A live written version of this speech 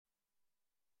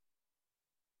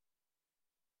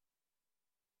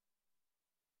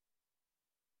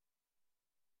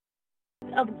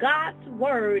of God's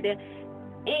Word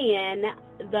in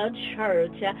the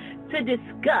church to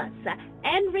discuss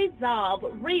and resolve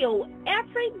real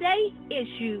everyday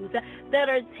issues that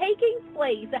are taking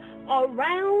place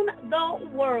around the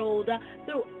world,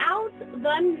 throughout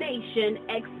the nation,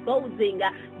 exposing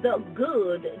the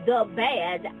good, the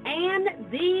bad,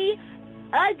 and the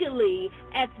ugly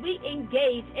as we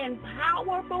engage in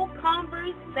powerful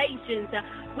conversations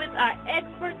with our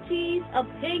expertise,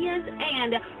 opinions,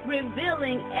 and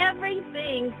revealing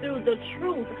everything through the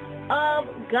truth of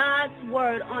God's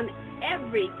Word on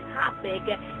every topic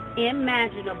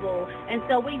imaginable. And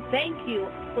so we thank you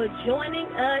for joining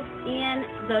us in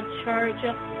the church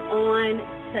on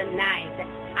tonight.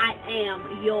 I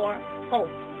am your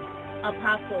host,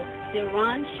 Apostle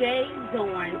Deron Shea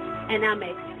Zorn, and I'm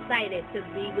excited to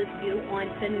be with you on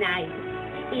tonight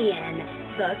in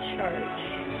the church.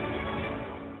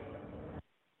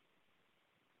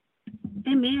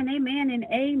 Amen, amen, and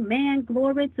amen.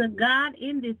 Glory to God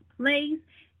in this place.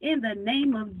 In the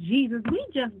name of Jesus, we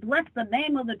just bless the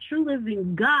name of the true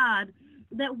living God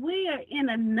that we are in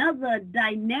another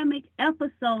dynamic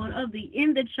episode of the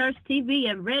In the Church TV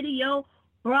and radio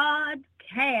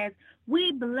broadcast.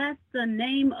 We bless the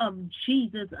name of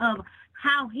Jesus, of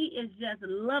how he is just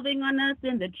loving on us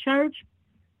in the church.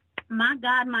 My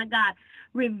God,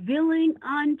 revealing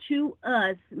unto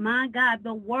us, my God,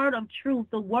 the word of truth,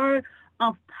 the word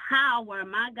of power,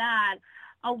 my God,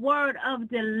 a word of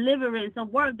deliverance, a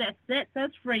word that sets us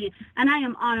free. And I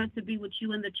am honored to be with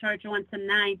you in the church on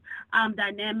tonight,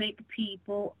 dynamic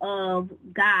people of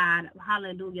God.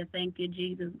 Hallelujah. Thank you,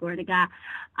 Jesus. Glory to God.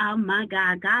 Oh, my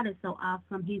God. God is so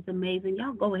awesome. He's amazing.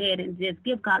 Y'all go ahead and just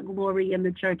give God glory in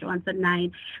the church on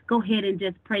tonight. Go ahead and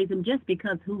just praise him just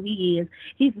because who he is.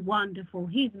 He's wonderful.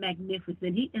 He's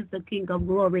magnificent. He is the King of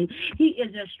glory. He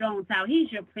is your strong tower.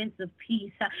 He's your Prince of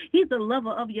Peace. He's the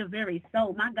lover of your very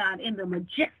soul. My God, in the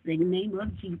majestic name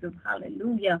of Jesus.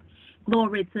 Hallelujah.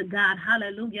 Glory to God.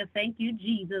 Hallelujah. Thank you,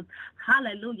 Jesus.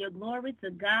 Hallelujah. Glory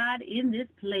to God in this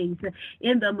place.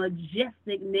 In the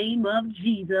majestic name of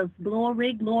Jesus.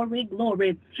 Glory, glory,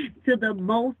 glory to the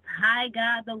Most High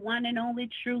God, the one and only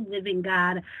true living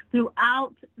God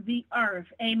throughout the earth.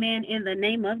 Amen. In the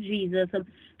name of Jesus.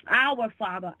 Our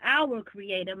Father, our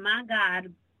Creator, my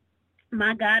God.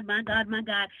 My God, my God, my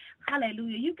God.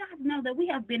 Hallelujah. You guys know that we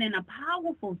have been in a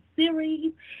powerful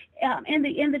series in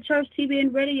the church TV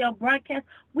and radio broadcast.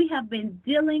 We have been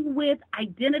dealing with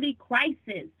identity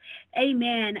crisis.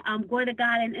 Amen. Glory to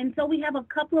God. And so we have a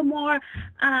couple of more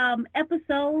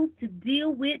episodes to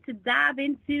deal with, to dive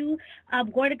into.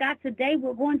 Glory to God. Today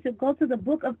we're going to go to the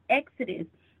book of Exodus.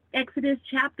 Exodus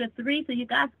chapter 3. So you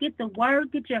guys get the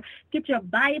word, get your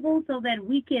Bible so that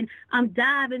we can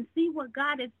dive and see what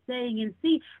God is saying and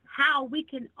see how we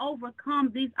can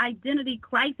overcome these identity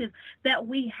crises that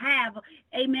we have.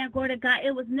 Amen. Glory to God.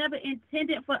 It was never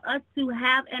intended for us to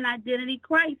have an identity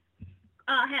crisis,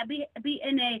 be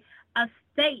in a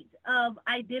state of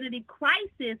identity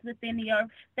crisis within the earth.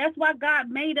 That's why God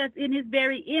made us in his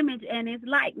very image and his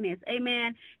likeness.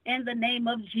 Amen. In the name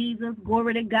of Jesus.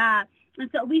 Glory to God. And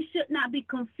so we should not be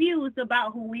confused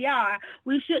about who we are.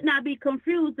 We should not be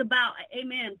confused about,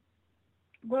 amen,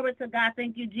 glory to God,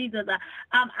 thank you, Jesus,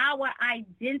 our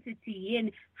identity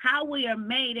and how we are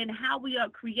made and how we are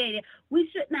created. We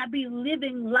should not be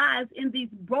living lives in these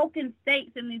broken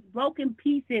states and these broken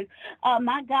pieces,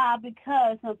 my God,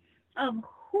 because of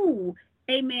who,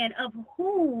 amen, of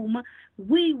whom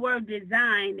we were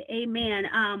designed, amen,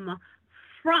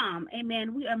 from.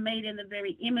 Amen. We are made in the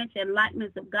very image and likeness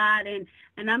of God. And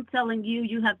I'm telling you,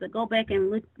 you have to go back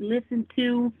and listen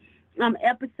to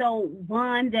episode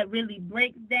 1 that really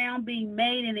breaks down being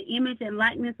made in the image and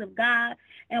likeness of God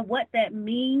and what that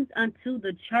means unto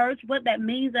the church, what that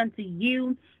means unto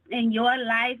you in your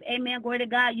life. Amen. Glory to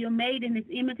God. You're made in his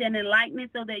image and in likeness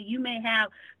so that you may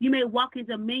walk in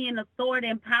dominion, authority,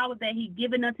 and power that he's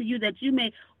given unto you, that you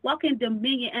may walk in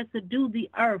dominion and subdue the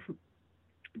earth.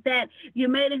 That you're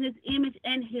made in his image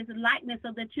and his likeness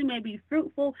so that you may be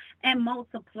fruitful and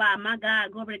multiply. My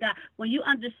God, glory to God. When you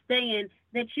understand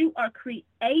that you are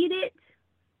created,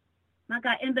 my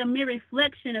God, in the mere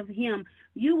reflection of him,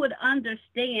 you would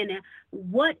understand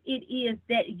what it is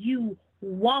that you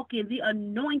walk in, the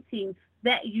anointing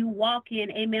that you walk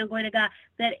in. Amen. Glory to God.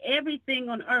 That everything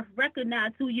on earth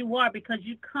recognize who you are because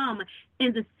you come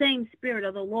in the same spirit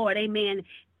of the Lord. Amen.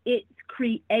 It's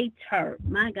creator.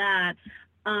 My God.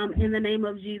 In the name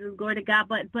of Jesus, glory to God.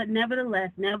 But nevertheless,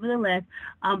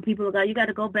 people of God, you got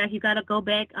to go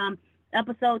back.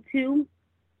 Episode 2,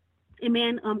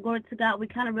 amen. Glory to God. We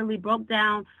kind of really broke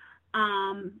down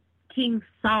King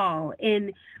Saul,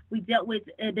 and we dealt with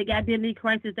the identity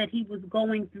crisis that he was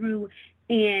going through,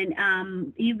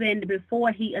 and even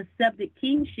before he accepted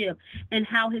kingship, and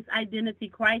how his identity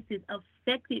crisis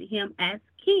affected him as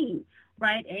king.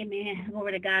 Right? Amen.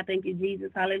 Glory to God. Thank you,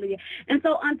 Jesus. Hallelujah. And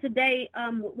so on today,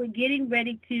 we're getting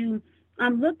ready to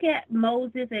look at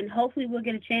Moses, and hopefully we'll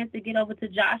get a chance to get over to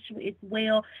Joshua as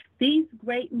well. These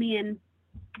great men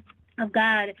of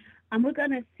God, we're going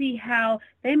to see how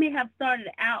they may have started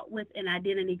out with an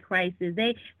identity crisis.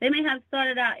 They may have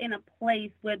started out in a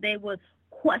place where they were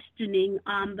questioning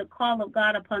the call of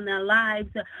God upon their lives.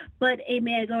 But,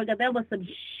 amen, glory to God, there was some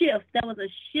shift. There was a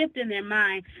shift in their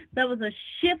mind. There was a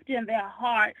shift in their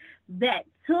heart that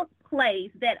took place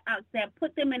that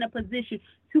put them in a position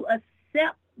to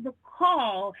accept the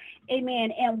call,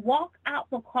 amen, and walk out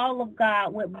the call of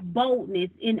God with boldness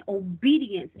in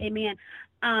obedience, amen,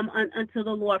 unto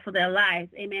the Lord for their lives,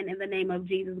 amen, in the name of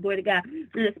Jesus, glory to God.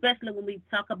 And especially when we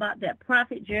talk about that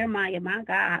prophet Jeremiah, my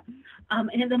God,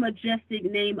 in the majestic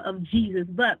name of Jesus.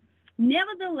 But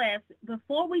nevertheless,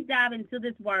 before we dive into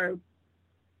this word,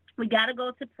 we got to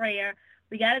go to prayer.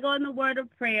 We got to go in the word of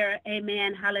prayer.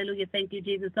 Amen. Hallelujah. Thank you,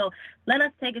 Jesus. So let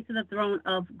us take it to the throne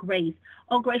of grace.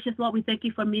 Oh, gracious Lord, we thank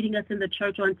you for meeting us in the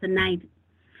church on tonight.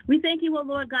 We thank you, oh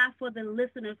Lord God, for the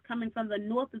listeners coming from the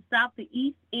north, the south, the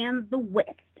east, and the west.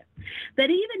 That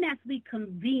even as we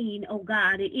convene, oh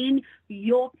God, in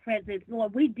your presence,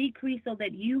 Lord, we decrease so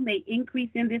that you may increase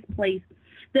in this place.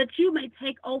 That you may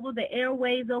take over the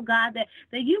airways, oh God, that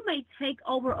you may take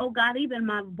over, oh God, even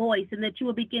my voice, and that you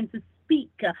will begin to speak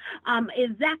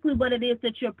exactly what it is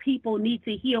that your people need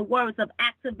to hear, words of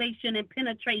activation and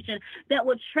penetration that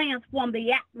will transform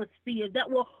the atmosphere, that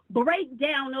will break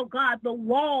down, oh God, the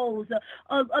walls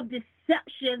of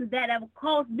deception that have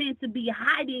caused men to be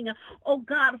hiding, oh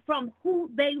God, from who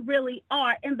they really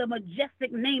are in the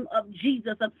majestic name of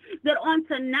Jesus. That on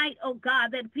tonight, oh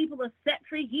God, that people are set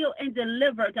free, healed, and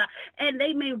delivered, and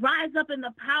they may rise up in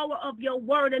the power of your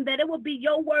word, and that it will be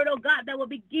your word, oh God, that will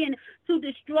begin to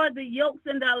destroy the yokes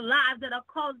in their lives that have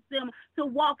caused them to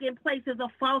walk in places of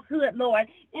falsehood, Lord.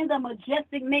 In the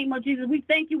majestic name of Jesus, we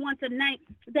thank you on tonight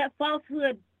that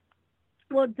falsehood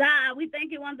will die. We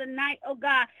thank you on the night, oh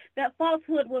God, that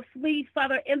falsehood will flee,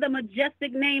 Father, in the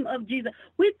majestic name of Jesus.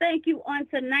 We thank you on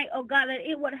tonight, oh God, that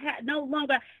it would no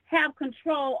longer have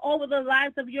control over the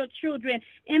lives of your children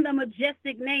in the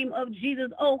majestic name of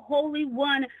Jesus. Oh, Holy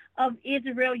One of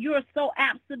Israel, you are so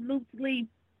absolutely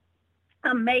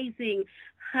amazing.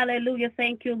 Hallelujah.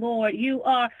 Thank you, Lord. You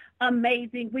are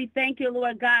amazing. We thank you,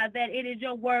 Lord God, that it is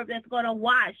your word that's going to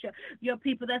wash your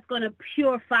people, that's going to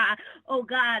purify, oh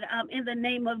God, in the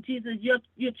name of Jesus,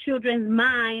 your children's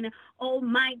mind,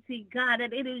 almighty God,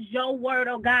 that it is your word,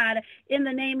 oh God, in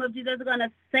the name of Jesus, going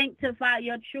to sanctify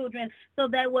your children so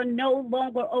they will no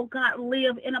longer, oh God,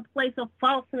 live in a place of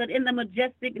falsehood in the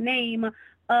majestic name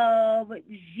of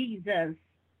Jesus.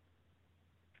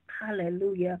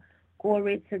 Hallelujah.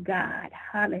 Glory to God.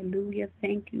 Hallelujah.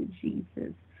 Thank you,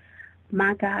 Jesus.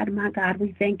 My God,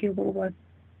 we thank you, Lord.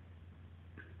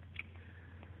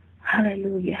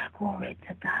 Hallelujah. Glory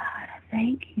to God.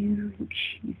 Thank you,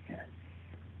 Jesus.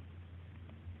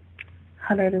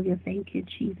 Hallelujah. Thank you,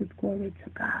 Jesus. Glory to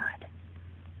God.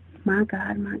 My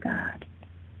God.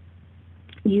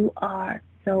 You are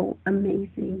so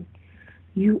amazing.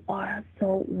 You are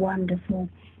so wonderful.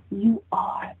 You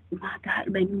are, my God,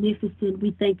 magnificent.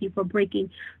 We thank you for breaking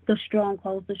the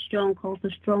strongholds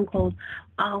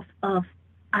off of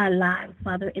our lives,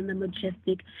 Father, in the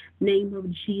majestic name of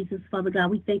Jesus, Father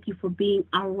God. We thank you for being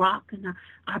our rock and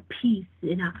our peace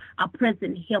and our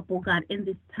present help, oh God, in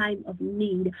this time of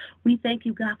need. We thank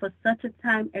you, God, for such a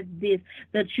time as this,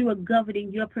 that you are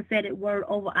governing your prophetic word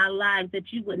over our lives,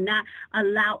 that you would not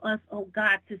allow us, oh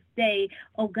God, to stay,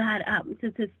 oh God,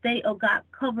 to stay, oh God,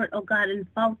 covered, oh God, in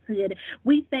falsehood.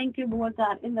 We thank you, Lord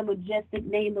God, in the majestic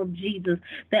name of Jesus,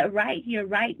 that right here,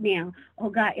 right now, oh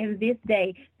God, in this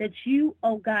day, that you,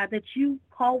 oh God, that you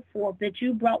called forth, that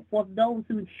you brought forth those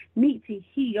who need to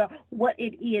hear what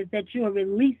it is that you are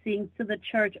releasing to the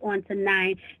church on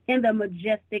tonight in the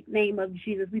majestic name of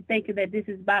Jesus. We thank you that this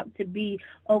is about to be,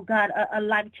 oh God, a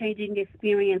life-changing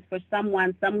experience for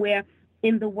someone somewhere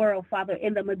in the world, Father,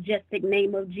 in the majestic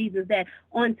name of Jesus, that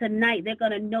on tonight they're going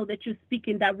to know that you're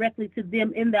speaking directly to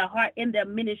them in their heart, in their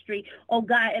ministry, oh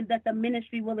God, and that the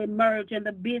ministry will emerge and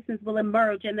the business will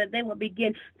emerge and that they will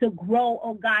begin to grow,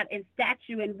 oh God, in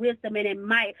stature and wisdom and in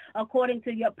might according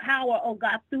to your power, oh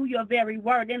God, through your very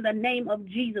word in the name of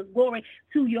Jesus. Glory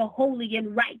to your holy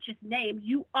and righteous name.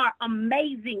 You are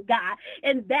amazing, God,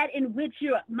 and that in which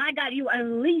you're, my God, you are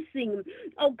unleashing,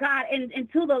 oh God,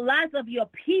 into the lives of your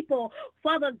people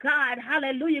Father God,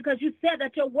 hallelujah, because you said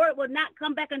that your word will not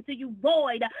come back unto you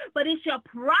void, but it shall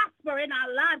prosper in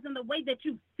our lives in the way that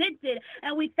you sent it.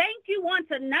 And we thank you on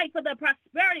tonight for the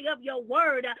prosperity of your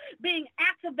word being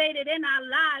activated in our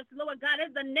lives, Lord God,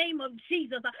 in the name of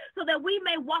Jesus, so that we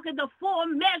may walk in the full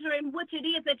measure in which it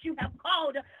is that you have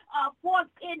called forth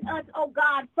in us, oh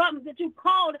God, that you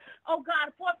called, oh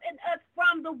God, forth in us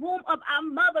from the womb of our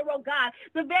mother, oh God,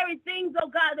 the very things, oh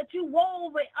God, that you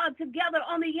wove together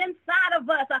on the inside of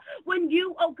us when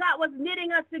you, oh God, was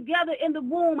knitting us together in the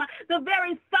womb, the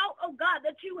very thought, oh God,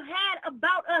 that you had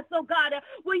about us, oh God,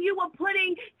 when you were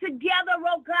putting together,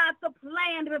 oh God, the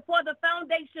plan before the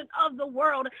foundation of the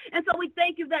world. And so we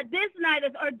thank you that this night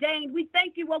is ordained. We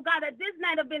thank you, oh God, that this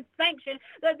night has been sanctioned,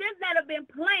 that this night has been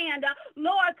planned.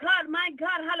 Lord God, my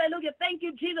God, hallelujah. Thank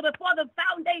you, Jesus, before the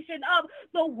foundation of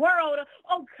the world,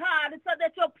 oh God, so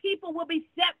that your people will be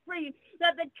set free,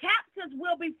 that the captives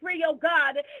will be free, oh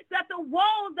God, that the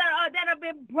walls that have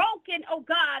been broken, oh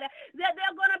God, that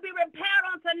they're going to be repaired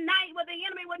on tonight, where the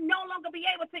enemy would no longer be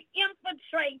able to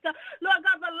infiltrate, Lord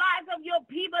God, the lives of your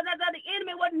people, that the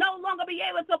enemy would no longer be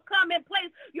able to come and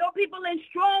place your people in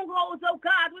strongholds, oh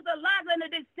God, with the lies and the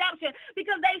deception,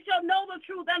 because they shall know the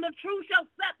truth, and the truth shall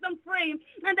set them free,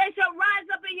 and they shall rise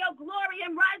up in your glory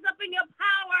and rise up in your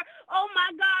power, oh my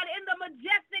God, in the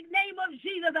majestic name of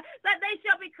Jesus, that they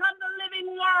shall become the living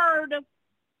word.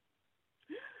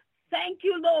 Thank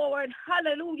you, Lord.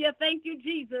 Hallelujah. Thank you,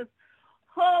 Jesus.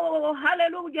 Oh,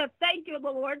 hallelujah. Thank you,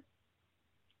 Lord.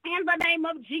 In the name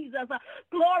of Jesus,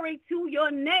 glory to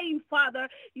your name, Father.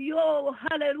 Yo,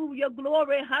 hallelujah,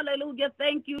 glory, hallelujah.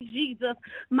 Thank you, Jesus.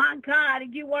 My God,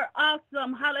 you are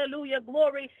awesome. Hallelujah,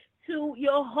 glory to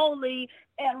your holy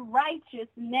and righteous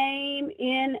name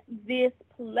in this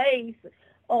place,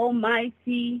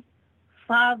 Almighty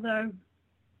Father.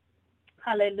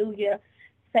 Hallelujah.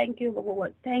 Thank you,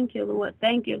 Lord. Thank you, Lord.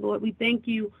 Thank you, Lord. We thank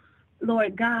you,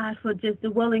 Lord God, for just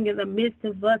dwelling in the midst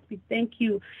of us. We thank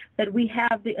you that we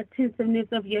have the attentiveness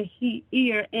of your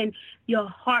ear and your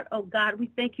heart, oh God.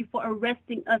 We thank you for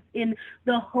arresting us in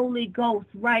the Holy Ghost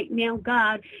right now,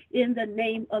 God, in the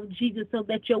name of Jesus, so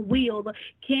that your will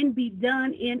can be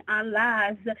done in our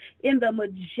lives in the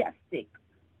majestic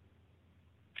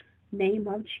name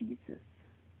of Jesus.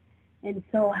 And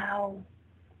so how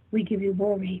we give you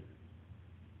glory.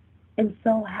 And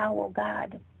so how, oh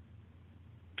God,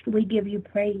 we give you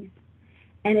praise.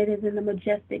 And it is in the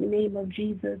majestic name of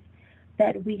Jesus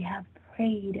that we have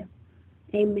prayed.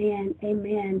 Amen,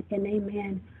 amen, and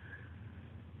amen.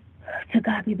 To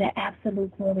God be the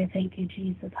absolute glory. Thank you,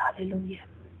 Jesus. Hallelujah.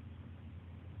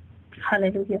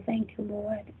 Hallelujah. Thank you,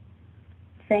 Lord.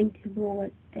 Thank you,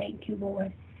 Lord. Thank you,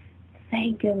 Lord.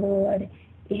 Thank you, Lord,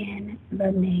 in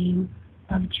the name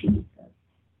of Jesus.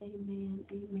 Amen,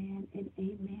 amen, and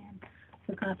amen.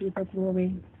 To God be the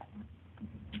glory.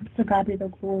 To God be the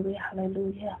glory.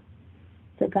 Hallelujah.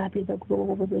 To God be the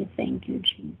glory. Thank you,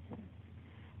 Jesus.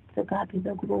 To God be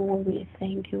the glory.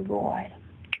 Thank you, Lord.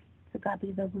 To God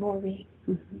be the glory.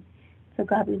 To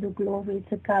God be the glory.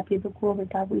 To God be the glory,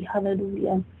 God. We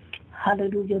hallelujah.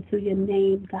 Hallelujah to your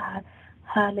name, God.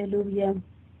 Hallelujah.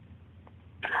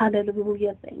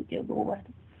 Hallelujah. Thank you, Lord.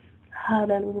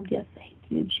 Hallelujah. Thank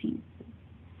you, Jesus.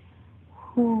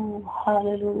 Oh,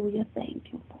 hallelujah.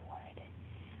 Thank you, Lord.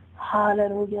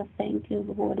 Hallelujah. Thank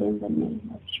you, Lord, in the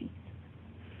name of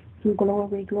Jesus.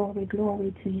 Glory, glory,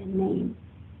 glory to your name.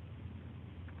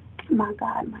 My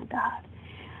God, my God.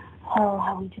 Oh,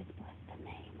 how we just bless the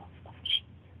name of Jesus.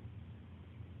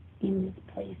 In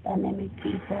this place, dynamic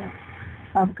people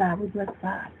of God. We bless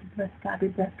God. We bless God. We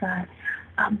bless God.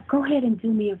 Go ahead and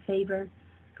do me a favor.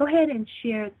 Go ahead and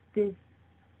share this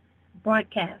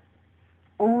broadcast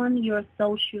on your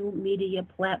social media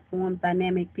platform,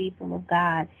 dynamic people of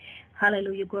God.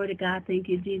 Hallelujah. Glory to God. Thank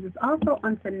you, Jesus. Also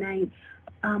on tonight,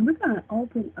 we're going to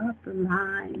open up the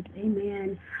lines.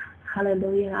 Amen.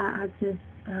 Hallelujah. I just,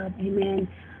 amen.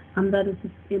 That is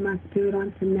in my spirit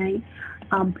on tonight.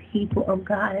 People of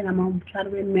God, and I'm going to try to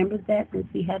remember that since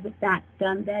we haven't not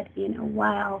done that in a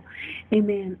while.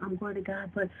 Amen. I'm going to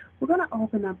God. But we're going to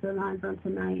open up the lines on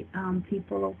tonight,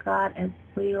 people of God, as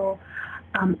well.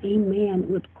 Amen.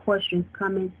 With questions,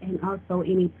 comments, and also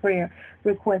any prayer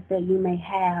requests that you may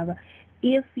have.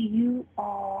 If you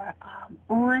are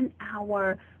on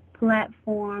our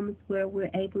platforms where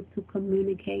we're able to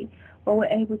communicate, or we're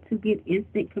able to get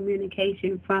instant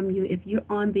communication from you, if you're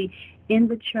on the In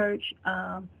the Church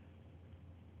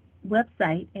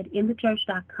website at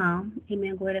inthechurch.com,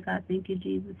 amen, glory to God, thank you,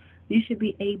 Jesus, you should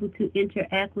be able to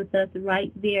interact with us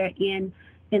right there in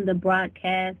the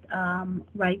broadcast,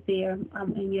 right there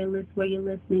in your list where you're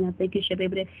listening. I think you should be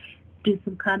able to do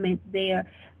some comments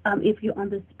there. If you're on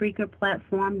the speaker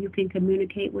platform, you can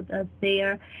communicate with us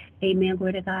there. Amen,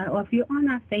 glory to God. Or if you're on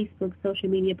our Facebook social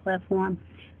media platform,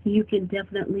 you can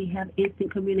definitely have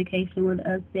instant communication with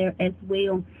us there as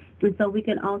well. And so we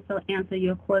can also answer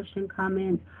your question,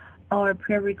 comments, or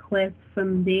prayer requests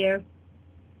from there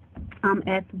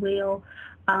as well.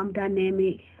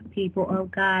 Dynamic people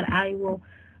of God, I will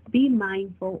be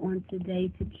mindful on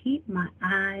today to keep my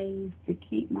eyes,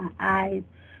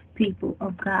 people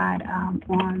of God,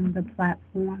 on the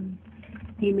platform.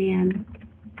 Amen.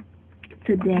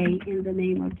 Today, in the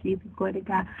name of Jesus, glory to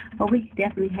God. But we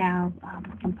definitely have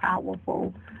some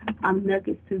powerful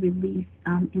nuggets to release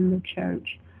in the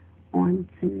church on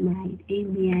tonight.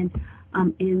 Amen.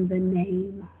 In the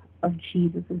name of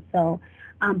Jesus. And so,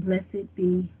 blessed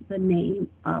be the name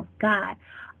of God.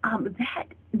 That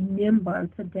number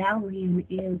to dial in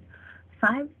is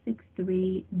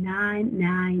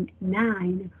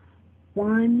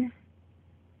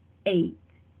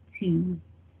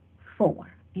 563-999-1824.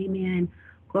 Amen.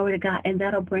 Glory to God. And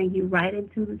that'll bring you right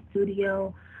into the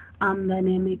studio,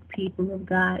 dynamic people of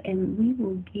God. And we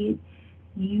will get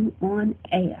you on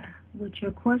air with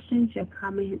your questions, your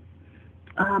comments,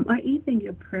 or even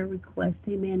your prayer requests.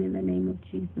 Amen. In the name of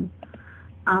Jesus.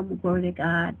 Glory to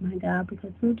God, my God,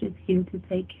 because we're just here to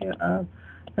take care of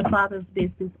the Father's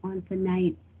business on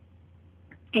tonight.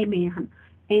 Amen.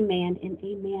 Amen and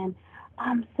amen.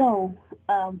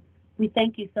 We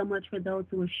thank you so much for those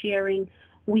who are sharing.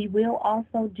 We will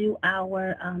also do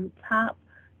our top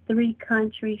 3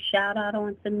 country shout out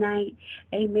on tonight.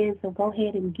 Amen. So go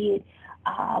ahead and get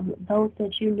those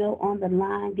that you know on the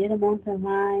line. Get them on the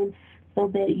line so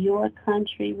that your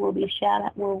country will be shout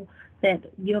out. That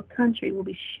your country will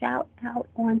be shout out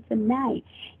on tonight.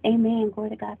 Amen.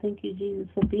 Glory to God. Thank you, Jesus,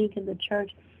 for being in the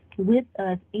church with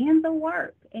us and the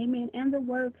work. Amen. And the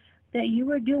work that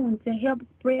you are doing to help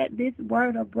spread this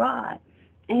word abroad.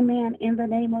 Amen. In the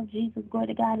name of Jesus. Glory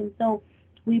to God. And so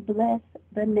we bless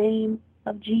the name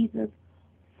of Jesus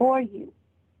for you.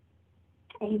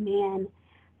 Amen.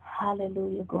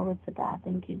 Hallelujah. Glory to God.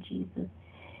 Thank you, Jesus.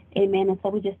 Amen. And so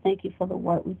we just thank you for the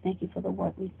work. We thank you for the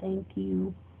work. We thank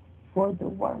you for the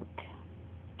work,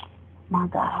 my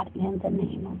God, in the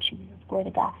name of Jesus. Glory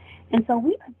to God. And so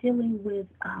we are dealing with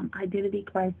identity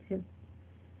crisis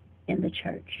in the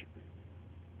church.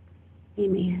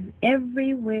 Amen.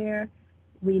 Everywhere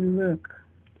we look.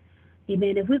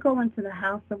 Amen. If we go into the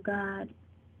house of God,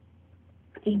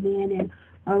 amen,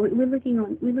 and we look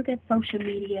at social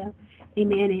media,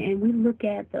 amen, and we look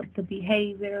at the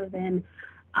behaviors and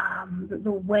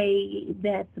the way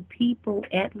that the people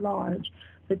at large,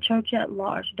 the church at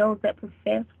large, those that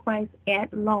profess Christ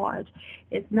at large,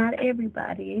 it's not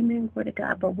everybody, amen, glory to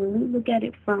God, but when we look at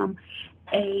it from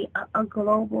a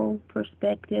global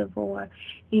perspective, or,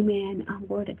 amen,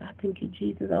 glory to God, thank you,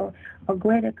 Jesus, or a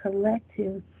greater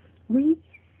collective, we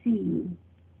see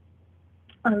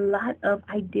a lot of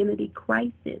identity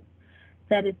crisis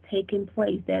that is taking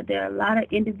place, that there are a lot of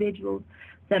individuals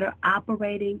that are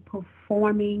operating,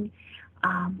 performing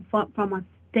from a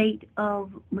state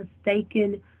of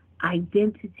mistaken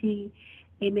identity.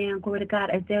 Amen. Glory to God.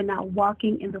 As they're not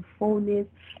walking in the fullness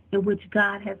in which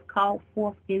God has called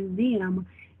forth in them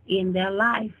in their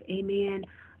life. Amen.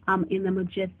 In the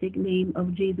majestic name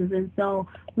of Jesus. And so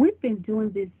we've been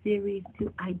doing this series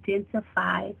to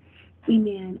identify,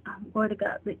 amen, glory to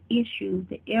God, the issues,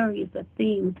 the areas of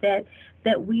things that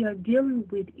we are dealing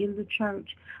with in the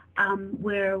church,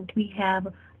 where we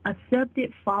have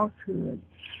accepted falsehood.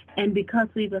 And because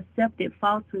we've accepted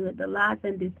falsehood, the lies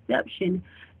and deception,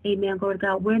 amen, glory to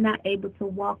God, we're not able to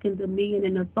walk in dominion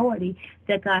and authority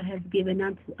that God has given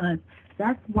unto us.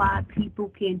 That's why people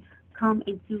can come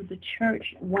into the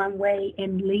church one way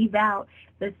and leave out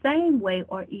the same way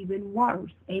or even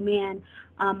worse. Amen.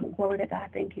 Glory to God.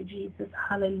 Thank you, Jesus.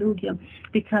 Hallelujah.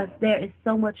 Because there is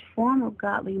so much form of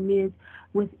godliness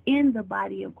within the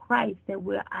body of Christ that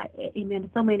we're, amen,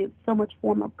 so much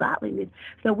form of godliness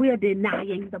that we are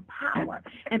denying the power.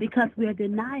 And because we are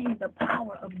denying the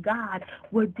power of God,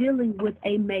 we're dealing with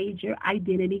a major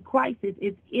identity crisis.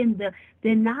 It's in the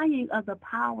denying of the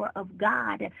power of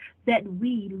God that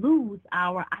we lose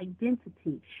our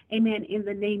identity. Amen. In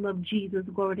the name of Jesus,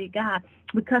 glory to God.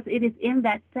 Because it is in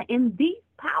the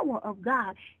power of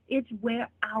God, it's where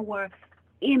our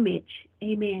image,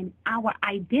 amen, our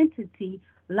identity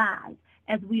lies,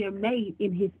 as we are made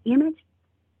in his image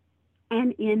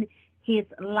and in his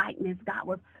likeness. God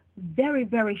was very,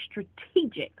 very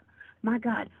strategic, my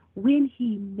God, when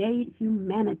he made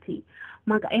humanity,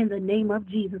 my God, in the name of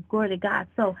Jesus, glory to God.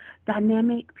 So,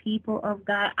 dynamic people of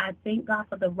God, I thank God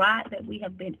for the ride that we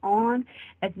have been on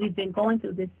as we've been going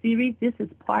through this series. This is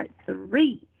part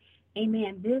 3.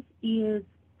 Amen. This is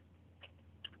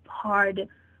part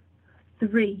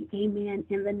 3. Amen.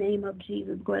 In the name of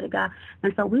Jesus. Glory to God.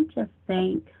 And so we just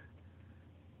thank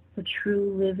the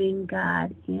true living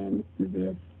God in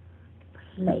this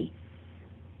place.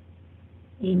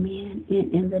 Amen.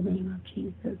 In the name of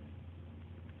Jesus.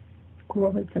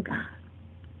 Glory to God.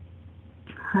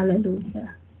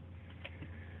 Hallelujah.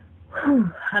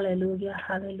 Whew. Hallelujah.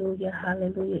 Hallelujah.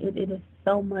 Hallelujah. It is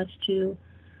so much to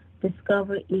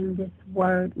discover in this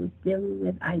word with dealing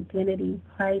with identity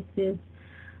crisis.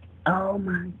 Oh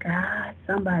my God.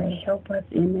 Somebody help us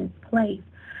in this place.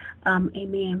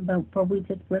 Amen. But we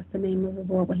just bless the name of the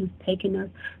Lord where He's taking us.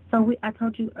 So I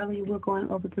told you earlier we're going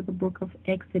over to the book of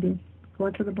Exodus.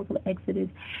 Going to the book of Exodus.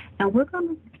 And we're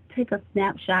going to take a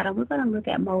snapshot and we're going to look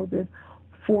at Moses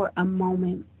for a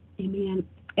moment. Amen.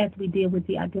 As we deal with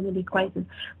the identity crisis.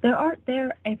 There are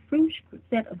a few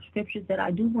set of scriptures that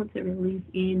I do want to release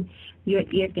in your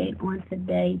ear gate on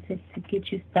today to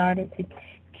get you started, to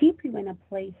keep you in a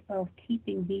place of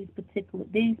keeping these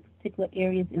particular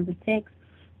areas in the text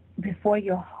before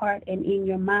your heart and in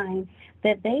your mind,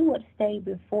 that they would stay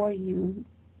before you.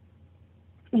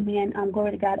 Amen.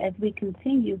 Glory to God as we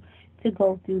continue to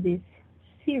go through this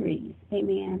series.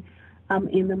 Amen.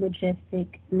 In the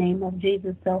majestic name of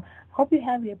Jesus. So hope you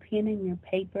have your pen and your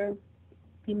paper.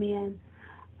 Amen.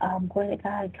 Glory to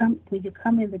God. When you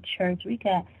come in the church, we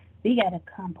got to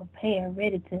come prepared,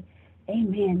 ready to,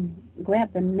 amen,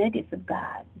 grab the nuggets of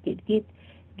God. Get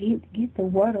the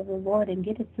word of the Lord and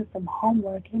get into some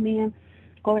homework. Amen.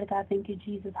 Glory to God. Thank you,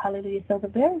 Jesus. Hallelujah. So the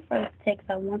very first text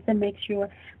I want to make sure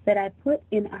that I put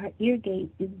in our ear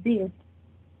gate is this.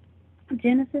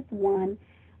 Genesis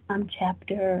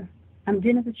chapter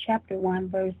 1,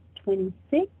 verse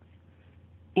 26.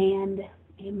 And,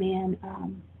 amen,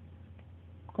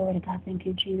 glory to God, thank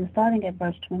you, Jesus. Starting at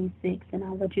verse 26, and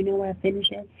I'll let you know where I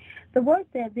finish it. The word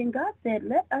said, then God said,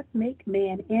 let us make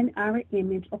man in our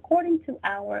image, according to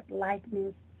our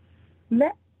likeness.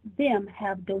 Let them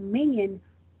have dominion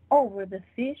over the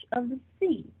fish of the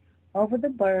sea, over the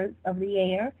birds of the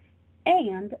air,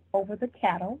 and over the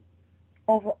cattle,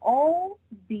 over all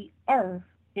the earth,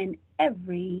 and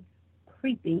every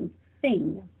creeping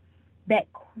thing that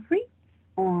creeps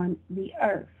on the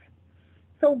earth.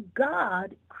 So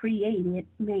God created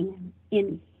man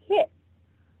in his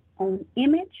own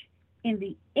image. In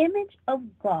the image of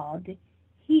God,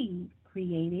 He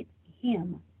created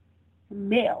him.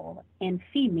 Male and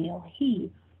female, He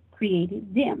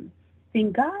created them.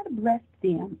 Then God blessed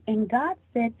them, and God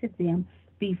said to them,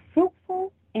 be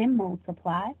fruitful and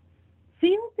multiply,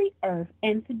 fill the earth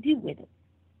and subdue it.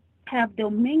 Have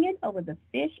dominion over the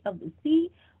fish of the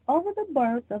sea, over the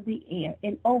birds of the air,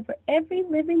 and over every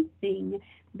living thing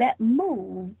that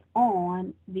moves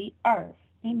on the earth.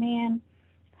 Amen.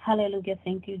 Hallelujah.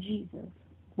 Thank you, Jesus.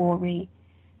 Glory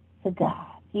to God.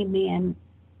 Amen.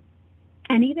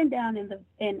 And even down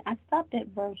and I stopped at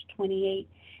verse 28.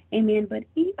 Amen. But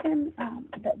even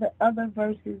the other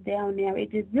verses down there,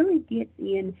 it just really gets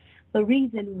in the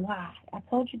reason why. I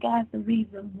told you guys the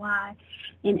reason why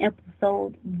in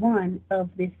episode 1 of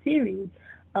this series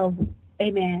of,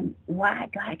 amen, why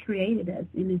God created us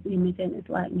in His image and His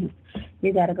likeness.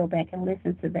 You got to go back and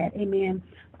listen to that. Amen.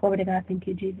 Glory to God. Thank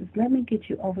you, Jesus. Let me get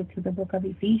you over to the book of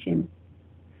Ephesians.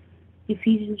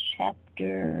 Ephesians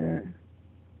chapter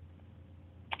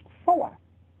 4.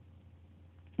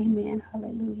 Amen.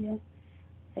 Hallelujah.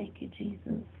 Thank you,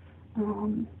 Jesus.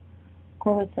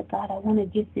 Glory to God. I want to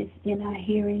get this in our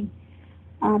hearing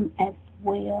as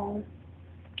well,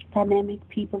 dynamic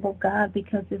people of God,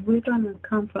 because if we're going to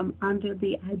come from under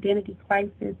the identity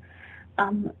crisis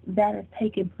that is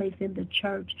taking place in the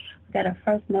church, we've got to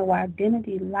first know where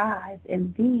identity lies,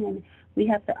 and then we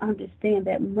have to understand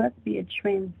that must be a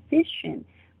transition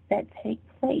that takes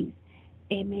place,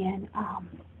 amen,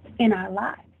 in our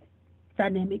lives.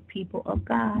 Dynamic people of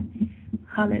God.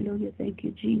 Hallelujah. Thank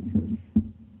you, Jesus.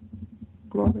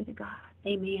 Glory to God.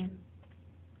 Amen.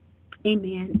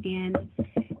 Amen and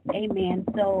amen.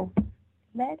 So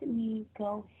let me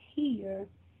go here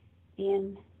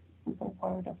in the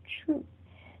word of truth.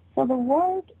 So the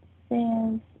word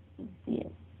says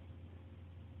this.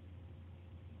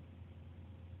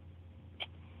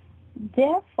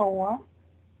 Therefore,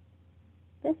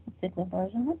 this particular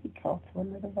version, let me go to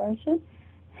another version.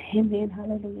 Amen.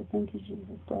 Hallelujah. Thank you,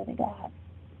 Jesus. Glory to God.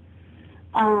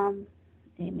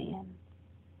 Amen.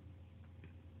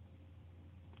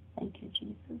 Thank you,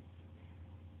 Jesus.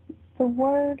 The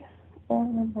word of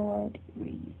the Lord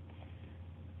reads,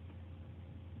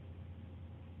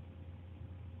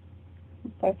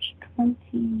 verse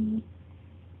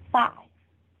 25.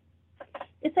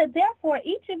 It said, therefore,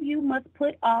 each of you must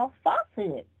put off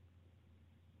falsehood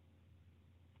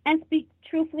and speak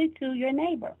truthfully to your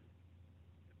neighbor,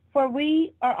 for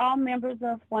we are all members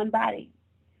of one body.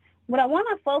 What I want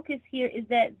to focus here is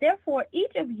that, therefore,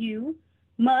 each of you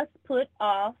must put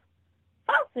off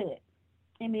falsehood.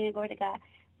 Amen. Glory to God.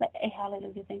 Hey,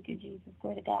 hallelujah. Thank you, Jesus.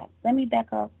 Glory to God. Let me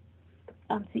back up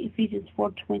to Ephesians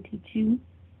 4:22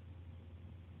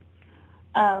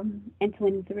 and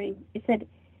 23. It said,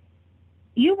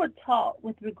 you were taught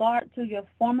with regard to your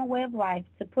former way of life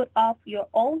to put off your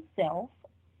old self,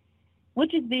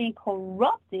 which is being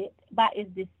corrupted by its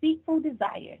deceitful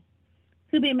desires,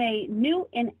 to be made new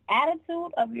in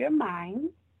attitude of your mind,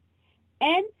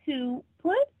 and to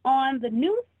put on the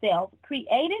new self,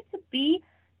 created to be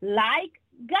like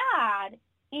God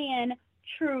in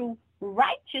true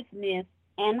righteousness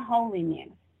and holiness.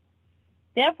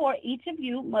 Therefore, each of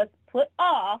you must put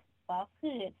off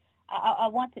falsehood. I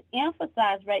want to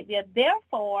emphasize right there,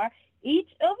 therefore, each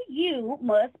of you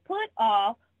must put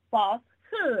off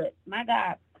falsehood. My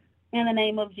God, in the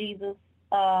name of Jesus,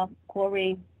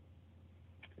 glory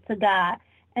to God.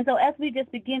 And so as we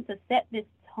just begin to set this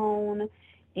tone,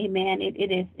 amen,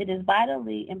 it is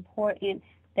vitally important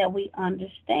that we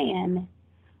understand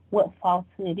what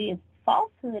falsehood is.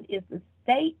 Falsehood is the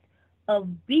state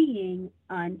of being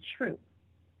untrue.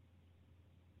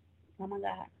 Oh, my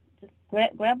God. Just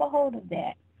grab a hold of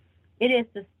that. It is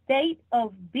the state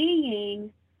of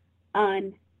being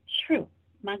untrue.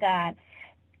 My God.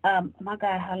 My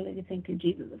God, hallelujah, thank you,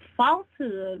 Jesus.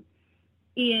 Falsehood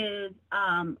is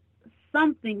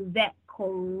something that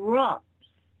corrupts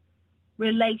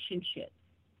relationships.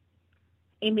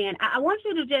 Amen. I want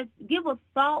you to just give a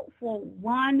thought for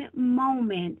one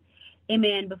moment,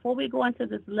 amen, before we go into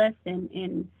this lesson,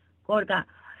 and glory to God.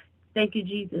 Thank you,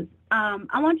 Jesus.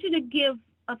 I want you to give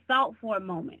a thought for a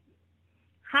moment.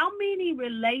 How many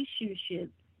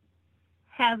relationships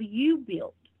have you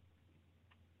built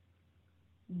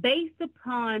based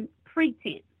upon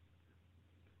pretense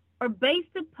or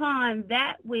based upon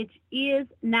that which is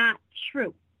not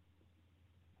true?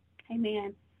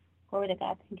 Amen. Glory to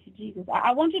God. Thank you, Jesus.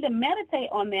 I want you to meditate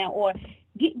on that, or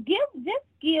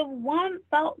give one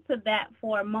thought to that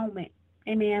for a moment.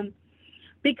 Amen.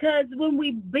 Because when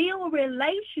we build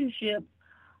relationships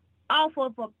off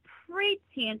of a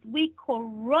pretense, we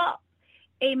corrupt.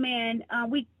 Amen.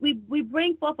 We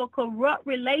bring forth a corrupt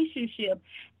relationship,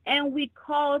 and we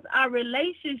cause our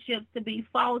relationships to be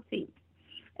faulty.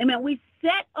 Amen. We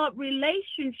set up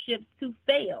relationships to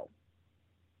fail.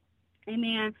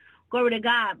 Amen. Glory to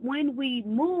God. When we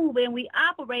move and we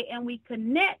operate and we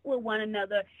connect with one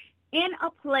another in a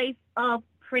place of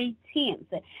pretense.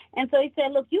 And so he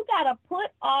said, look, you got to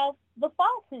put off the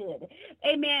falsehood.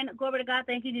 Amen. Glory to God.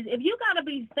 Thank you, Jesus. If you got to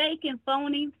be fake and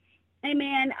phony,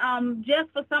 amen,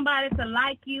 just for somebody to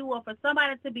like you, or for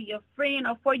somebody to be your friend,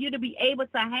 or for you to be able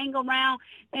to hang around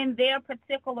in their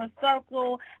particular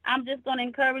circle, I'm just going to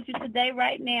encourage you today,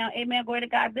 right now, amen, glory to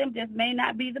God, them just may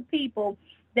not be the people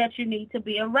that you need to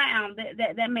be around.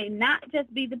 That may not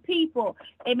just be the people,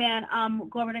 amen,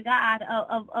 glory to God,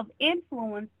 of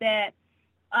influence that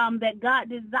God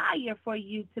desire for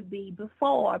you to be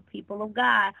before people of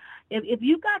God. If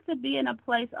you got to be in a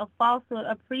place of falsehood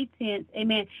or pretense,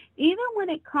 amen, even when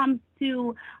it comes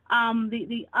to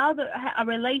the other a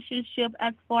relationship,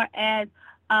 as far as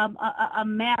a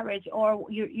marriage, or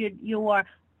you're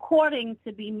courting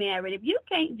to be married, if you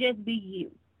can't just be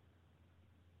you,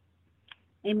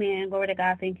 amen, glory to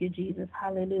God, thank you, Jesus,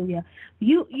 hallelujah,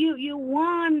 you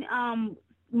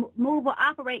move or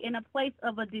operate in a place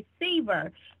of a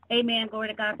deceiver, amen, glory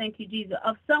to God, thank you, Jesus,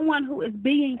 of someone who is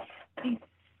being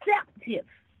deceptive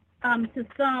to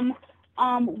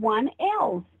someone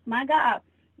else. My God,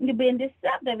 you're being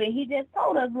deceptive. And he just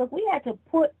told us, look, we had to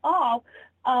put off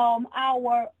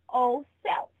our old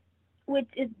self, which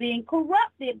is being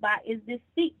corrupted by its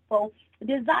deceitful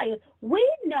desires. We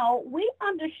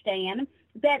understand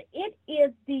that it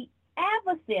is the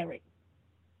adversary,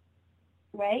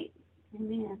 right?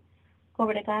 Amen.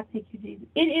 Glory to God. Thank you, Jesus.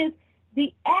 It is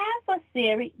the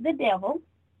adversary, the devil.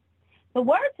 The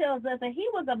word tells us that he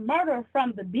was a murderer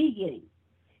from the beginning.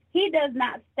 He does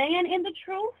not stand in the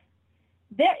truth.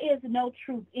 There is no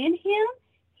truth in him.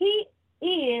 He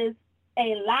is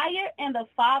a liar and the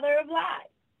father of lies.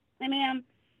 Amen.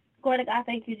 Glory to God.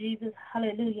 Thank you, Jesus.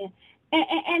 Hallelujah.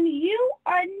 And you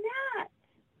are not.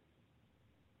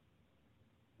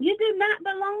 You do not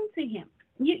belong to him.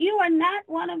 You are not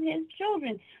one of his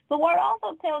children. The word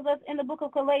also tells us in the book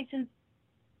of Colossians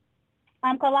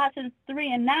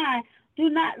 3:9, do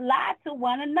not lie to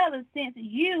one another, since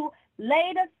you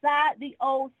laid aside the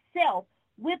old self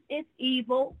with its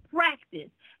evil practice.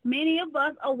 Many of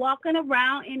us are walking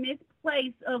around in this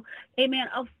place of, amen,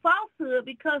 of falsehood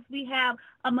because we have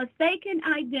a mistaken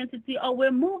identity, or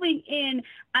we're moving in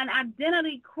an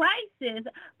identity crisis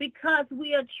because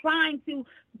we are trying to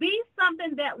be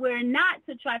something that we're not,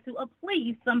 to try to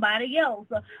please somebody else.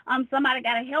 Somebody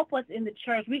got to help us in the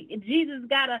church. Jesus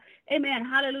got to, amen,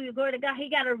 hallelujah, glory to God. He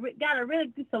got to really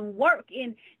do some work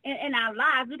in our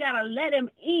lives. We got to let him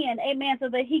in, amen, so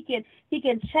that he can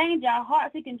change our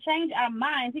hearts. He can change our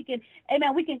minds. He can,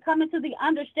 amen, we can come into the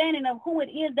understanding of who it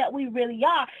is that we really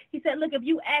are. He said, look, if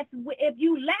you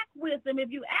lack wisdom, if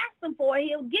you ask him for it,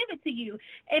 he'll give it to you.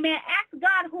 Amen. Ask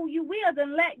God who you is,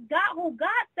 and let God, who God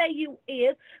say you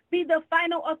is, be the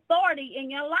final authority in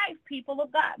your life, people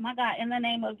of God. My God, in the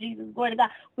name of Jesus, glory to God.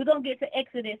 We're going to get to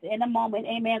Exodus in a moment.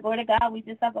 Amen. Glory to God. We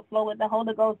just have to flow with the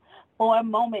Holy Ghost for a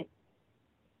moment.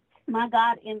 My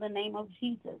God, in the name of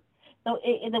Jesus. So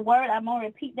in the word, I'm going to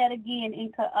repeat that again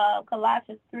in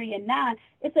Colossians 3:9.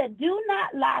 It said, do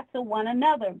not lie to one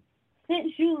another,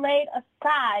 since you laid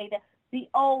aside the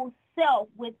old self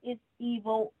with its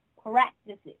evil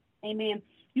practices. Amen.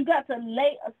 You got to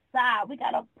lay aside. We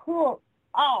got to put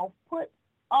off,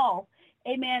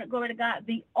 amen, glory to God,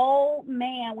 the old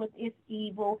man with its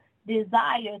evil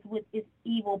desires, with its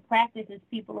evil practices,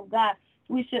 people of God.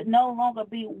 We should no longer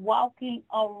be walking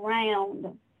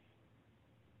around,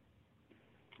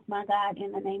 my God,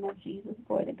 in the name of Jesus,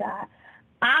 glory to God,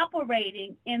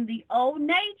 operating in the old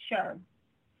nature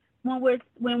when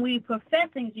we're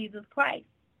professing Jesus Christ.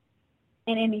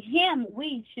 And in him,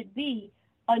 we should be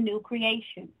a new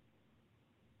creation.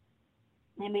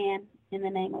 Amen. In the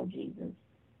name of Jesus.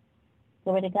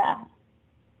 Glory to God.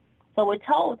 So we're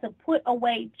told to put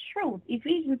away truth.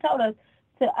 Ephesians told us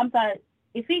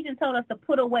to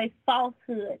put away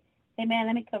falsehood. Amen.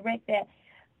 Let me correct that.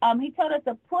 He told us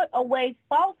to put away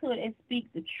falsehood and speak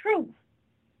the truth.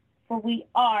 For we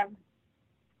are,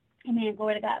 amen,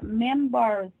 glory to God,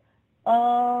 members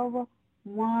of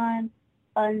one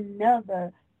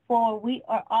another. For we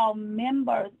are all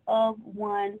members of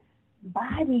one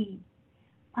body.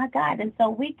 My God. And so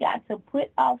we got to put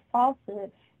off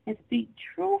falsehood and speak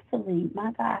truthfully,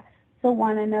 my God, to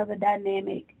one another,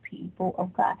 dynamic people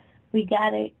of God. We got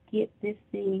to get this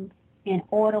thing in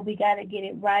order. We got to get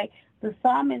it right. The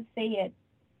psalmist said,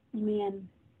 amen,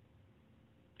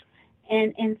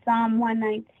 and in Psalm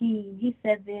 119, he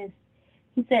said this.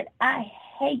 He said, I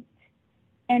hate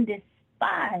and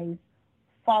despise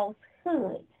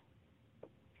falsehood,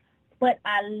 but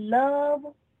I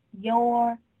love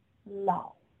your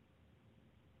law.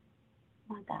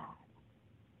 My God.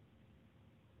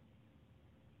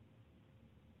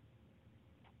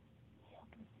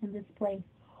 Help us in this place.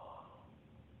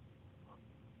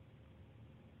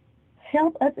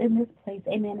 Help us in this place.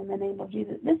 Amen. In the name of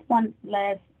Jesus. This one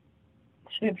last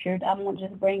scripture I'm going to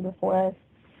just bring before us,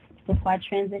 before I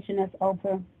transition us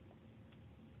over.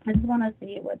 I just want to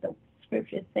see what the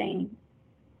scripture is saying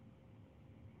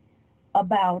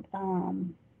about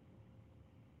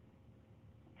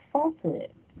falsehood.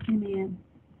 Amen.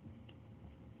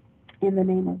 In the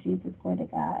name of Jesus, glory to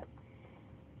God.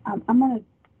 I'm going to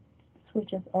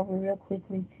switch us over real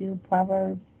quickly to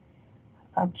Proverbs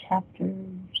of chapter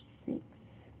 6.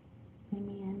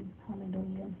 Amen.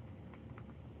 Hallelujah.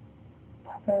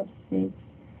 Proverbs 6,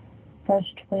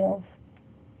 verse 12.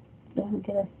 Don't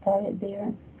get us started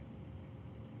there.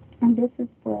 And this is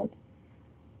what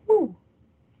the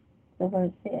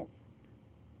word says.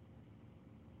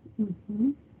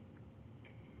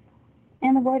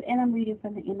 And the word, and I'm reading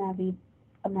from the NIV,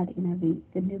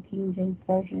 the New King James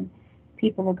Version,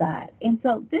 people of God. And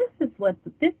so this is what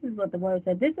the word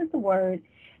said. This is the word.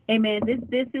 Amen.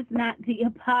 This is not the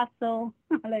apostle.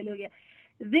 Hallelujah.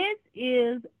 This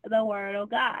is the word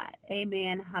of God.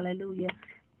 Amen. Hallelujah.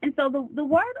 And so the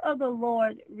word of the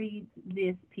Lord reads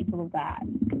this, people of God.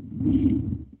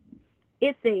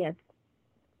 It says,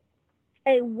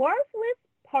 a worthless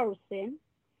person,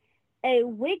 a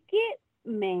wicked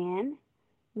man,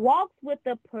 walks with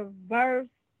a perverse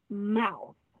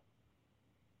mouth.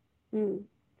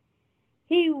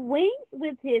 He winks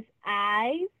with his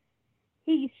eyes.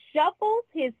 He shuffles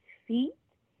his feet.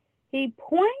 He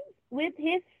points with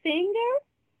his finger.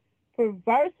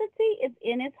 Perversity is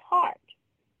in his heart.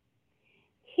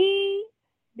 He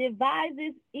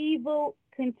devises evil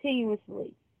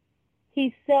continuously.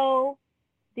 He sows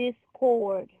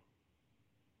discord.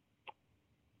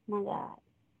 My God.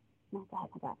 My God,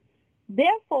 my God.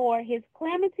 Therefore, his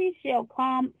calamity shall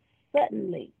come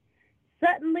suddenly.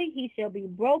 Suddenly he shall be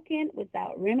broken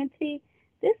without remedy.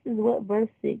 This is what verse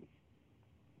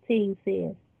 16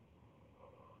 says.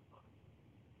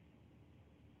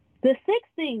 The 6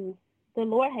 things the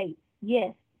Lord hates,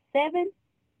 yes, 7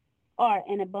 are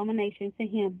an abomination to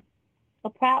him: a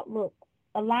proud look,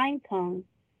 a lying tongue,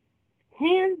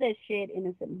 hands that shed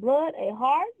innocent blood, a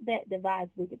heart that devises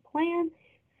wicked plans,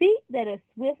 feet that are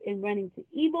swift in running to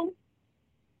evil,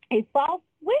 a false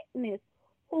witness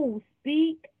who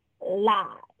speak lies,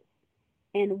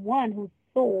 and one who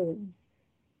sows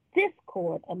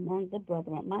discord among the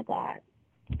brethren. My God,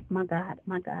 my God,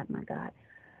 my God, my God.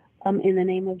 In the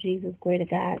name of Jesus, greater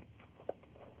God.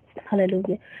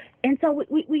 Hallelujah. And so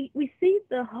we see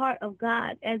the heart of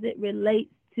God as it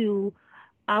relates to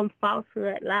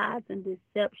falsehood, lies, and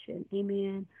deception.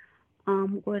 Amen.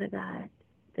 Glory to God.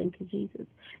 Thank you, Jesus.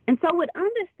 And so with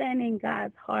understanding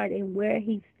God's heart and where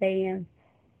he stands,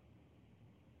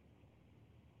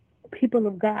 people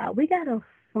of God, we got to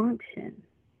function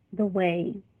the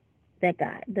way that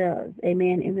God does.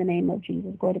 Amen. In the name of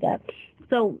Jesus. Glory to God.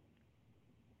 So,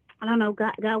 I don't know,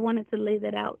 God wanted to lay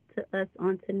that out to us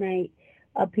on tonight,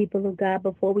 people of God,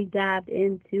 before we dived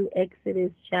into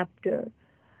Exodus chapter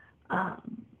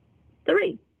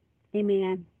 3.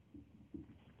 Amen.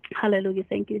 Hallelujah.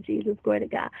 Thank you, Jesus. Glory to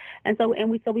God. And so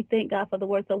we thank God for the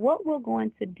word. So what we're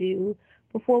going to do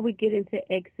before we get into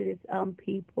Exodus,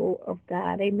 people of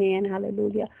God, amen,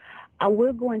 hallelujah,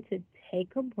 we're going to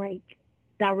take a break.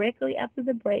 Directly after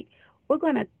the break, we're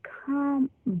going to come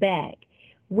back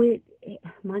with,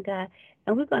 my God,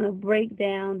 and we're going to break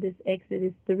down this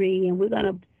Exodus 3, and we're going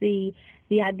to see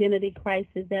the identity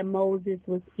crisis that Moses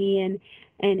was in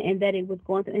and that it was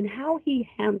going through, and how he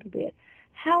handled it,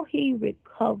 how he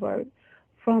recovered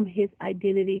from his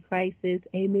identity crisis,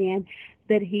 amen,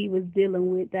 that he was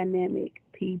dealing with dynamic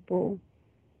people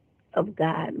of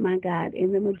God, my God,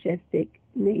 in the majestic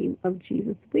name of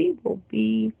Jesus. We will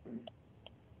be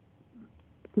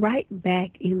right back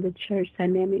in the church,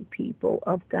 dynamic people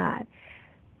of God.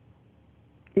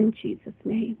 In Jesus'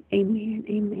 name, amen,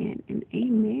 amen, and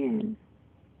amen.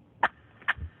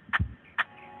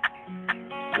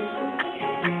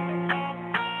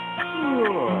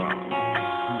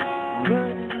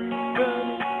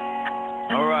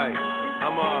 All right,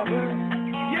 I'm up.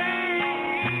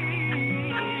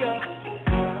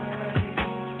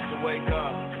 To wake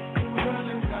up.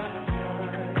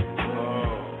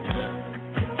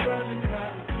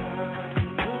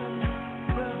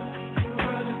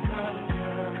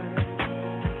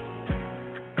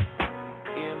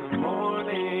 In the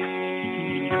morning,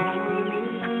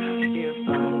 if I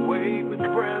wake with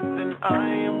breath, then I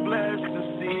am blessed to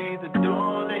see the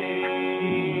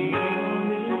dawning.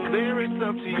 There it's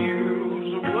up to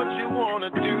you, so what you wanna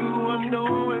do, I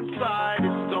know inside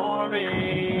it's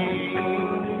storming.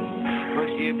 But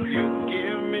if you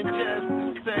give me just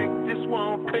a sec, this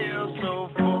won't feel so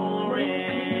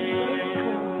foreign.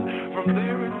 From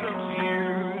there it's up to you,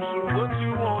 so what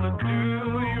you wanna do,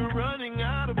 you're running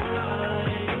out of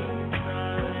time.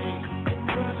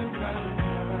 Running out of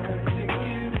time to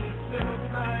give yourself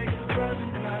life.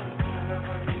 Running out of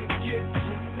time to get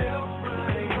yourself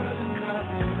right. Running out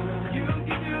of time. You can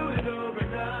do it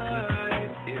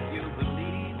overnight if you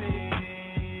believe it.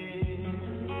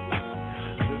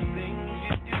 The things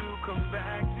you do come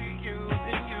back to you,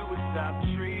 then you would stop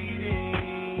treating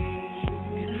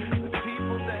the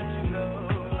people that you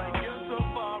love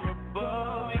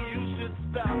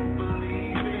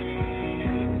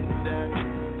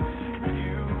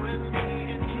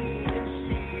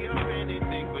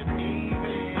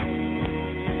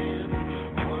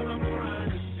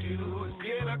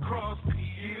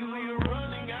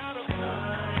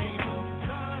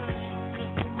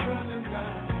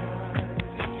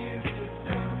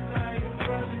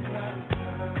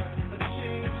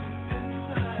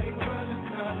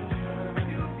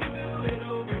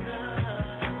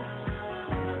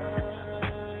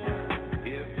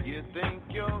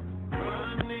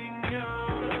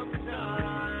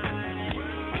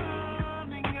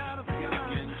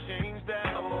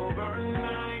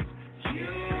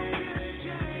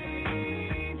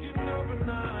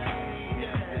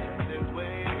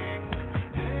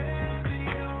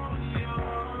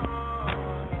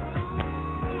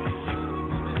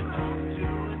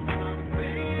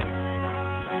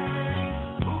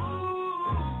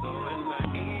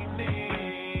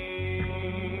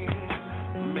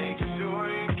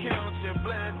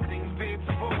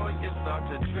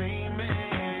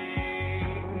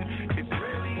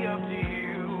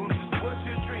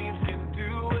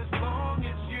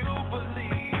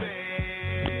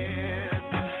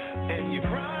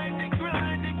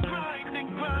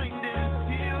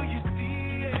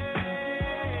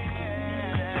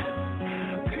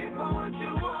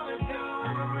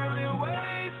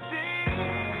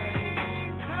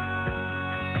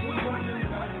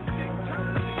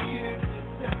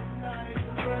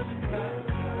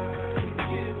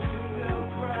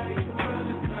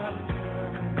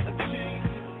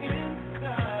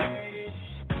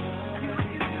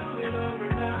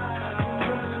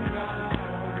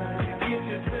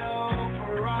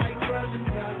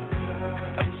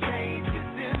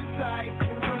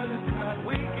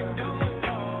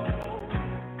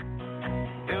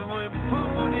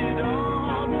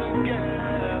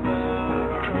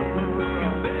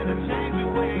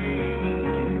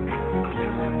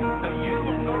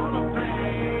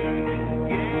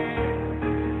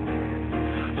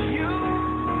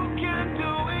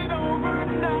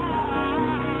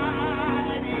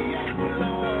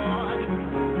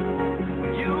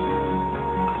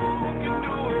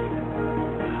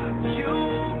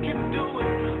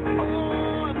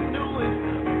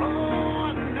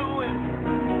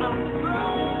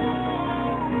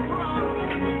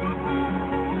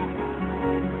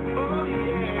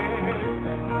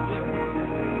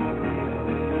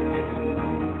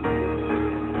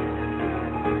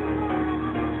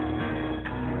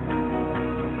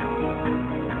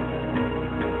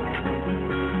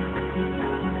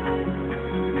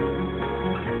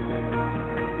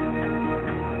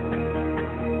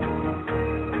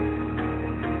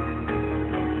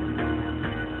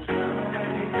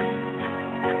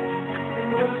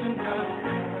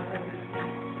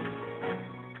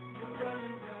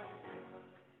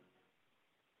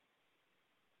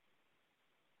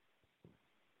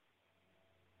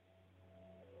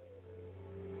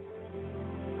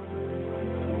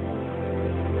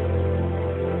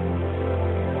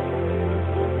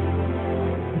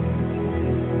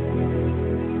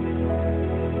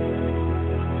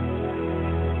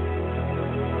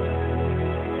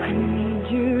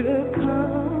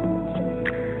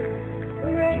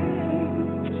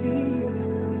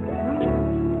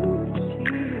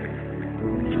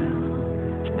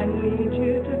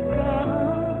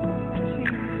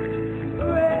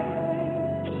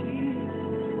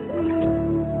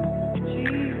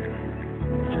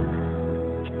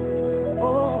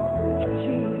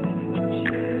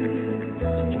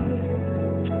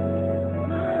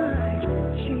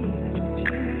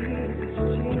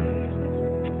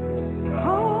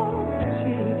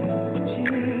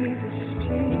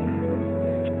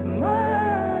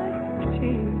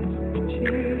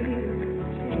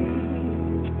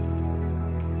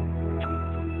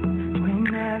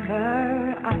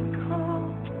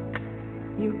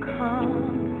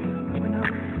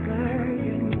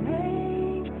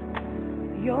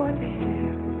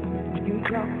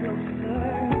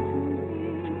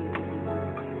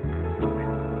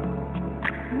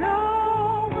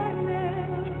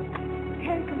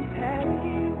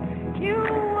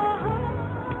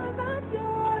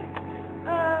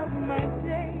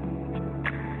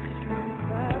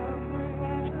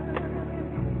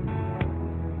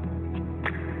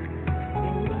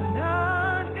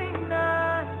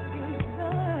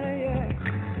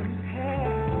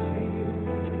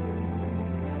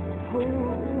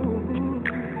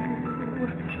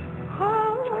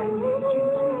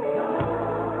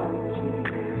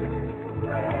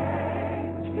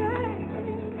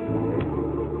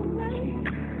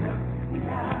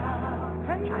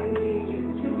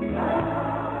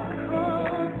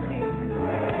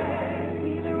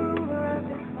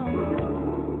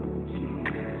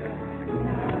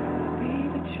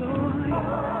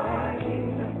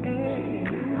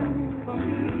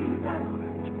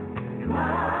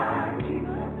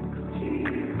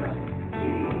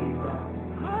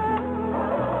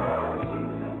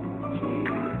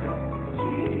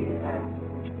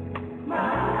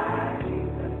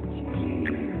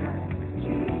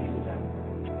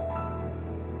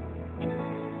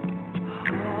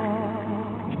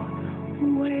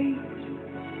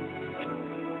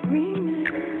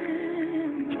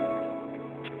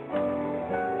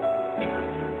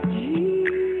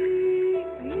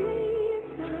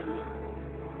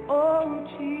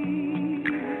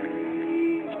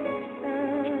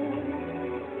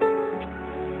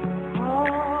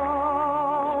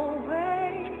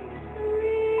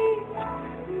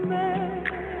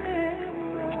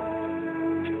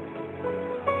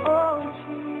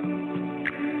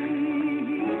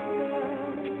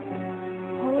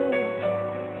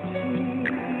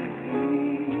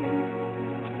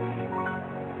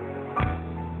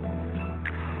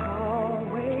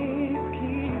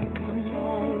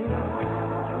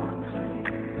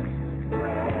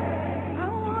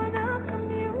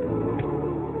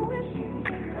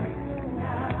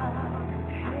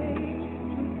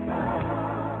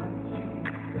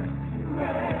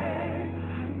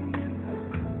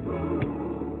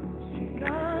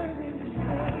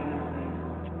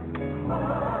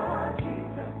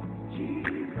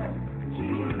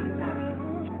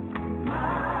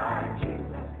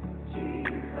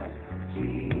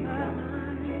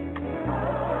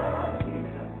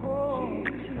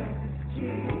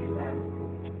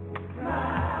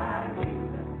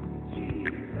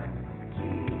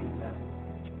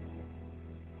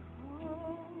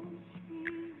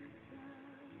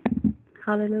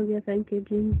Hallelujah. Thank you,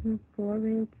 Jesus.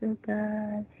 Glory to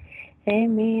God.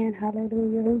 Amen.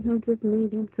 Hallelujah. We just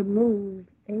need him to move.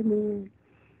 Amen.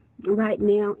 Right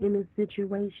now in a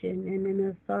situation and in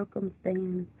a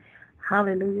circumstance.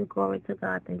 Hallelujah. Glory to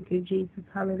God. Thank you, Jesus.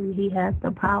 Hallelujah. He has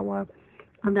the power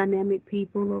of dynamic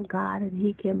people of God, and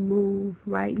he can move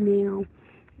right now.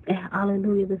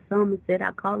 Hallelujah. The psalmist said,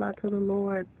 I call out to the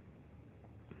Lord,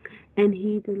 and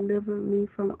he delivered me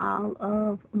from all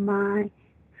of my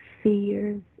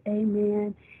fears.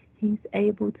 Amen. He's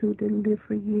able to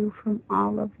deliver you from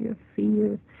all of your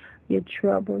fears, your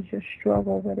troubles, your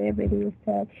struggle, whatever it is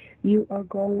that you are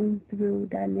going through,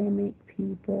 dynamic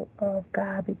people of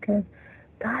God, because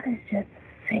God is just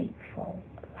faithful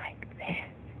like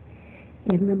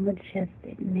that. In the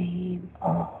majestic name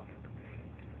of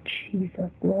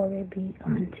Jesus, glory be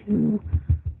unto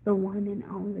the one and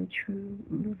only true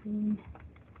living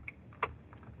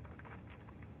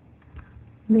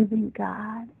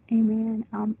God. Amen.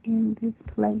 I'm in this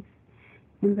place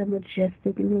in the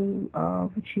majestic name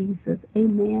of Jesus.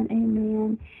 Amen,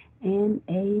 amen, and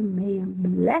amen.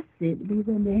 Blessed be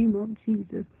the name of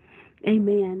Jesus.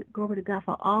 Amen. Glory to God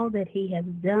for all that he has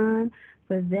done,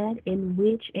 for that in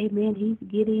which, amen, he's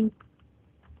getting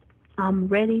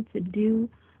ready to do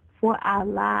for our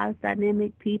lives,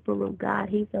 dynamic people of God.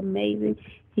 He's amazing.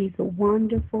 He's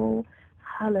wonderful.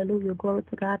 Hallelujah. Glory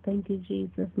to God. Thank you,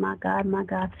 Jesus. My God, my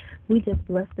God. We just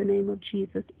bless the name of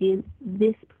Jesus in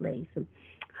this place.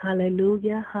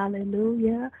 Hallelujah.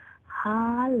 Hallelujah.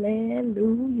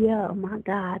 Hallelujah. My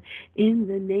God. In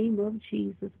the name of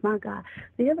Jesus. My God.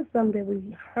 The other song that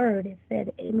we heard, it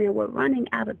said, amen, we're running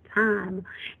out of time.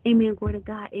 Amen. Glory to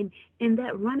God. And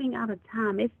that running out of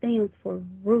time, it stands for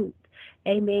root.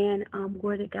 Amen.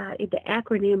 Glory to God. The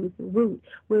acronym is root.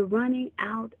 We're running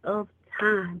out of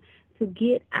time to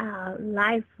get our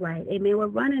life right. Amen. We're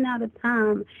running out of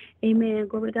time. Amen.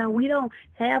 Glory to God. We don't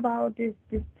have all this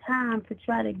time to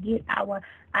try to get our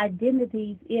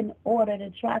identities in order,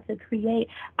 to try to create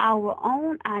our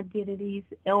own identities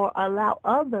or allow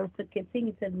others to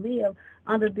continue to live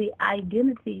under the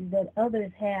identities that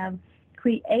others have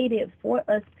created for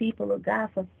us, people of God,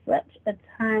 for such a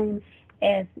time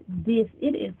as this.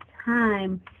 It is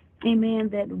time, amen,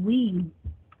 that we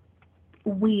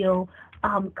will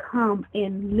come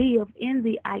and live in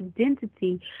the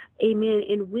identity, amen,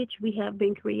 in which we have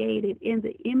been created in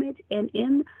the image and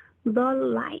in the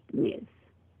likeness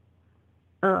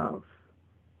of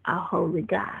our holy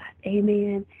God,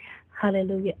 amen,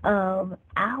 hallelujah, of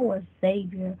our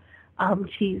Savior,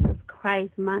 Jesus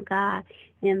Christ, my God,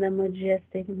 in the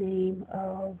majestic name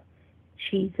of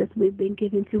Jesus. We've been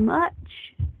given too much.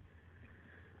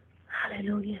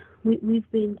 Hallelujah.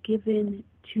 We've been given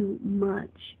too much,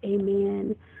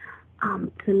 amen,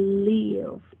 to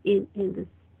live in the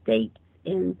state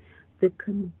and the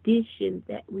condition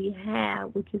that we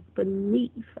have, which is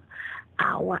beneath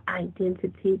our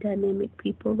identity, dynamic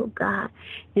people of God,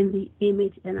 in the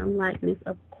image and the likeness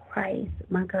of Christ,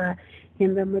 my God,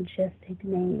 in the majestic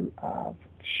name of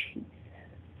Jesus.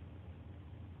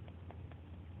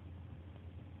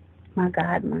 My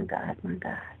God, my God, my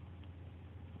God.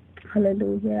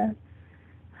 Hallelujah.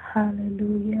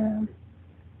 Hallelujah.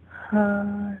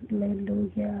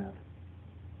 Hallelujah.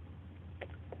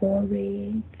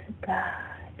 Glory to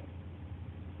God.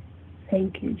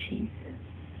 Thank you, Jesus.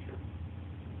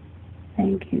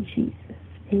 Thank you, Jesus.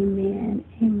 Amen,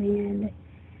 amen,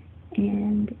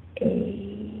 and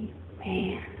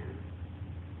amen.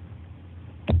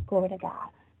 Glory to God.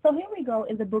 So here we go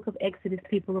in the book of Exodus,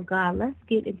 people of God. Let's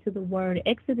get into the word.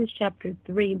 Exodus chapter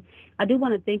 3. I do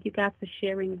want to thank you guys for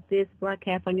sharing this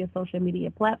broadcast on your social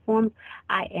media platforms.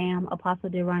 I am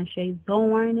Apostle Deron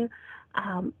Zorn.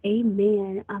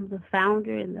 Amen. I'm the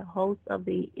founder and the host of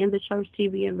the In the Church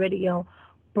TV and radio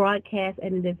broadcast,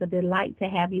 and it is a delight to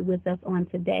have you with us on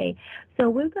today. So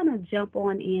we're going to jump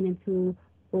on into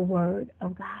the word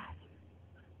of God.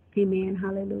 Amen.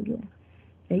 Hallelujah.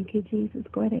 Thank you, Jesus.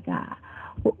 Glory to God.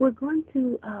 We're going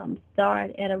to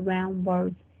start at around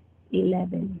verse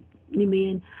 11.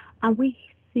 Amen. We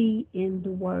see in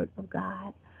the word of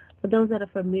God, for those that are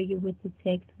familiar with the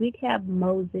text, we have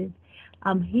Moses.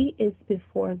 He is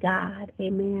before God.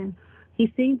 Amen.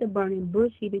 He seen the burning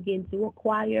bush. He began to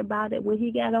inquire about it. When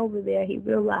he got over there, he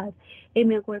realized,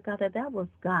 amen, glory to God, that was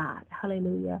God.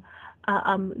 Hallelujah.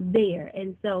 There.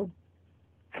 And so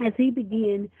as he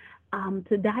began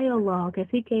to dialogue, as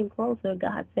he came closer,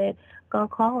 God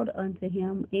called unto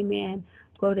him, amen,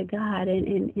 glory to God,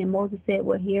 and Moses said,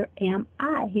 well, here am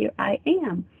I, here I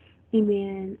am,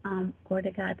 amen, glory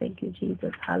to God, thank you,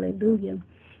 Jesus, hallelujah.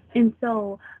 And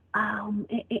so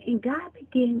And God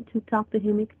began to talk to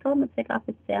him. He told him to take off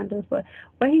his sandals, but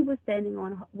where he was standing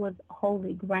on was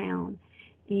holy ground.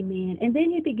 Amen. And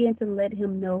then he began to let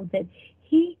him know that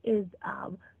he is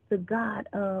the God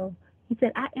of, he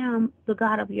said, I am the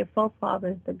God of your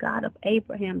forefathers, the God of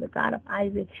Abraham, the God of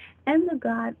Isaac, and the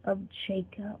God of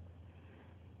Jacob.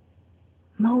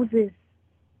 Moses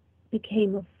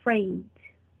became afraid.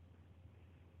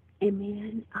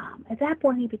 Amen. At that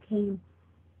point, he became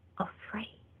afraid.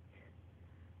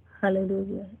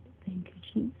 Hallelujah. Thank you,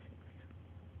 Jesus.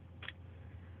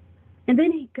 And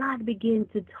then God began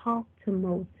to talk to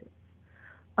Moses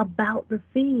about the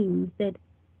things that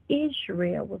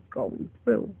Israel was going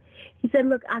through. He said,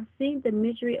 look, I've seen the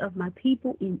misery of my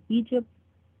people in Egypt.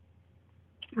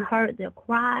 I heard their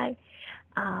cry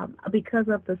because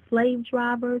of the slave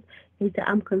drivers. He said,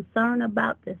 I'm concerned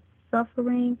about their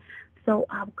suffering. So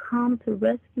I've come to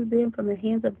rescue them from the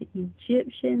hands of the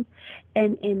Egyptians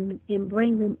and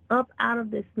bring them up out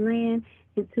of this land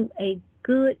into a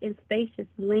good and spacious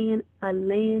land, a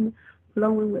land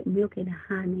flowing with milk and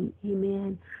honey.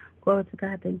 Amen. Glory to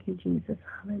God. Thank you, Jesus.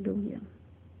 Hallelujah.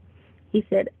 He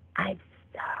said, I've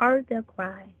heard their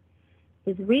cry.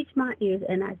 It's reached my ears,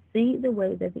 and I've seen the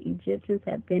way that the Egyptians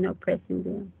have been oppressing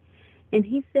them. And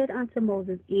he said unto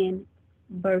Moses in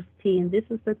verse 10, this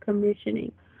is the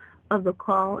commissioning of the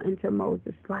call into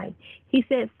Moses' life. He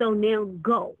said, so now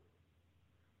go.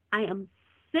 I am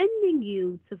sending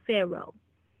you to Pharaoh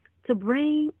to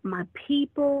bring my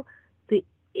people, the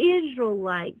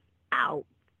Israelites, out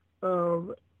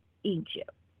of Egypt.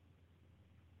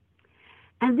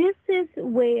 And this is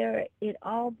where it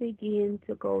all began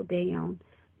to go down,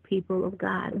 people of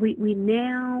God. We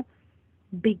now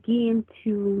begin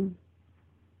to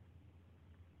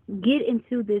get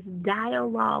into this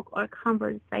dialogue or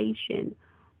conversation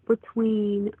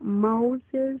between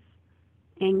Moses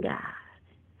and God.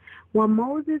 Well,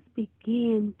 Moses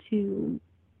began to,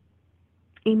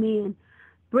 amen,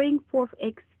 bring forth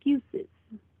excuses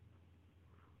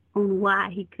on why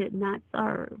he could not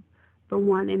serve the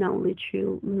one and only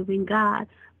true living God.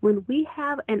 When we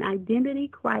have an identity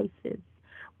crisis,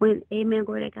 when, amen,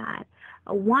 glory to God,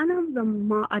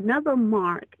 another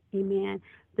mark, amen,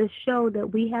 to show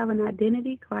that we have an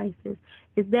identity crisis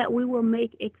is that we will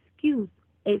make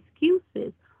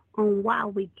excuses on why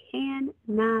we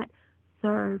cannot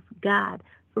serve God.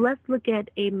 So let's look at,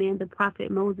 amen, the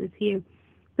prophet Moses here.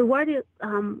 The word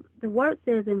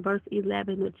says in verse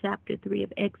 11 of chapter 3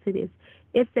 of Exodus,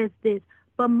 it says this,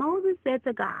 but Moses said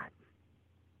to God,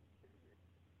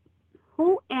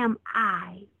 who am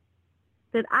I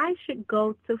that I should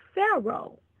go to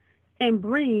Pharaoh and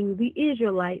bring the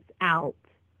Israelites out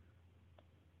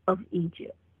of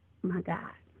Egypt? My God.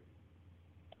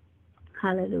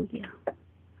 Hallelujah.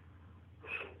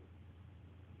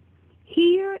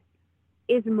 Here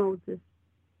is Moses,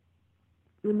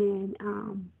 amen,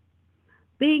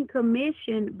 being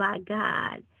commissioned by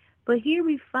God. But here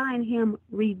we find him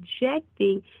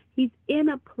rejecting. He's in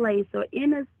a place or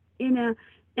in a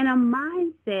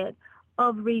mindset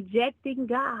of rejecting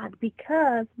God.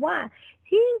 Because why?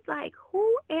 He's like,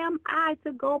 who am I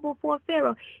to go before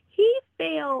Pharaoh? He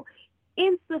felt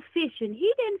insufficient.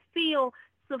 He didn't feel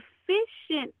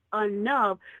sufficient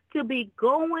enough to be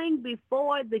going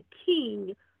before the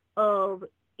king of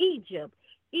Egypt,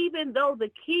 even though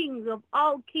the king of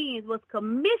all kings was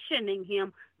commissioning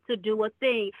him to do a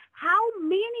thing. How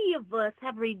many of us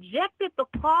have rejected the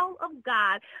call of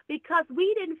God because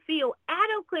we didn't feel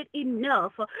adequate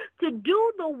enough to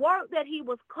do the work that he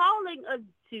was calling us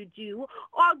to do,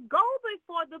 or go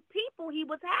before the people he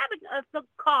was having us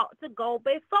to go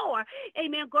before?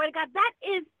 Amen. Glory to God. That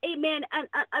is, amen,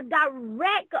 a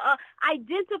direct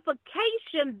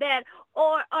identification that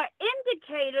or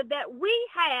indicator that we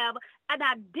have an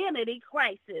identity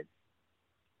crisis.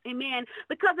 Amen.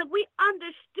 Because if we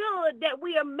understood that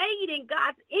we are made in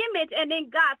God's image and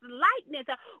in God's likeness,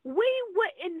 we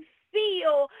wouldn't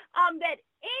feel that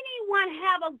anyone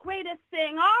have a greater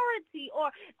seniority or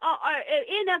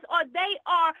in us, or they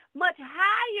are much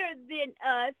higher than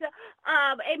us.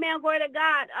 Amen. Glory to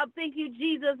God. Thank you,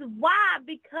 Jesus. Why?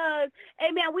 Because,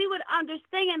 amen, we would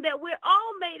understand that we're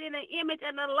all made in the image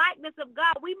and the likeness of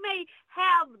God. We may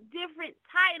have different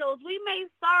titles. We may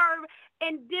serve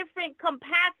in different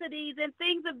capacities and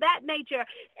things of that nature.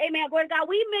 Amen. Glory to God.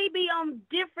 We may be on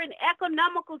different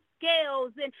economical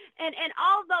scales and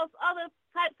all those other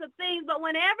types of things, but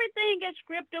when everything gets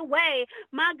stripped away,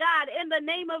 my God, in the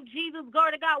name of Jesus,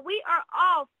 glory to God, we are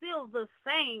all still the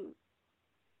same.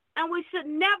 And we should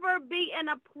never be in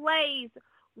a place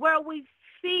where we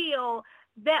feel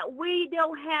that we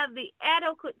don't have the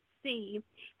adequacy,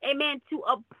 amen, to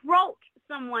approach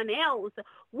someone else.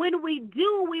 When we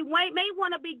do, we may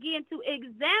want to begin to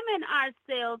examine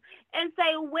ourselves and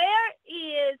say, where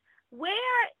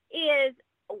is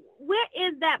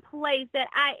that place that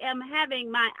I am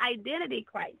having my identity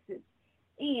crisis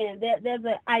in? There's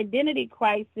an identity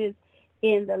crisis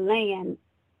in the land.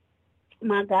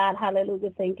 My God,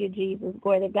 hallelujah, thank you, Jesus,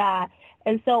 glory to God.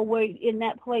 And so we're in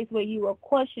that place where you are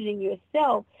questioning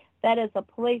yourself. That is a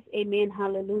place, amen,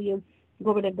 hallelujah,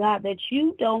 glory to God, that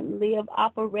you don't live,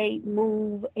 operate,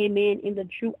 move, amen, in the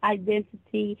true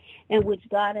identity in which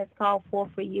God has called for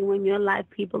you in your life,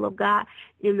 people of God,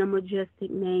 in the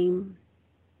majestic name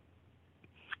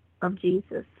of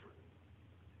Jesus.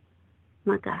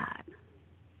 My God.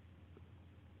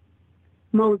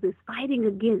 Moses fighting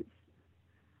against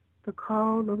the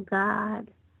call of God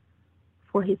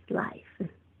for his life.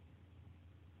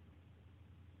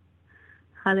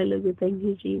 Hallelujah. Thank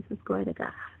you, Jesus. Glory to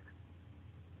God.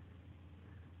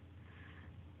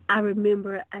 I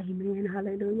remember, amen,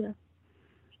 hallelujah,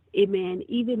 amen,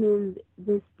 even in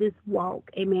this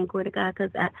walk, amen, glory to God,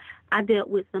 because I dealt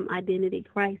with some identity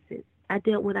crisis. I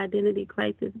dealt with identity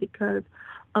crisis because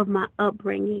of my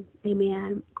upbringing,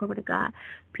 amen, glory to God.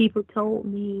 People told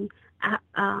me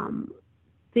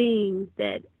things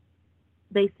that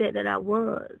they said that I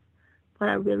was, but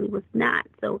I really was not.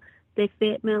 So they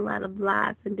fed me a lot of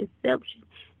lies and deception,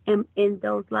 and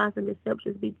those lies and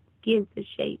deceptions began to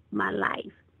shape my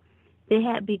life. They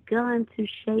had begun to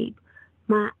shape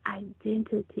my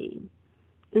identity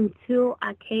until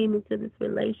I came into this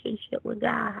relationship with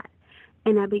God,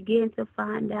 and I began to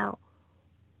find out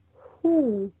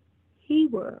who he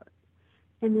was.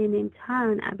 And then in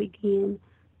turn, I began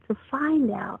to find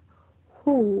out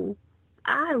who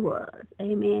I was,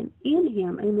 amen, in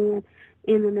him, amen,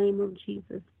 in the name of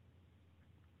Jesus.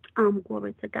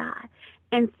 Glory to God.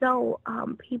 And so,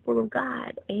 people of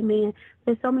God, amen,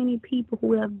 there's so many people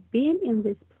who have been in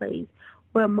this place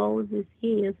where Moses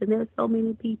is, and there's so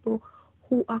many people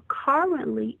who are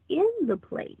currently in the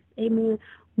place, amen.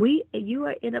 You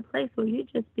are in a place where you're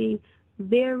just being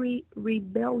very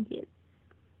rebellious,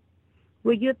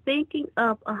 where you're thinking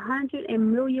of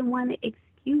 100,000,001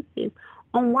 excuses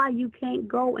on why you can't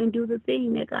go and do the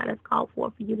thing that God has called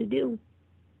for you to do.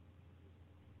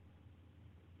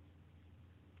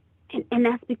 And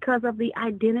that's because of the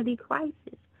identity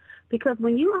crisis. Because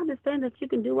when you understand that you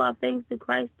can do all things through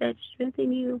Christ that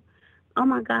strengthen you, oh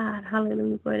my God,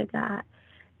 hallelujah, glory to God,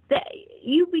 that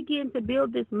you begin to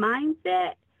build this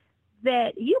mindset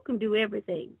that you can do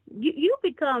everything. You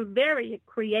become very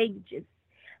courageous.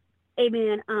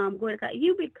 Amen. Glory to God.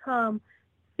 You become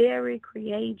very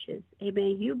courageous.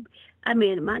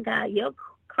 Amen. My God, your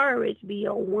courage be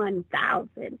on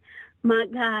 1,000. My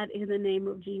God, in the name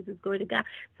of Jesus, glory to God.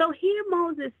 So here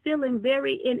Moses feeling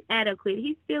very inadequate.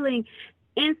 He's feeling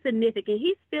insignificant.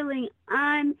 He's feeling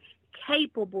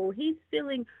incapable. He's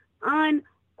feeling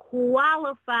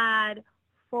unqualified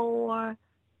for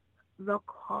the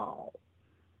call.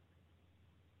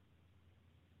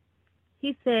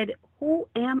 He said, who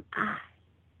am I?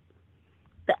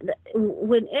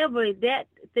 Whenever that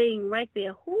thing right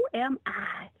there, who am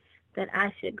I that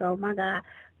I should go? My God.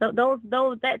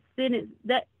 That sentence,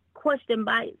 that question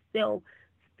by itself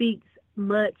speaks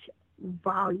much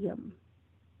volume.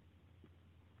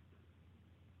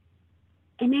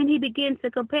 And then he begins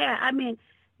to compare. I mean,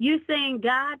 you're saying,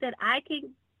 God, that I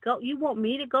can go. You want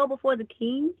me to go before the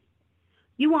king?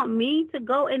 You want me to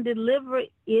go and deliver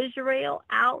Israel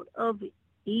out of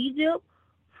Egypt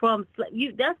from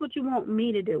you? That's what you want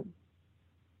me to do.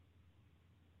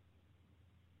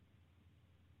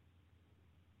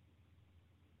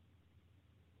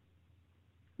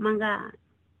 My God.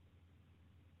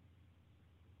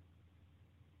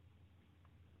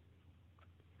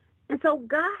 And so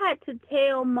God had to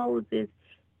tell Moses,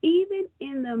 even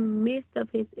in the midst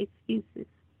of his excuses,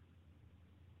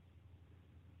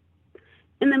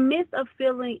 in the midst of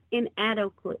feeling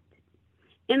inadequate,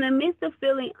 in the midst of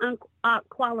feeling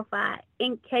unqualified,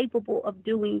 incapable of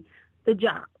doing the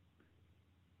job.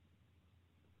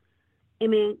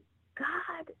 Amen.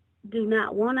 God do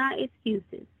not want our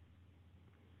excuses.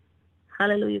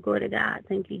 Hallelujah, glory to God.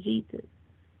 Thank you, Jesus.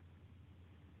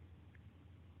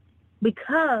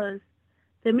 Because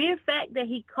the mere fact that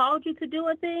he called you to do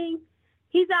a thing,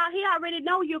 he already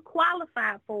know you're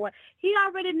qualified for it. He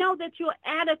already know that you're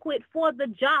adequate for the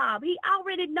job. He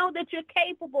already know that you're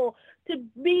capable to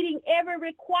meeting every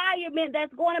requirement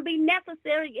that's going to be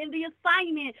necessary in the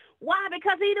assignment. Why?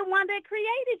 Because he's the one that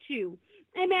created you.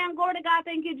 Amen. Glory to God.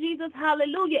 Thank you, Jesus.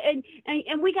 Hallelujah.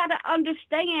 And we got to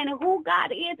understand who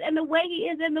God is and the way he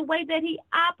is and the way that he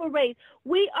operates.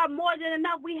 We are more than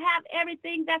enough. We have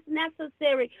everything that's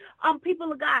necessary,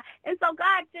 people of God. And so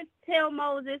God just tell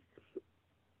Moses,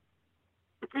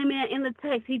 amen, in the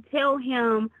text, he tell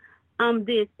him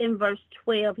this in verse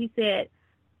 12. He said,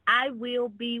 I will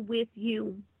be with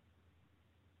you.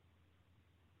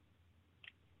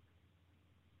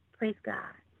 Praise God.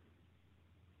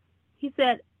 He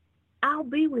said, I'll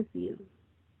be with you.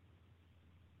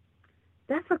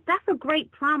 That's a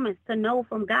great promise to know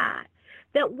from God,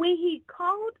 that when he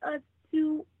called us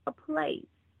to a place,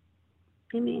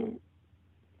 amen,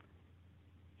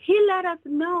 he let us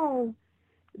know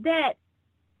that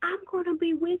I'm going to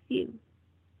be with you.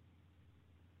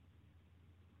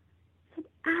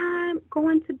 I'm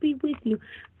going to be with you.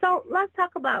 So let's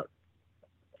talk about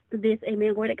this,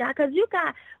 amen, glory to God. Because you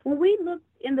got, when we look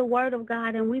in the Word of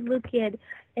God and we look at,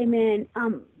 amen,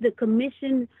 the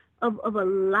commission of a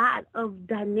lot of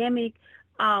dynamic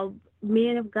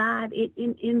men of God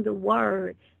in the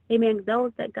Word, amen,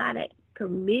 those that God had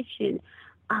commissioned,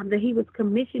 that he was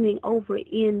commissioning over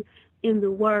in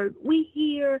the Word, we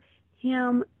hear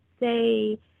him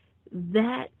say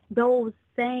that those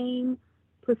same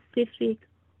specific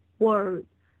words.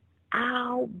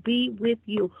 I'll be with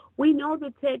you. We know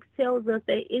the text tells us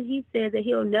that he says that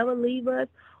he'll never leave us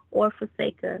or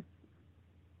forsake us.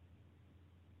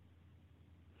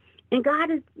 And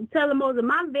God is telling Moses,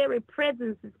 my very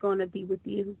presence is going to be with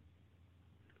you.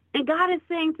 And God is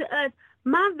saying to us,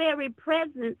 my very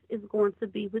presence is going to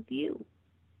be with you.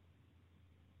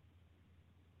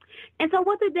 And so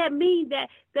what does that mean?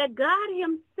 That God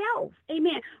himself,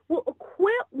 amen, will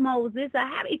equip Moses, or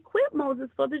have equipped Moses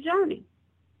for the journey.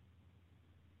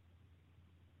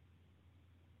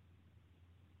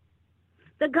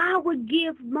 That God would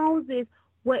give Moses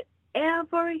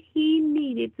whatever he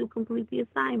needed to complete the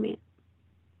assignment.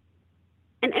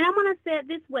 And I'm going to say it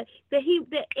this way, that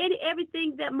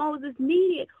everything that Moses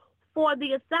needed for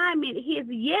the assignment, his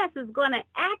yes is going to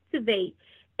activate.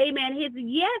 Amen. His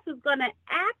yes is going to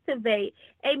activate,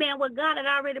 amen, what God had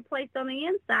already placed on the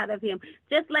inside of him.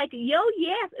 Just like your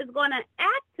yes is going to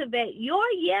activate your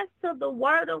yes to the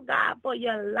word of God for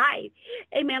your life.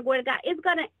 Amen. Glory to God. It's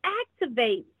going to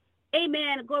activate,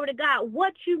 amen, glory to God,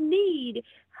 what you need,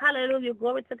 hallelujah,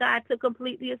 glory to God, to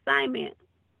complete the assignment.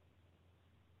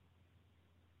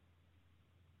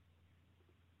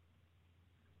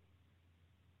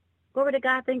 Glory to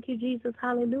God. Thank you, Jesus.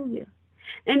 Hallelujah.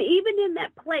 And even in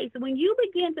that place, when you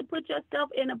begin to put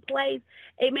yourself in a place,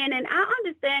 amen, and I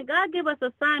understand God give us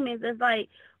assignments that's like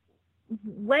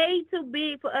way too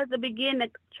big for us to begin to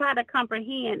try to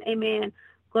comprehend, amen.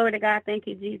 Glory to God. Thank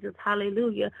you, Jesus.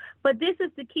 Hallelujah. But this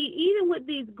is the key. Even with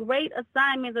these great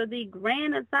assignments or these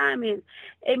grand assignments,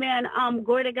 amen,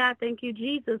 glory to God. Thank you,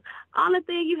 Jesus. Only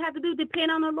thing you have to do,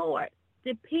 depend on the Lord.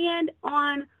 Depend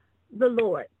on the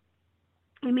Lord.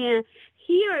 Amen.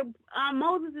 Here,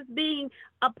 Moses is being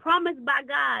promised by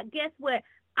God. Guess what?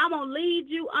 I'm going to lead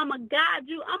you. I'm going to guide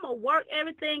you. I'm going to work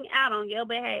everything out on your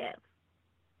behalf.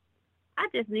 I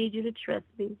just need you to trust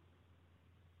me.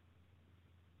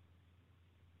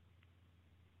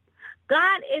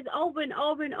 God is over and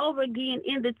over and over again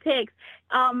in the text,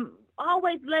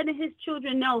 always letting his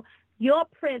children know your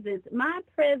presence, my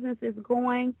presence is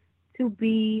going to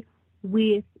be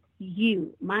with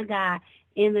you, my God.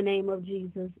 In the name of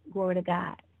Jesus, glory to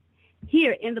God.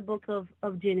 Here in the book of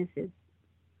Genesis,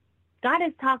 God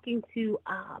is talking to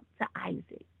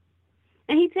Isaac.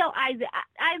 And he tells Isaac,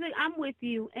 I'm with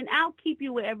you, and I'll keep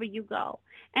you wherever you go.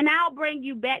 And I'll bring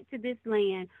you back to this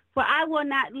land, for I will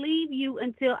not leave you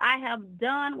until I have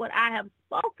done what I have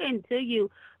spoken to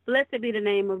you. Blessed be the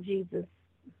name of Jesus.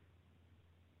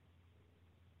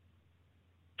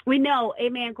 We know,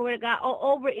 amen, glory to God,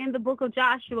 over in the book of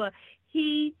Joshua,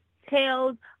 he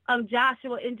tells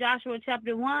Joshua in Joshua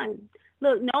chapter 1,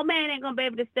 look, no man ain't going to be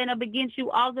able to stand up against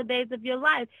you all the days of your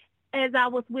life. As I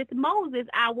was with Moses,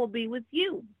 I will be with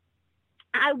you.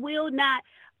 I will not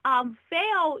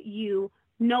fail you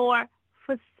nor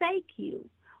forsake you.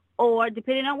 Or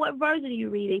depending on what version you're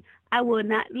reading, I will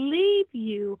not leave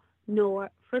you nor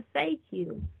forsake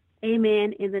you.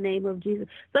 Amen, in the name of Jesus.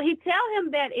 So he tell him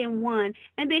that in 1,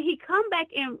 and then he come back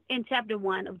in chapter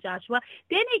 1 of Joshua.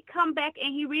 Then he come back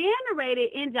and he reiterated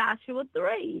in Joshua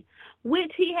 3,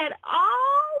 which he had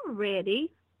already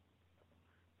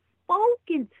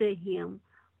spoken to him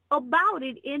about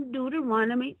it in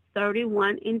Deuteronomy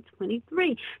 31 and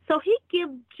 23. So he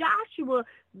gives Joshua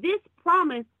this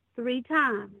promise 3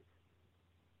 times.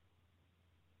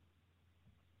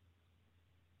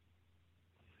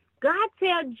 God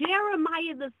tell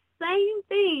Jeremiah the same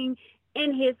thing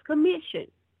in his commission.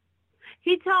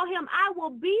 He told him, I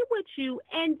will be with you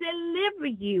and deliver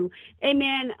you.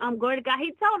 Amen. Glory to God.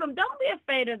 He told him, don't be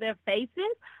afraid of their faces.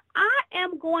 I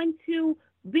am going to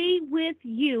be with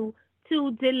you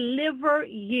to deliver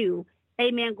you.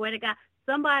 Amen. Glory to God.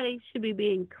 Somebody should be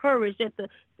being encouraged that the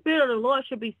Spirit of the Lord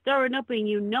should be stirring up in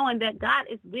you, knowing that God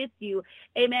is with you.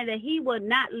 Amen. That he will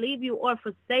not leave you or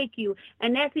forsake you.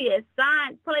 And that he has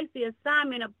placed the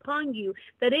assignment upon you,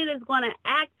 that it is going to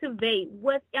activate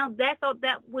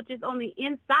that which is on the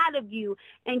inside of you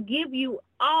and give you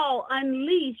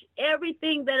unleash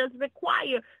everything that is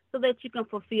required so that you can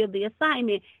fulfill the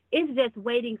assignment. It's just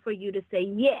waiting for you to say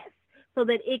yes, so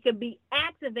that it can be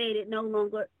activated, no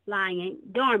longer lying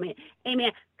dormant.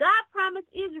 Amen. God promised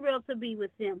Israel to be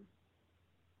with him.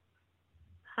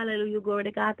 Hallelujah. Glory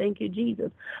to God. Thank you,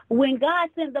 Jesus. When God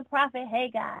sent the prophet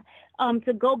Haggai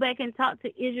to go back and talk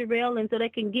to Israel and so they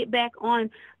can get back on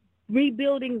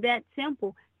rebuilding that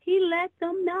temple, he let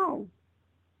them know,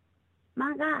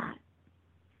 my God,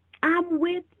 I'm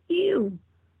with you,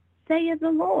 saith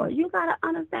the Lord. You got to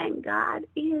understand, God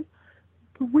is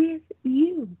with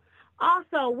you.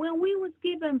 Also, when we was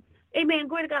given, amen,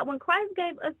 glory to God, when Christ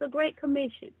gave us the Great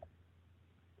Commission,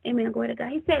 amen, glory to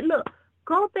God, he said, look,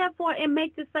 go therefore and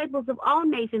make disciples of all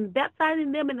nations,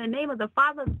 baptizing them in the name of the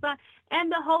Father, the Son,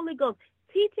 and the Holy Ghost,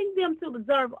 teaching them to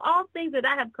observe all things that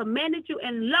I have commanded you,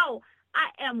 and lo, I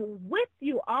am with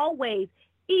you always,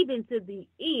 even to the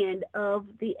end of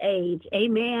the age.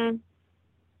 Amen.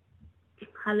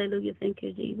 Hallelujah. Thank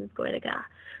you, Jesus. Glory to God.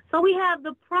 So we have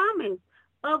the promise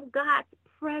of God's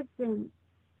presence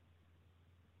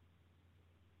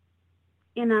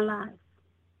in our lives.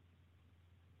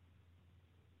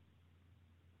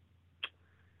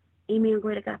 Amen.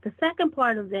 Glory to God. The second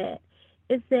part of that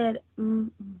is that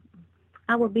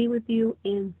I will be with you,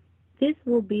 and this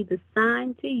will be the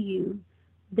sign to you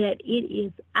that it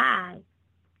is I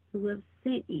who have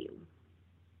sent you.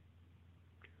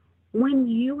 When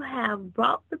you have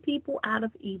brought the people out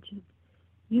of Egypt,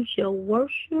 you shall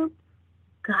worship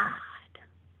God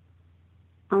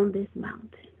on this mountain.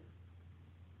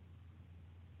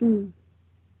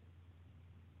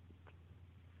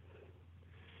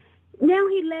 Now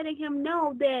he's letting him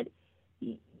know that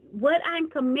what I'm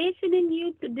commissioning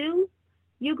you to do,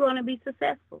 you're going to be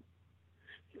successful.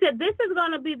 He said, this is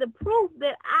going to be the proof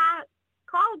that I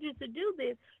called you to do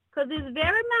this, because this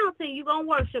very mountain you're going to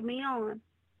worship me on.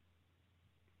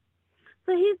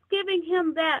 So he's giving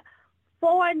him that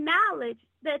foreknowledge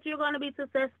that you're going to be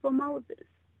successful, Moses.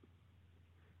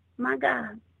 My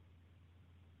God.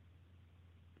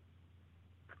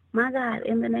 My God,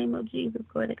 in the name of Jesus,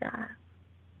 glory to God.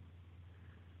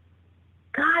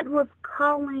 God was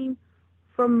calling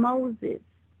for Moses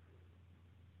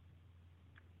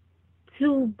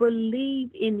to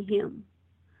believe in him.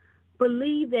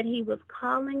 Believe that he was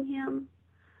calling him.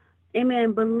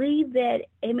 Amen. Believe that,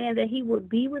 amen, that he would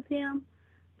be with him.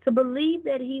 To believe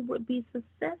that he would be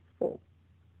successful.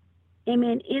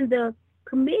 Amen. In the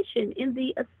commission, in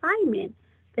the assignment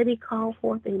that he called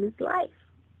forth in his life.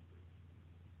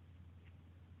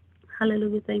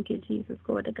 Hallelujah. Thank you, Jesus.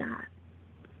 Glory to God.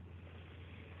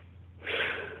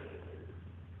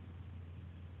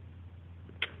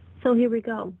 So here we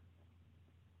go.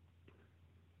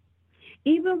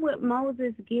 Even with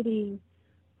Moses getting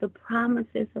the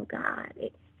promises of God,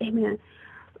 amen,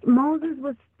 Moses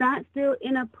was not still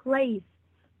in a place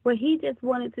where he just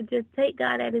wanted to just take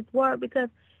God at his word, because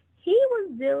he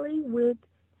was dealing with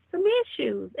some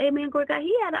issues. Amen. Glory to God.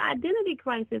 He had an identity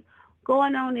crisis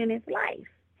going on in his life.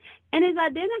 And his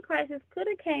identity crisis could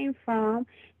have came from,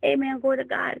 amen, glory to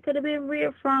God, it could have been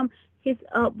real from his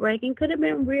upbringing, could have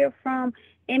been real from,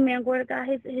 amen, glory to God,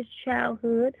 his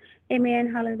childhood,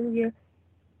 amen, hallelujah.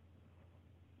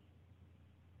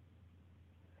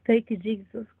 Thank you,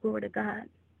 Jesus, glory to God.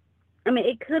 I mean,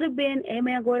 it could have been,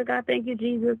 amen, glory to God, thank you,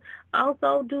 Jesus,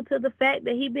 also due to the fact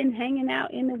that he'd been hanging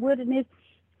out in the wilderness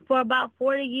for about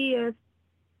 40 years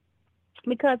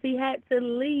because he had to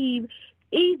leave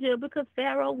Egypt because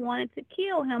Pharaoh wanted to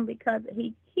kill him, because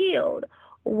he killed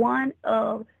one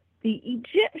of the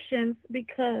Egyptians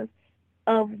because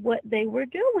of what they were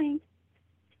doing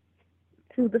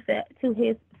to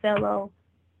his fellow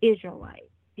Israelite.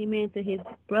 Amen. To his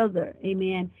brother.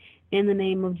 Amen. In the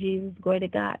name of Jesus. Glory to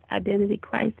God. Identity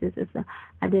crisis. It's an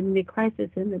identity crisis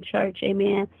in the church.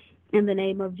 Amen. In the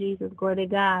name of Jesus. Glory to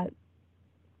God.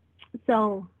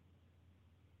 So,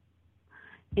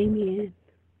 amen.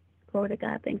 Glory to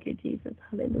God. Thank you, Jesus.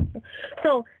 Hallelujah.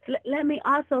 So let me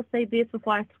also say this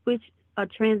before I switch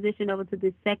transition over to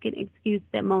the second excuse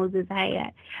that Moses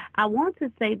had. I want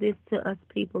to say this to us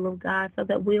people of God so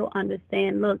that we'll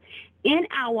understand. Look, in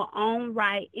our own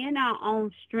right, in our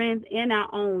own strength, in our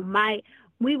own might,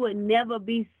 we would never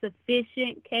be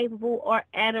sufficient, capable, or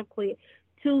adequate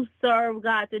to serve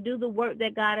God, to do the work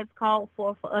that God has called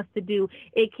for us to do.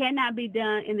 It cannot be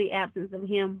done in the absence of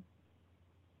him.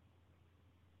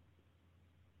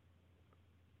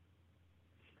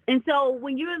 And so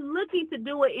when you're looking to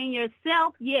do it in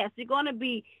yourself, yes, you're going to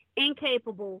be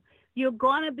incapable. You're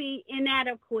going to be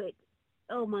inadequate.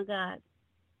 Oh, my God.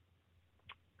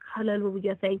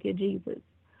 Hallelujah. Thank you, Jesus.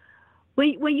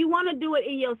 When you want to do it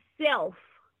in yourself,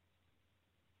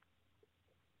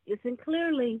 listen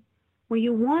clearly, when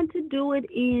you want to do it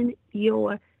in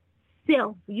yourself,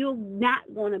 you're not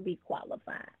going to be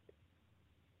qualified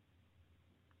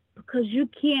because you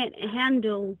can't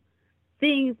handle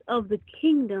things of the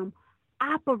kingdom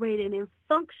operating and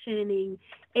functioning,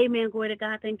 amen, glory to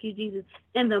God, thank you, Jesus,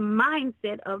 in the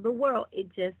mindset of the world. It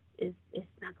just is, it's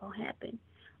not going to happen.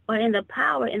 Or in the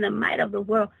power, in the might of the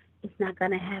world, it's not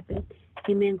going to happen.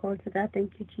 Amen, glory to God,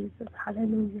 thank you, Jesus,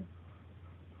 hallelujah.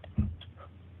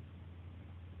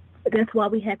 That's why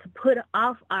we had to put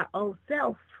off our old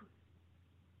self.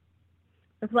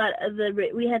 That's why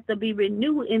we have to be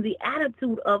renewed in the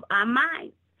attitude of our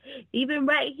minds. Even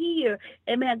right here,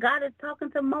 amen, God is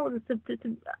talking to Moses,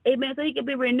 amen, so he can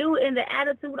be renewed in the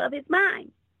attitude of his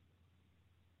mind.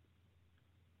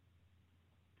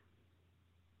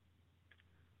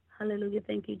 Hallelujah.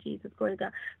 Thank you, Jesus. Glory to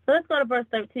God. So let's go to verse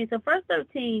 13. So verse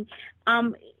 13,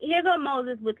 here goes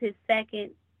Moses with his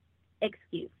second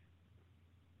excuse.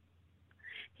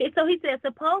 So he said,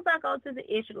 suppose I go to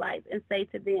the Israelites and say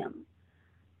to them,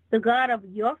 the God of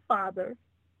your fathers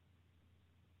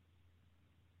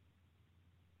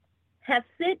has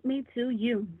sent me to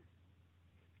you.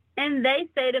 And they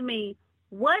say to me,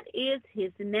 what is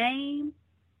his name?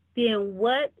 Then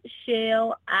what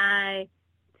shall I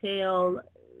tell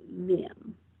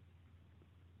them?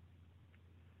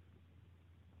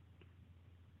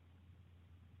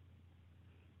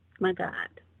 My God.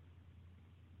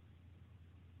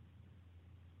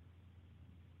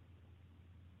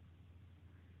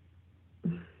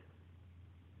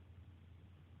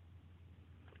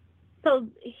 So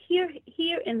here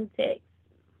in the text,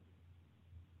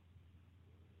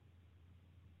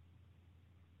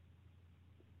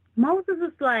 Moses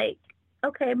was like,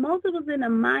 okay, Moses was in a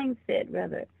mindset,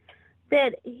 rather,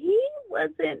 that he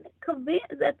wasn't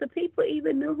convinced that the people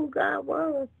even knew who God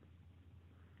was.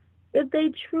 If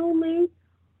they truly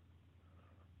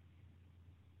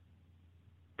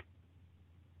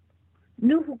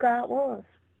knew who God was.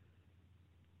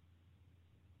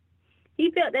 He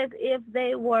felt as if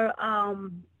they were,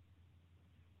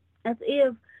 as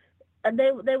if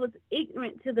they was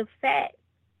ignorant to the fact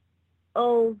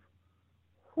of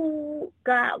who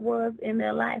God was in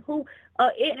their life, who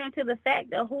ignorant to the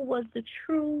fact of who was the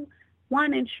true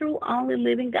one and true only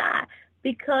living God,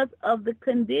 because of the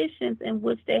conditions in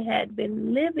which they had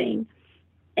been living.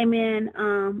 Amen.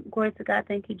 Glory to God.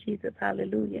 Thank you, Jesus.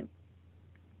 Hallelujah.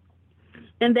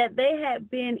 And that they had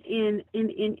been in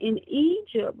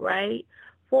Egypt, right,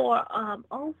 for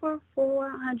over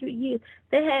 400 years.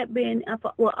 They had been,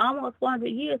 almost 400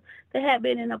 years, they had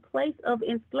been in a place of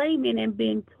enslavement and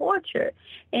being tortured.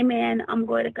 Amen.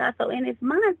 Glory to God. So in his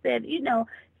mindset,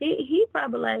 he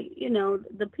probably like,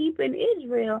 the people in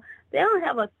Israel, they don't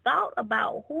have a thought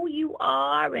about who you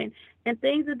are and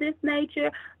things of this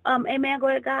nature. Amen.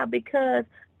 Glory to God, because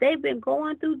they've been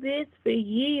going through this for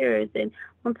years and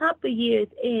on top of years,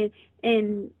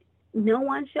 and no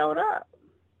one showed up.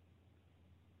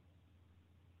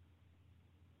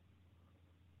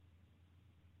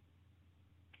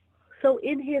 So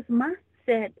in his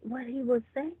mindset, what he was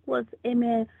saying was,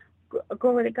 amen,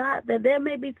 glory to God, that there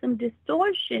may be some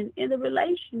distortion in the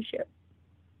relationship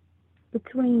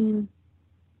between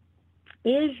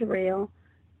Israel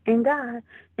and God.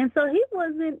 And so he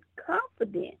wasn't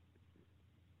confident.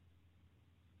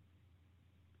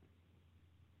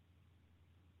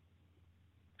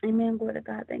 Amen. Glory to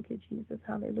God. Thank you, Jesus.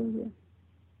 Hallelujah.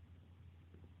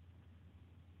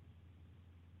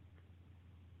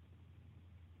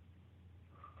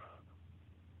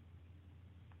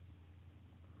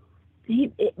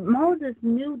 Moses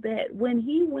knew that when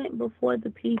he went before the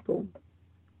people,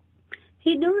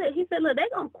 he knew that. He said, look, they're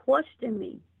going to question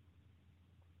me.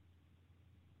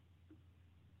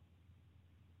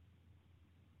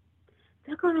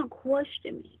 They're going to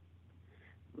question me.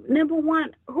 Number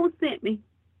one, who sent me?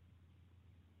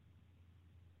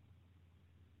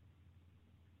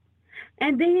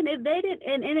 And then if they didn't,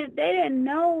 and if they didn't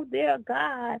know their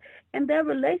God and their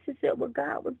relationship with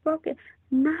God was broken,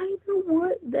 neither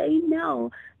would they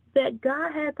know that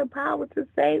God had the power to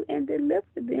save and deliver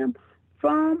them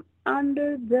from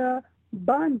under the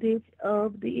bondage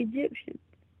of the Egyptians.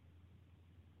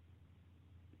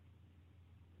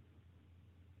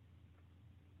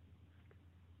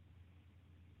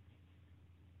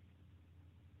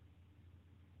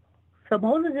 So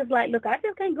Moses is like, look, I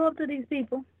just can't go up to these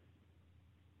people.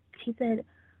 He said,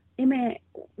 amen,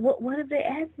 what if they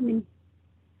ask me?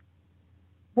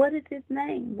 What is his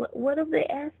name? What if they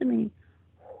ask me?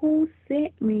 Who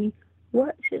sent me?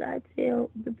 What should I tell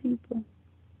the people?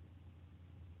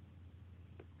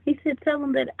 He said, tell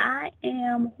them that I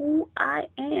am who I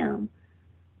am.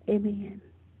 Amen.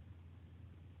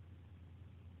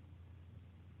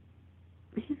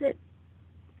 He said,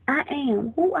 I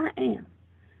am who I am.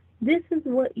 This is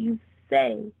what you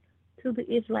say to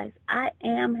the Israelites. I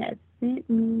am has sent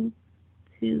me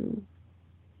to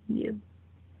you.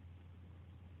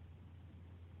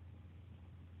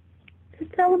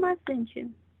 Just tell them I sent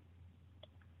you.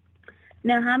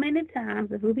 Now, how many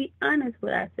times, if we be honest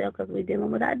with ourselves, because we're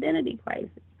dealing with identity crisis,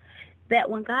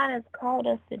 that when God has called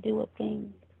us to do a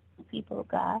thing, people of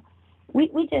God, we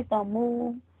just don't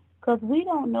move because we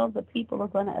don't know if the people are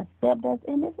going to accept us.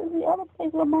 And this is the other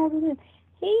place where Moses is.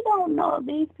 He don't know if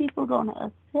these people are going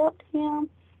to accept him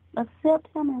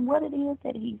in what it is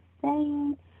that he's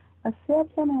saying,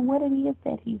 accept him in what it is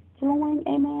that he's doing.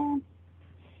 Amen.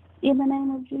 In the name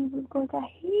of Jesus, God,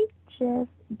 he just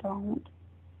don't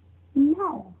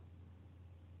know.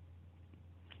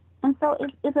 And so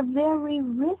it's a very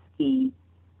risky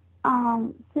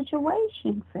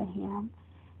situation for him,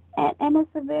 and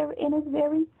it's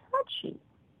very touchy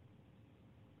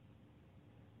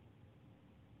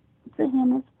to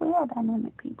him as well,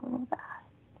 dynamic people of God.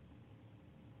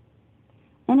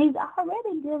 And he's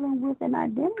already dealing with an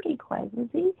identity crisis.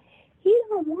 He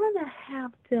don't want to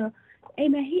have to,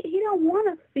 amen, he don't want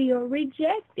to feel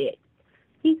rejected.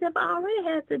 He's already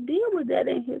had to deal with that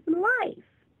in his life.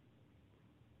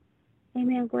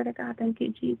 Amen. Glory to God. Thank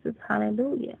you, Jesus.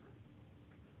 Hallelujah.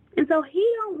 And so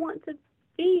he don't want to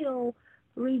feel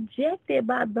rejected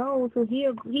by those who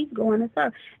he's going to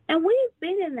serve. And we've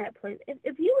been in that place.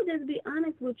 If you would just be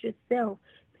honest with yourself,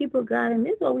 people of God, and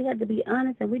this is why we have to be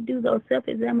honest and we do those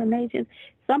self-examinations.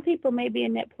 Some people may be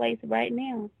in that place right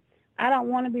now. I don't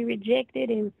want to be rejected,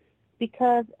 and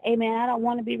because, amen, I don't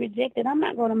want to be rejected, I'm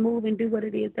not going to move and do what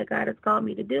it is that God has called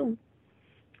me to do.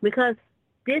 Because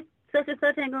this such and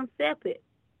such ain't going to accept it.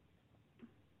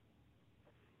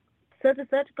 Such and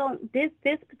such this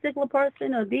particular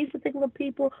person or these particular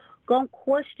people going to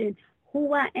question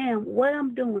who I am, what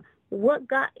I'm doing, what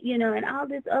God, and all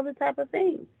this other type of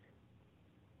things.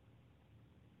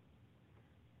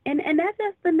 And that's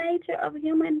just the nature of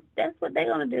human. That's what they're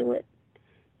going to do it.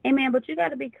 Amen. But you got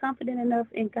to be confident enough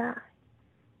in God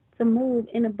to move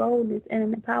in the boldness and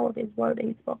in the power of his word that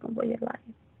he's spoken for your life.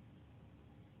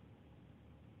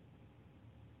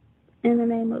 In the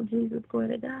name of Jesus, glory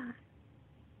to God.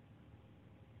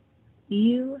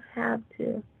 You have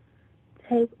to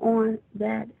take on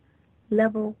that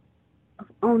level of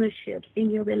ownership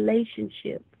in your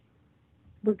relationship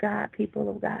with God, people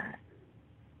of God.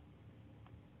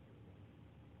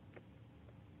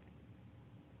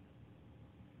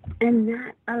 And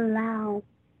not allow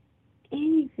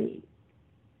anything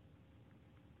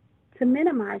to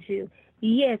minimize you.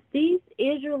 Yes, these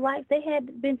Israelites, they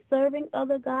had been serving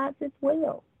other gods as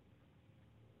well.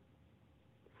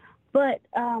 But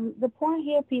the point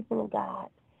here, people of God,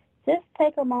 just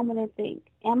take a moment and think,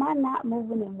 am I not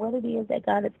moving in what it is that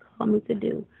God has called me to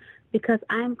do? Because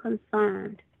I'm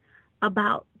concerned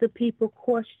about the people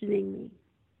questioning me,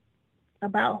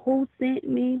 about who sent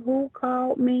me, who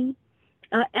called me.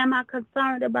 Am I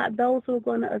concerned about those who are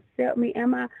going to accept me?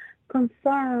 Am I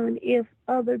concerned if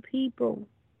other people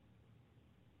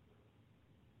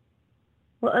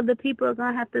are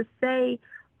going to have to say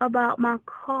about my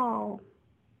call?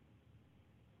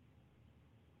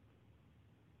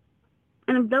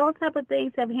 And if those type of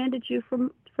things have hindered you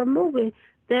from moving,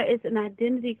 there is an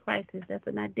identity crisis. That's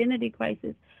an identity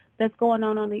crisis that's going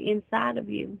on the inside of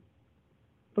you.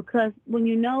 Because when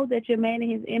you know that you're made in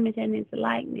his image and his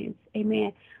likeness,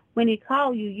 amen, when he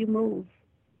calls you, you move.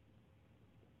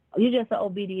 You're just an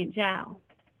obedient child.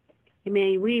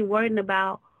 Amen. We ain't worrying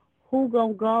about who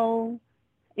going to go.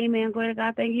 Amen. Glory to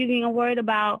God. Thank you. You ain't worried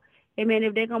about, amen,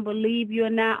 if they're going to believe you or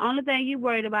not. Only thing you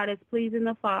worried about is pleasing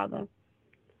the Father.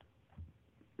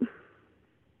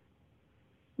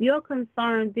 Your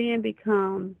concern then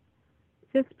becomes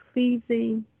just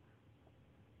pleasing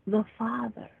the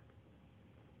Father.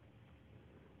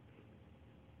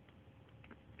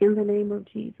 In the name of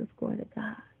Jesus, glory to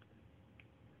God.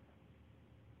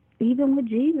 Even when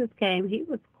Jesus came, he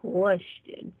was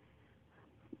questioned.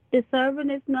 The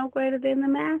servant is no greater than the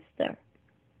master.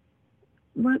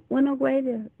 We're no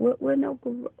greater. We're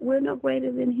no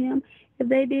greater than him. If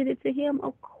they did it to him,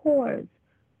 of course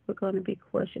we're going to be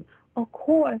questioned. Of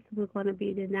course we're going to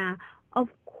be denied. Of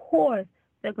course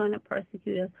they're going to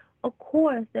persecute us. Of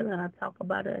course they're going to talk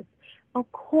about us. Of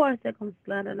course they're going to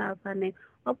slander our name.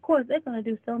 Of course they're going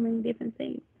to do so many different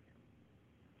things.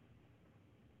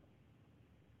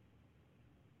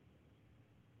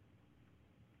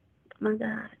 My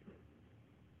God.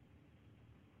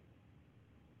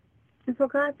 And so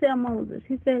God tell Moses,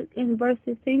 he said in verse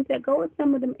 16, he said, go with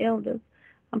some of them elders.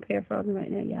 I'm paraphrasing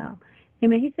right now, y'all.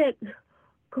 Amen. He said,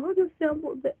 go to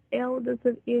assemble the elders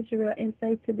of Israel and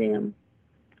say to them,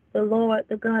 the Lord,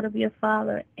 the God of your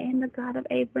father, and the God of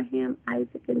Abraham,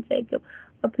 Isaac, and Jacob,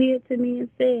 appeared to me and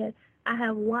said, I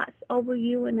have watched over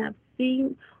you and I've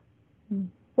seen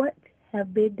what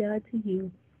have been done to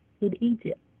you in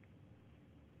Egypt.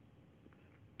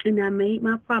 And I made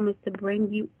my promise to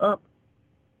bring you up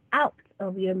out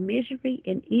of your misery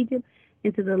in Egypt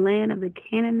into the land of the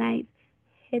Canaanites,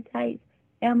 Hittites,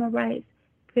 Amorites,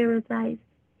 Perizzites,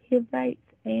 Hivites,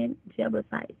 and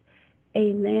Jebusites,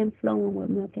 a land flowing with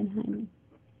milk and honey.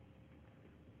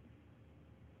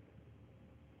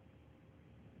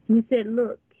 He said,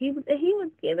 look, he was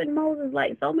giving Moses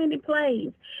like so many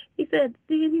plays. He said,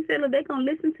 look, they're going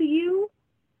to listen to you.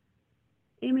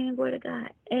 Amen, glory to God.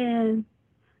 And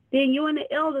then you and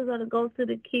the elders are to go to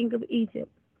the king of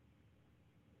Egypt.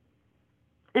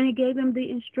 And he gave them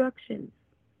the instructions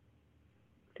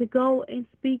to go and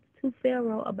speak to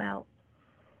Pharaoh about.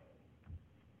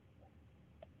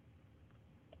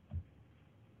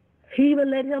 He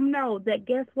even let him know that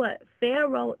guess what?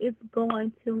 Pharaoh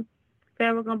going to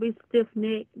be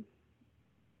stiff-necked.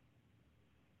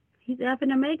 He's Alpha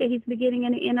and Omega. He's the beginning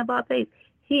and the end of our faith.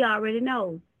 He already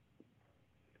knows.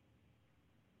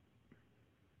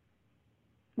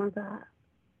 My God.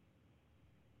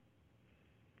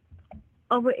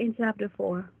 Over in chapter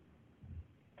 4.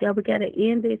 Yeah, we got to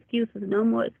end the excuses. No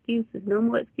more excuses. No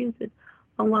more excuses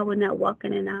on why we're not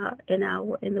walking in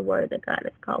the word that God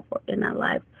has called for in our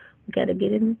lives. We got to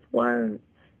get in His word.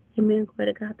 Amen.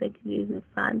 Glory to God. Thank you, Jesus.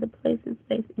 Find the place and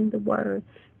space in the word,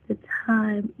 the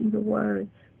time in the word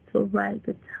to write,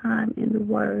 the time in the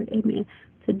word. Amen.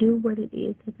 To do what it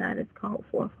is that God has called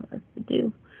for us to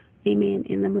do. Amen.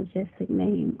 In the majestic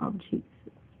name of Jesus.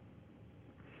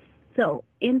 So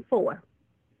in 4,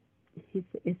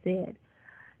 it said,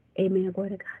 amen. Glory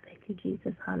to God. Thank you,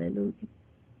 Jesus. Hallelujah.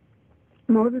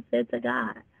 Moses said to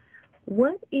God,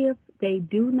 what if they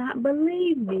do not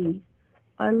believe me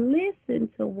or listen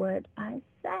to what I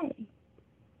say?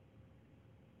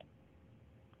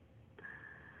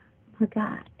 My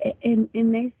God. And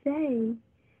they say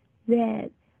that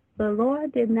the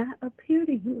Lord did not appear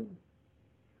to you.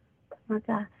 My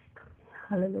God.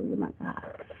 Hallelujah, my God.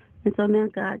 And so now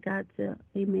God got to,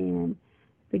 amen,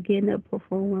 begin to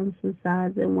perform some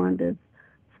signs and wonders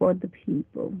for the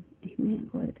people. Amen.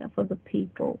 Glory to God. For the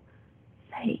people's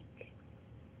sake.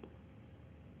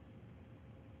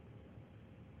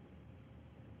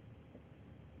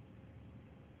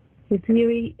 Because here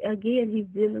again, he's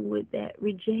dealing with that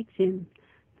rejection,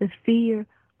 the fear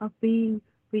of being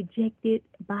rejected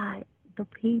by the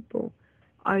people.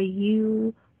 Are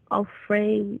you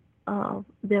afraid of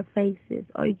their faces?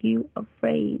 Are you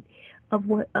afraid of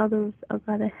what others are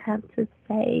going to have to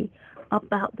say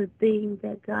about the things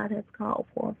that God has called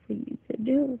for you to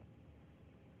do?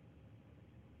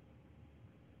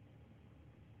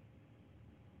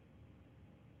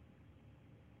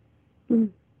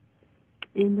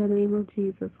 In the name of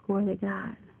Jesus, glory to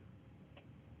God.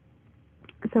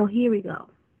 So here we go.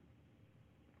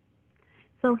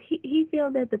 So he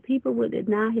felt that the people would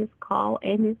deny his call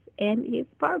and his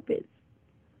purpose.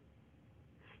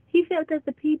 He felt that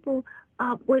the people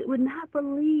would not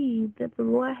believe that the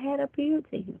Lord had appeared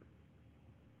to him.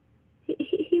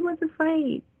 He was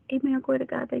afraid. Amen. Glory to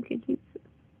God. Thank you, Jesus.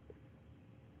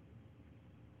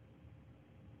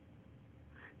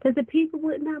 That the people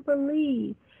would not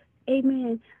believe.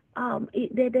 Amen.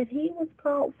 That he was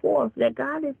called forth. That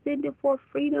God is sending forth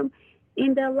freedom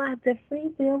in their life to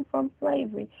free them from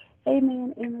slavery.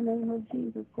 Amen. In the name of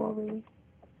Jesus. Glory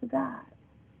to God.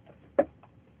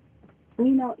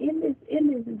 You know, in this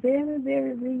very,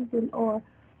 very reason, or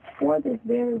for this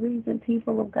very reason,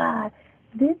 people of God,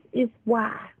 this is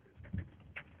why,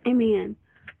 amen,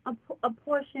 a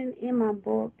portion in my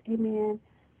book, amen,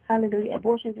 hallelujah,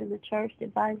 Abortions in the Church,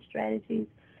 Divine Strategies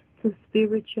to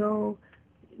Spiritual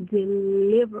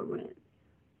Deliverance.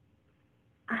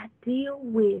 I deal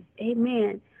with,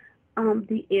 amen,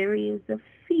 the areas of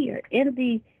fear. In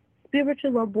the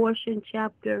spiritual abortion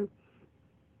chapter,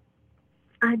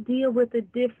 I deal with the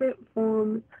different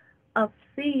forms of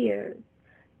fears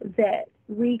that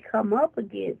we come up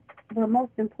against. But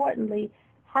most importantly,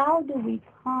 how do we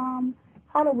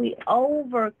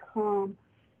overcome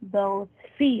those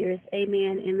fears?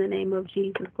 Amen. In the name of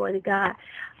Jesus, glory to God.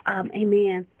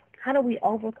 Amen. How do we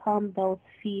overcome those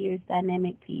fears,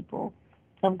 dynamic people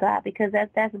of God? Because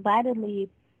that's vitally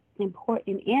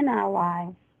important in our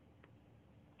lives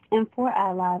and for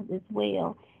our lives as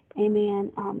well.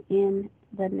 Amen. In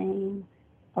the name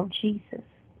of Jesus.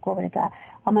 Glory to God.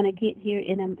 I'm going to get here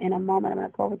in a moment. I'm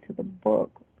going to go over to the book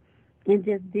and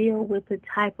just deal with the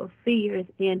type of fears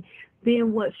and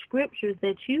then what scriptures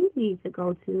that you need to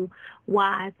go to.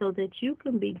 Why? So that you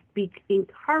can be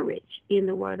encouraged in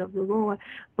the word of the Lord.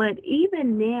 But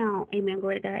even now, amen,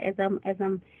 glory to God, as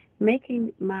I'm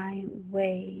making my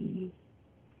way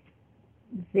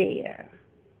there.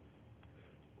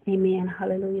 Amen.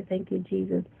 Hallelujah. Thank you,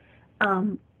 Jesus.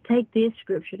 Take this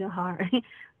scripture to heart.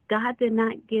 God did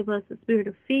not give us a spirit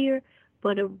of fear,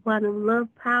 but one of love,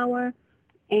 power,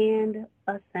 and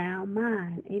a sound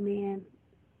mind. Amen.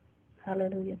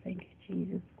 Hallelujah. Thank you,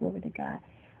 Jesus. Glory to God.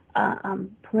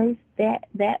 Place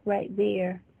that right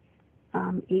there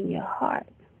in your heart.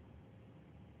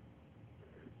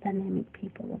 Dynamic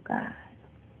people of God.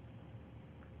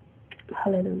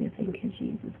 Hallelujah. Thank you,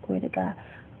 Jesus. Glory to God.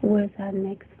 Where's our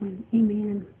next one?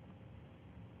 Amen.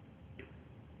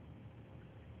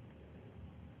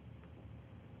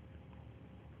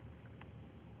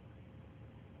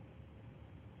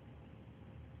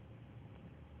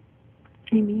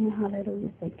 Amen. Hallelujah.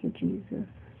 Thank you, Jesus.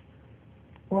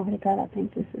 Glory to God. I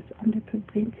think this is under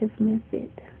preventiveness.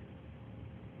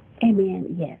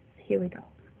 Amen. Yes. Here we go.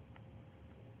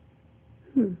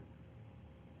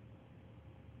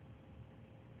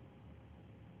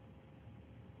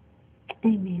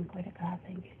 Amen. Glory to God.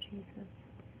 Thank you, Jesus.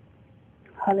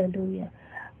 Hallelujah.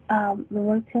 The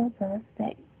word tells us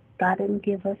that God didn't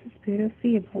give us a spirit of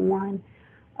fear, but one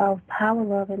of power,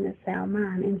 love, and a sound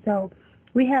mind. And so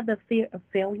we have the fear of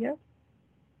failure.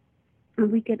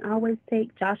 And we can always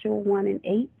take Joshua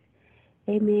 1:8.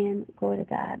 Amen. Glory to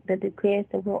God. That declares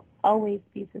that we'll always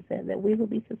be successful, that we will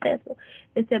be successful.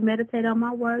 It said, meditate on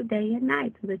my word day and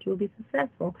night so that you will be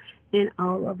successful in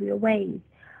all of your ways.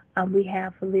 We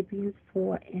have Philippians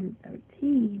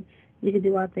 4:13. You can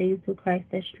do all things through Christ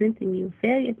that strengthen you.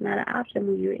 Failure is not an option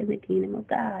when you're in the kingdom of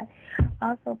God.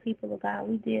 Also, people of God,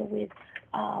 we deal with,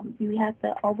 you have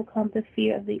to overcome the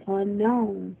fear of the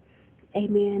unknown.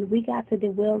 Amen. We got to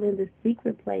dwell in the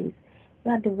secret place.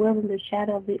 We got to dwell in the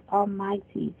shadow of the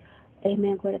Almighty.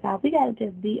 Amen. Glory to God. We got to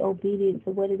just be obedient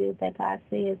to what it is that God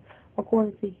says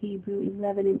according to Hebrews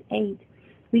 11:8.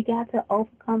 We got to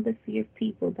overcome the fear of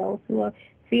people, those who are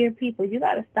fear people. You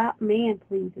got to stop man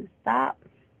pleasing. Stop.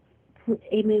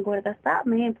 Amen. Glory to God. Stop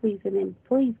man pleasing and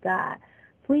please God.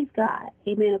 Please God.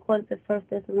 Amen. According to 1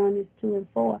 Thessalonians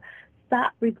 2:4.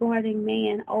 Stop regarding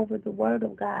man over the word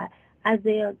of God.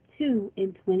 Isaiah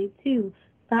 2:22.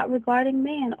 Stop regarding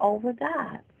man over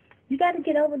God. You got to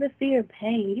get over the fear of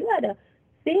pain. You got to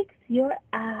fix your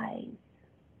eyes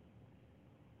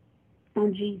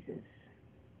on Jesus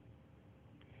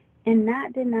and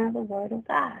not deny the word of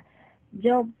God.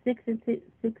 Job 6:10.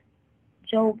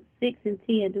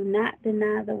 Do not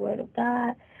deny the word of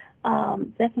God.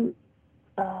 2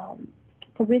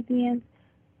 Corinthians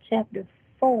chapter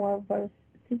 4, verse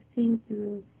 16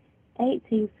 through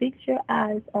 18. Fix your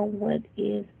eyes on what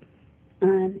is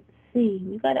unseen.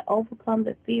 You got to overcome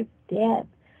the fear of death.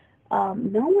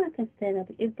 No one can stand up.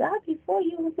 If God be for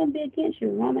you, who's going to be against you?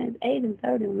 Romans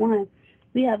 8:31.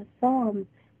 We have Psalms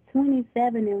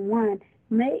 27:1.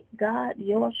 Make God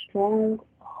your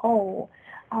stronghold.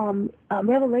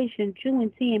 Revelation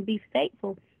 2:10. Be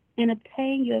faithful and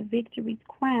obtain your victory's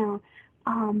crown.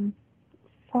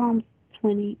 Psalms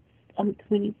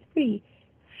 23.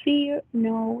 Fear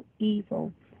no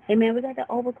evil. Amen. We got to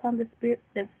overcome the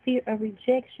fear of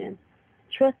rejection.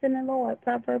 Trust in the Lord.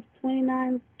 Proverbs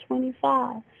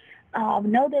 29:25.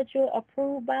 Know that you're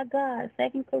approved by God.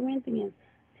 2 Corinthians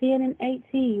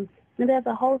 10:18. And there's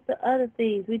a host of other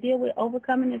things. We deal with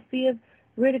overcoming the fear of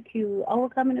ridicule,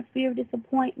 overcoming the fear of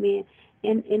disappointment,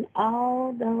 and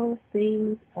all those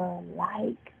things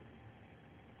alike.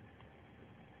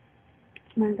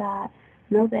 My God,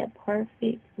 know that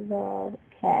perfect love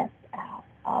casts out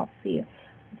all fear.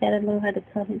 We got to learn how to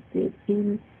come and sit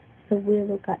in the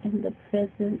will of God, in the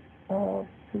presence of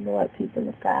the Lord, people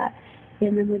of God,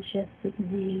 in the majestic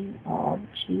name of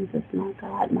Jesus, my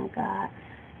God, my God,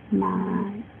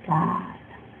 my God.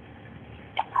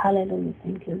 Hallelujah.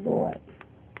 Thank you, Lord.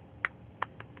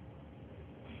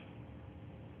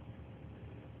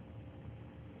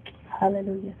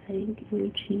 Hallelujah. Thank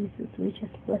you, Jesus. We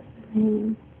just bless the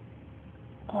name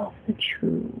of the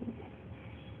true,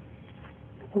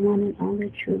 the one and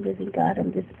only true living God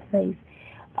in this place.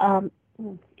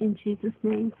 In Jesus'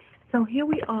 name. So here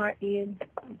we are in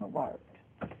the Word.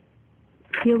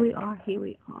 Here we are.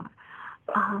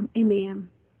 Amen.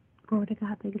 Glory to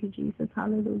God. Thank you, Jesus.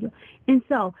 Hallelujah. And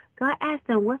so God asked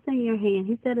him, what's in your hand?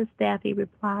 He said, a staff. He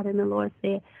replied, and the Lord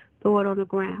said, throw it on the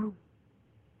ground.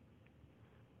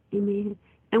 Amen.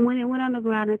 And when it went on the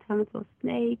ground, it turned into a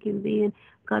snake, and then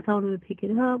God told him to pick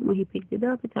it up. When he picked it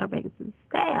up, it turned back into the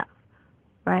staff.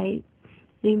 Right?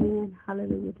 Amen.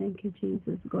 Hallelujah. Thank you,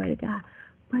 Jesus. Glory to God.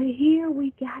 But here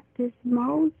we got this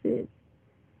Moses.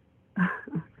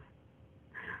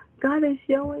 God is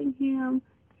showing him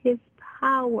his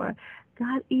power.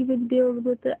 God even deals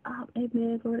with the,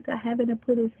 amen, glory to God, having to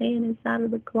put his hand inside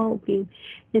of the cloak and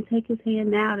take his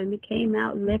hand out, and it came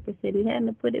out in leprosy, and he had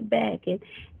to put it back, and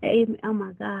oh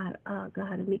my God,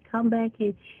 and it come back,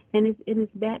 and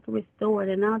it's back restored,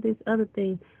 and all these other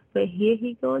things. But here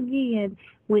he go again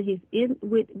with his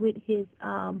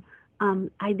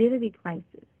identity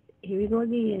crisis. Here we go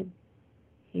again.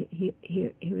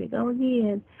 Here we go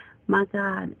again. My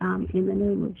God, in the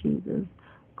name of Jesus,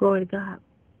 glory to God.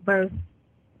 Verse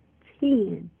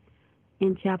 10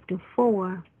 in chapter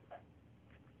 4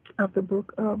 of the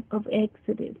book of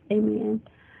Exodus. Amen.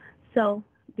 So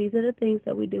these are the things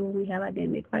that we do when we have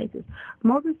identity crisis.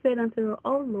 Moses said unto her,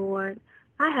 O Lord,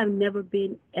 I have never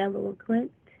been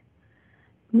eloquent,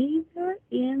 neither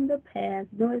in the past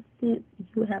nor since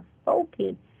you have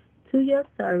spoken to your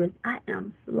servants. I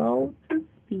am slow to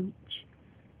speech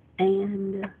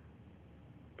and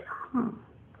tongue.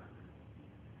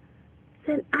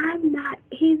 Said, I'm not,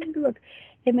 look,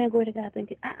 amen, glory to God,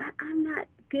 thank you. I'm not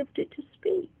gifted to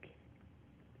speak.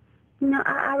 You know,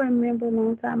 I remember a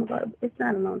long time ago, it's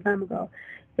not a long time ago,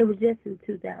 it was just in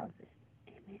 2000. Amen,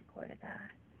 glory to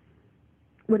God.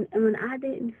 When I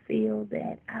didn't feel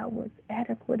that I was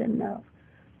adequate enough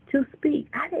to speak,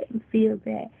 I didn't feel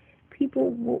that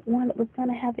people was going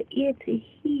to have an ear to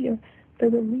hear the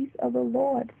release of the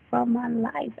Lord from my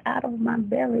life, out of my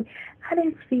belly. I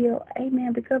didn't feel,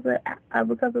 amen, because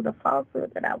of the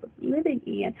falsehood that I was living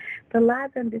in, the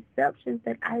lies and deceptions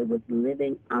that I was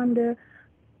living under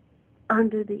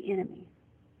the enemy.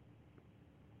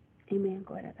 Amen,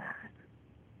 glory to God.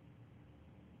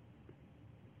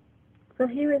 So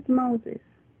here is Moses.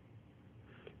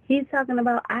 He's talking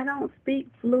about, I don't speak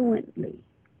fluently.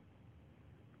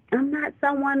 I'm not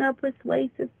someone of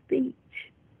persuasive speech.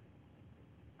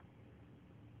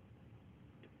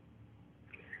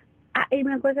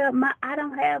 I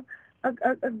don't have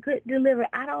a good delivery.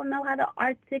 I don't know how to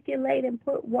articulate and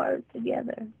put words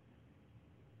together.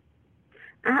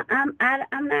 I'm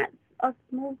not a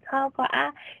smooth talker.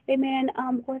 Amen.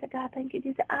 Glory to God. Thank you,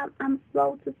 Jesus. I'm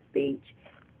slow to speech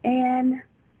and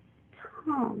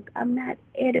tongue. I'm not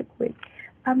adequate.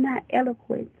 I'm not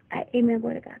eloquent. Amen.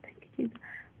 Glory to God. Thank you, Jesus.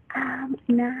 I'm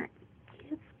not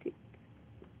gifted.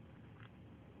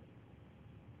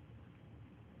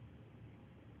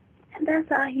 And that's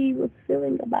how he was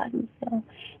feeling about himself.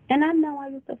 And I know I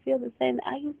used to feel the same.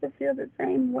 I used to feel the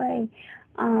same way,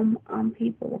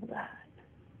 people of God.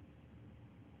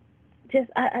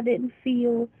 Just, I didn't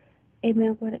feel,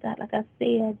 amen, glory to God, like I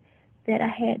said, that I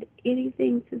had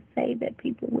anything to say that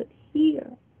people would hear.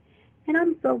 And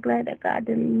I'm so glad that God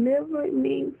delivered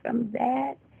me from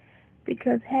that,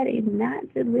 because had he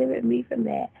not delivered me from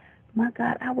that, my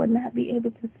God, I would not be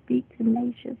able to speak to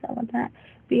nations. I would not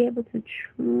be able to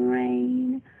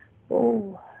train,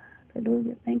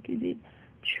 hallelujah, thank you, Jesus,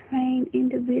 train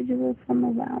individuals from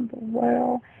around the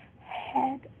world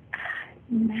had I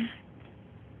not.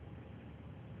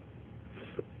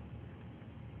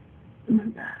 My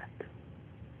God.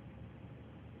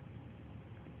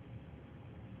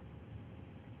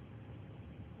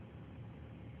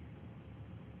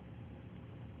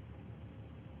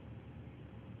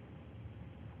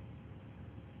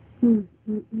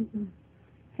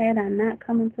 Had I not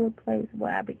come into a place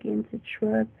where I begin to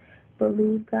trust,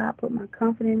 believe God, put my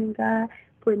confidence in God,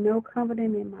 put no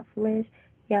confidence in my flesh.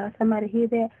 Y'all, somebody hear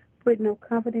that? Put no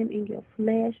confidence in your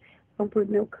flesh. Don't put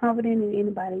no confidence in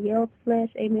anybody else's flesh.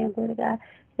 Amen. Glory to God.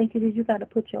 Thank you. You got to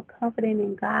put your confidence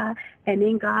in God and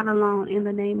in God alone, in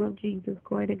the name of Jesus.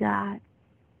 Glory to God.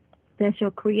 That's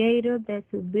your creator. That's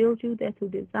who built you. That's who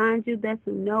designed you. That's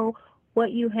who knows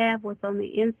what you have, what's on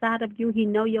the inside of you. He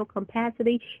know your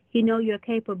capacity. He know your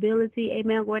capability.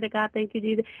 Amen. Glory to God. Thank you,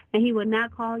 Jesus. And he will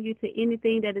not call you to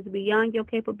anything that is beyond your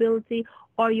capability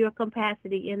or your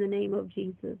capacity in the name of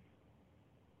Jesus.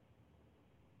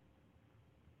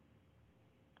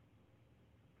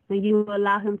 And you will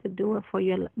allow him to do it for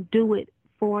you.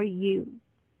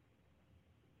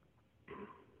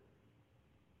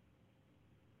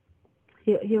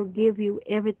 He'll give you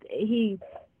everything. He's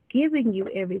giving you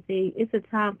everything. It's a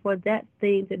time for that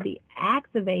thing to be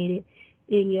activated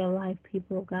in your life,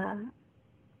 people of God.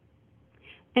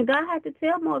 And God had to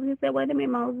tell Moses, he said, wait a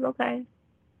minute, Moses, okay.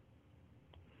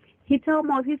 He told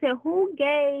Moses, he said, who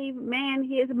gave man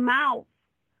his mouth?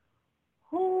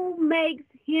 Who makes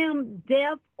him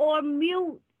deaf or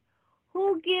mute?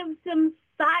 Who gives him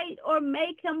sight or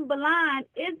make him blind?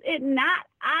 Is it not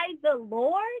I, the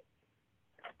Lord?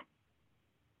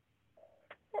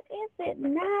 Is it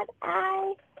not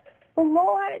I, the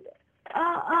Lord?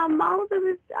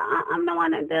 Moses, I'm the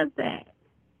one that does that.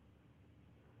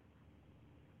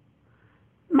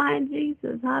 My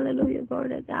Jesus, hallelujah, glory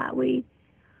to God. We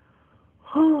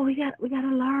gotta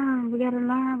learn. We gotta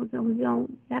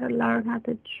learn how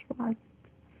to trust.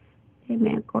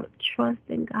 Amen. Trust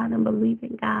in God and believe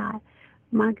in God.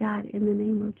 My God, in the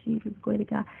name of Jesus, glory to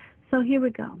God. So here we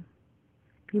go.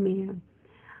 Amen.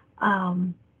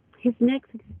 His next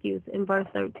excuse in verse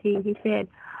 13, he said,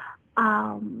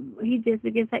 he just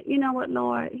began to say, you know what,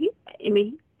 Lord? He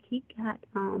got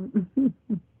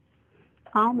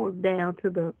almost down to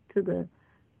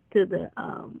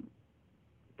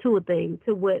a thing,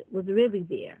 to what was really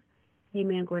there.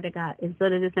 Amen, glory to God.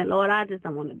 Instead of just saying, Lord, I just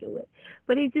don't want to do it.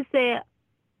 But he just said,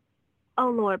 oh,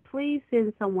 Lord, please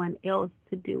send someone else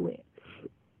to do it.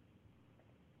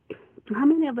 How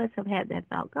many of us have had that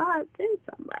thought? God, send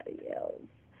somebody else.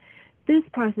 This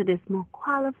person is more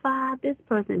qualified. This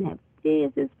person has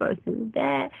this person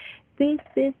that, this,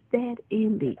 that,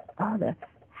 and the other.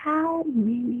 How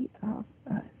many of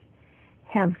us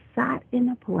have sat in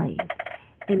a place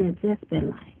and have just been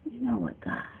like, you know what,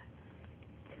 God,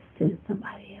 just send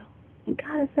somebody else. And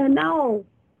God has said, no,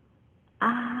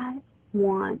 I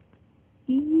want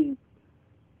you.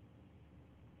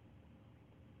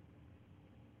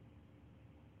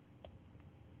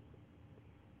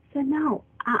 Said, no,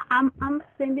 I'm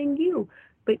sending you.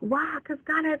 But why? Because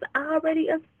God has already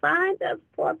assigned us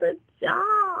for the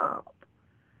job.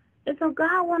 And so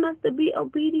God wants us to be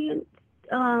obedient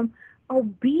and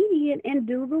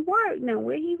do the work. Now,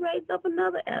 will he raise up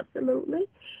another? Absolutely.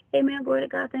 Amen. Glory to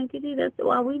God. Thank you, Jesus.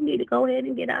 So we need to go ahead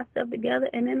and get ourselves together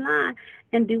and in line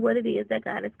and do what it is that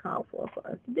God has called for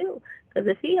us to do. Because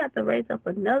if he has to raise up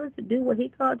another to do what he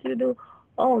called you to do,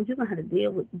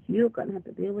 you're going to have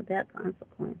to deal with that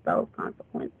consequence, those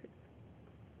consequences.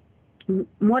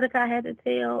 Mordecai had to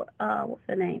tell, what's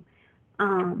her name?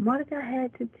 Mordecai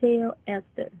had to tell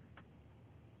Esther.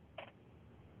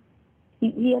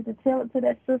 He had to tell it to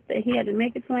that sister. He had to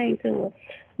make it plain to her.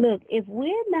 Look, if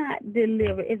we're not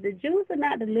delivered, if the Jews are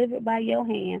not delivered by your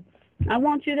hand, I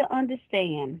want you to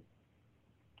understand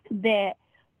that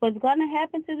what's going to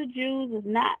happen to the Jews is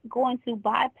not going to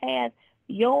bypass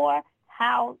your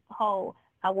household.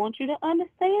 I want you to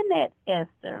understand that,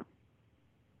 Esther.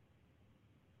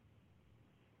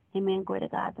 Amen. Glory to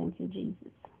God. Thank you,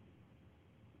 Jesus.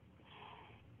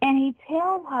 And he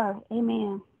tells her,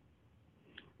 amen,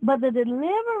 but the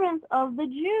deliverance of the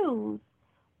Jews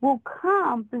will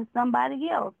come through somebody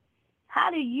else.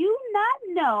 How do you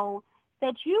not know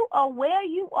that you are where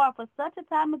you are for such a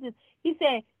time as this? He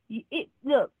said,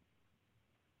 look,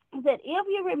 he said, if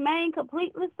you remain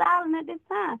completely silent at this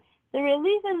time, the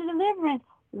release and the deliverance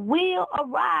will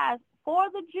arise for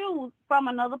the Jews from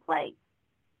another place.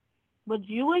 But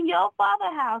you and your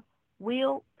father's house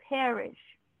will perish.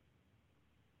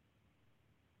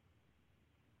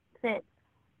 Said,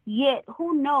 yet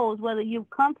who knows whether you've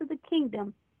come to the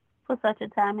kingdom for such a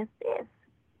time as this?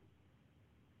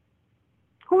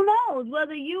 Who knows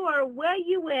whether you are where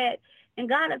you at and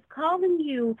God is calling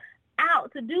you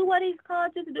out to do what he's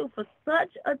called you to do for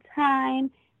such a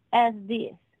time as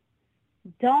this.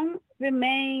 Don't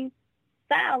remain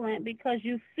silent because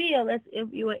you feel as if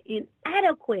you are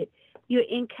inadequate, you're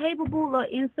incapable or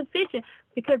insufficient,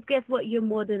 because guess what? You're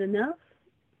more than enough.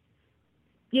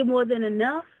 You're more than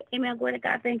enough. Amen. Glory to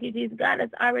God. Thank you, Jesus. God has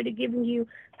already given you,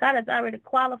 God has already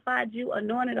qualified you,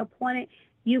 anointed, appointed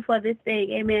you for this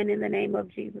thing. Amen. In the name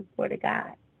of Jesus. Glory to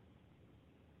God.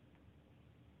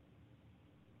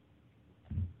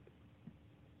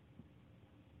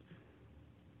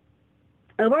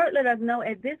 The word let us know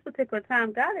at this particular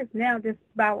time, God is now just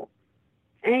about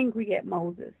angry at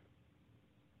Moses.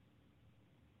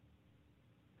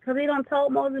 Because he done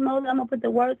told Moses, I'm going to put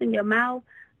the words in your mouth.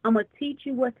 I'm going to teach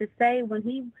you what to say when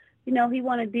he, he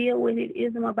want to deal with it,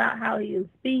 ism about how he will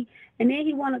speak. And then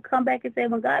he want to come back and say,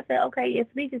 when God said, okay, your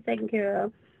speech is taken care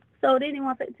of. So then he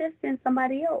wants to just send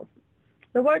somebody else.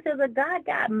 The word says that God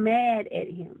got mad at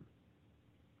him.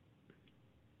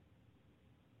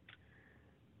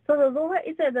 So the Lord,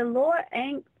 it said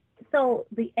so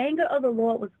the anger of the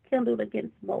Lord was kindled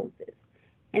against Moses.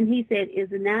 And he said, is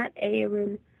not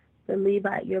Aaron the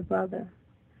Levite your brother?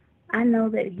 I know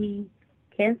that he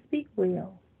can speak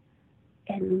well.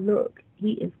 And look,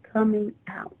 he is coming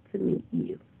out to meet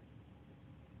you.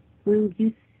 When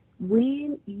he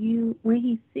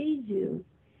sees you,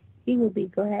 he will be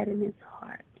glad in his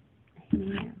heart.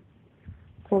 Amen.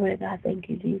 Glory to God. Thank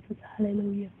you, Jesus.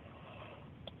 Hallelujah.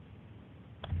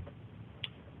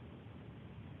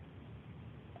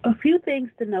 A few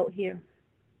things to note here.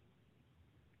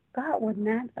 God would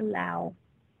not allow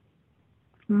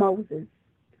Moses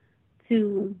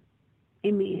to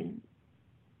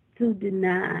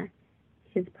deny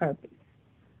his purpose.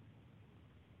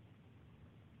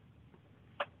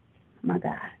 My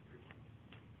God.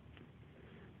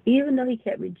 Even though he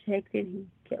kept rejecting,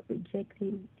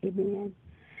 amen.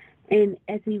 And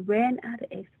as he ran out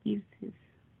of excuses,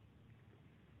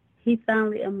 he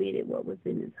finally admitted what was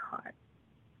in his heart.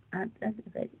 That's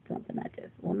something I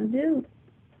just want to do.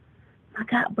 My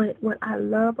God, but what I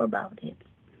love about it,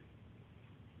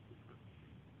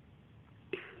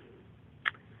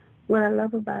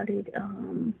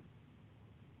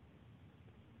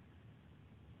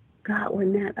 God will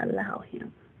not allow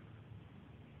him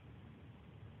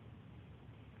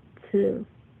to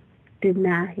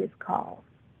deny his call.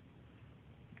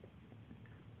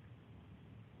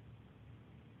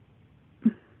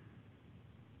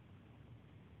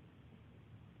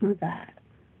 My God.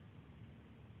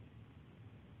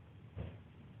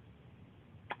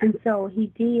 And so he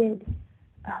did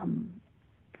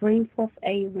bring forth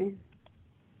Aaron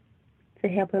to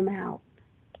help him out.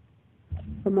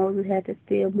 But Moses had to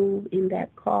still move in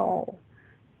that call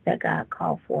that God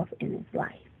called forth in his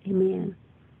life. Amen.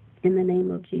 In the name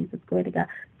of Jesus. Glory to God.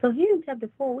 So here in chapter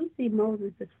 4, we see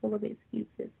Moses is full of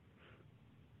excuses.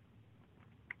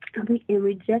 In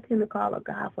rejecting the call of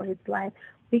God for his life,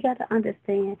 we got to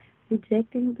understand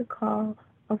rejecting the call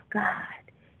of God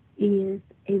is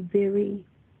a very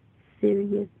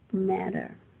serious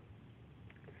matter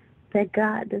that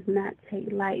God does not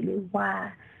take lightly.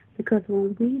 Why? Because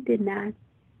when we did not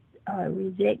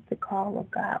reject the call of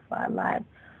God for our lives,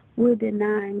 we're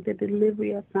denying the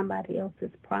delivery of somebody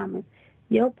else's promise.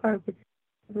 Your purpose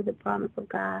is for the promise of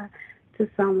God to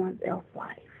someone else's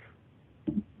life.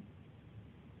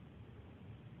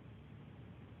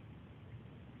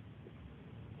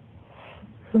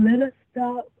 So let us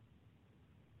stop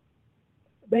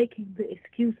making the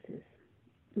excuses.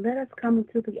 Let us come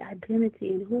into the identity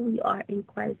and who we are in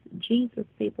Christ Jesus,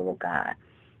 people of God.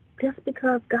 Just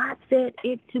because God said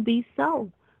it to be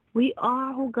so. We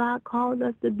are who God called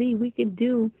us to be. We can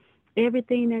do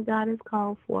everything that God has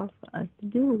called for us to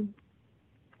do.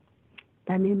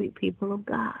 Dynamic people of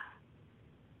God.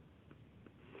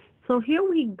 So here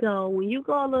we go. When you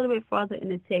go a little bit further in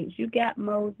the text, you got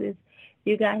Moses,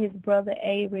 you got his brother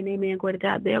Aaron, amen, glory to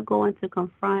God. They're going to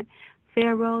confront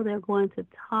Pharaoh. They're going to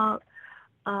talk,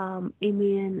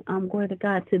 amen, glory to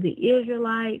God, to the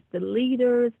Israelites, the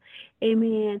leaders,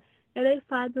 amen. And they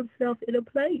find themselves in a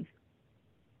place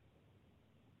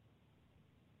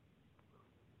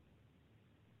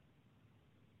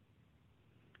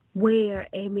where,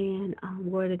 amen,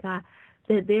 glory to God,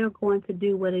 that they're going to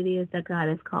do what it is that God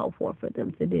has called for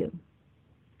them to do.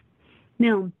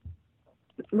 Now,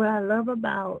 what I love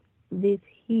about this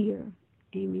here,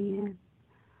 amen,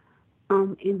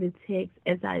 in the text,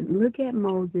 as I look at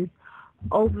Moses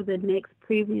over the next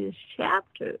previous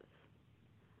chapters,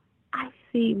 I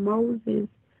see Moses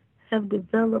have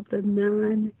developed a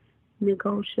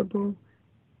non-negotiable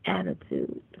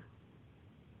attitude.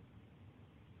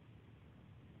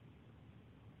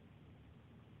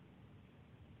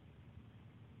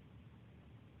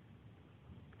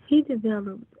 He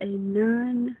developed a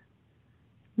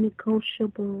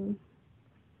non-negotiable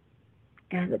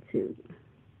attitude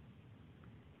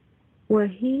where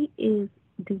he is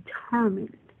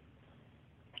determined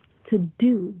to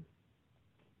do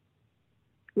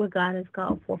what God has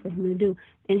called for him to do.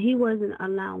 And he wasn't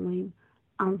allowing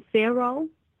Pharaoh,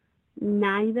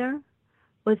 neither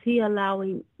was he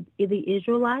allowing the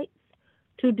Israelites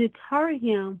to deter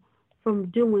him from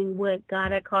doing what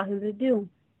God had called him to do.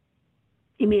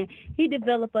 Amen. He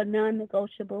developed a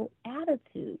non-negotiable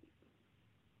attitude.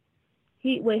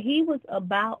 He was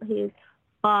about his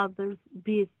Father's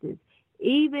business.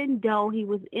 even though he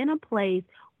was in a place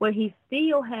where he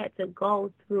still had to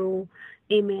go through,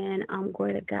 amen,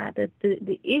 glory to God,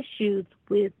 the issues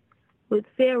with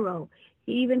Pharaoh.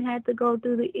 He even had to go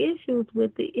through the issues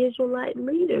with the Israelite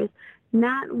leaders,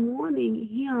 not wanting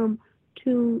him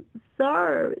to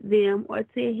serve them or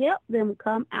to help them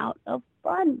come out of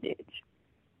bondage.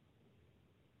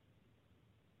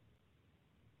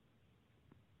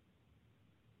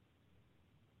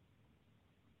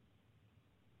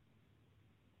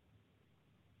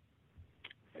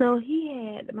 So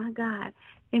he had, my God,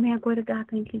 amen, glory to God,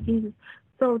 thank you, Jesus.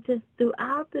 So just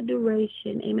throughout the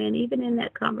duration, amen, even in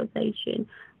that conversation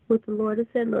with the Lord, it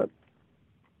said, look,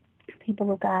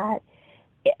 people of God,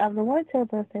 the word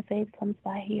tells us that faith comes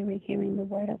by hearing the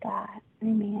word of God.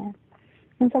 Amen.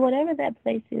 And so whatever that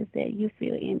place is that you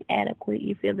feel inadequate,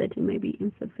 you feel that you may be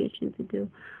insufficient to do,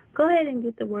 go ahead and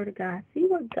get the word of God. See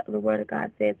what the word of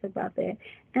God says about that.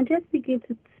 And just begin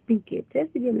to speak it.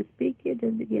 Just begin to speak it.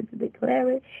 Just begin to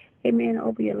declare it. Amen.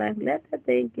 Over your life. Let that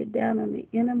thing get down on the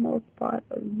innermost part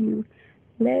of you.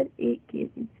 Let it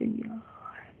get into your heart.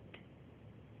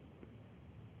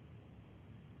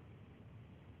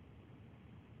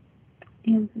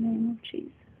 In the name of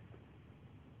Jesus.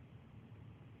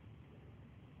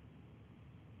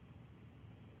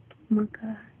 My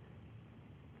God.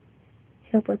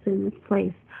 Help us in this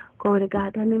place. Glory to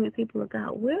God. Dynamic people of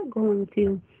God. We're going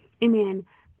to, amen,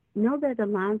 know that the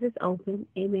lines is open.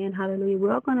 Amen. Hallelujah.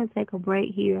 We're going to take a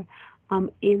break here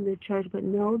in the church, but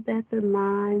know that the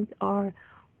lines are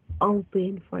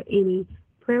open for any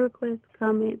prayer requests,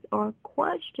 comments, or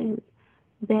questions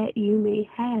that you may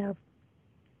have.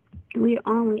 We are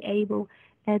only able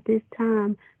at this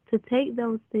time to take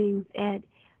those things at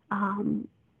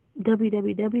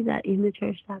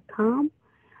www.inthechurch.com.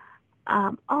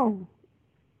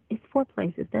 It's 4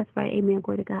 places. That's right. Amen.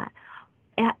 Glory to God.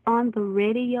 On the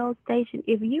radio station,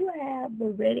 if you have the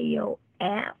radio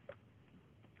app,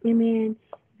 amen,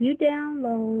 if you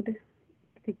download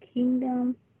the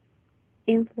Kingdom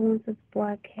Influencers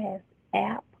Broadcast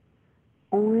app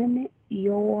on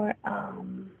your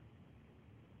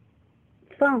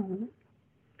phone,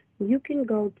 you can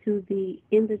go to the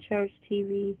In the Church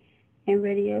TV and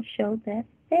radio show that's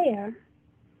there,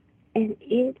 and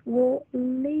it will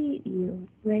lead you,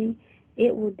 right?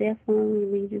 It will definitely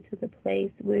lead you to the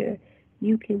place where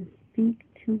you can speak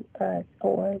to us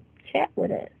or chat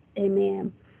with us.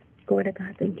 Amen. Glory to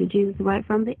God. Thank you, Jesus. Right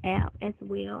from the app as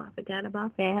well. I forgot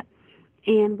about that.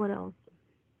 And what else?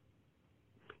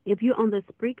 If you're on the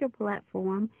Spreaker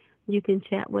platform, you can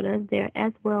chat with us there,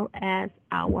 as well as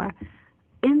our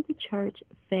In the Church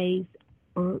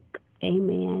Facebook,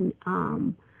 amen,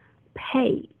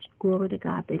 page. Glory to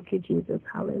God. Thank you, Jesus.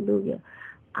 Hallelujah.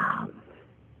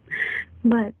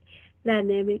 But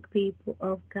dynamic people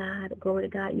of God, glory to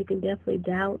God, you can definitely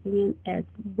dial in as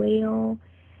well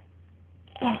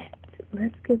at,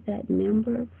 let's get that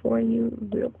number for you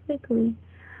real quickly.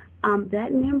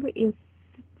 That number is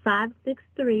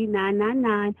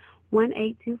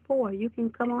 563-999-1824. You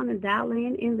can come on and dial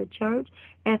in the church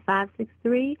at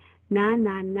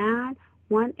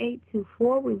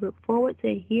 563-999-1824. We look forward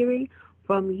to hearing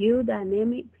from you,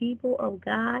 dynamic people of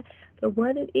God, to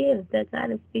what it is that God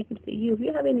is speaking to you. If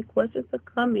you have any questions or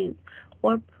comments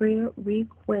or prayer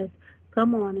requests,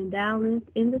 come on and dial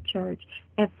in the church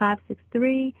at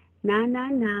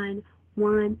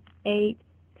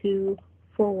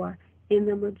 563-999-1824. In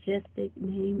the majestic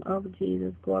name of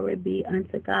Jesus, glory be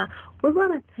unto God. We're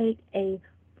going to take a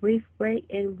brief break,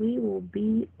 and we will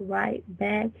be right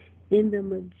back in the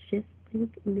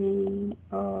majestic name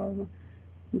of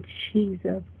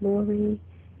Jesus. Glory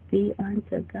be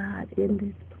unto God in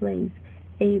this place.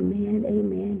 Amen,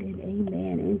 amen, and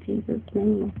amen. In Jesus'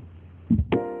 name.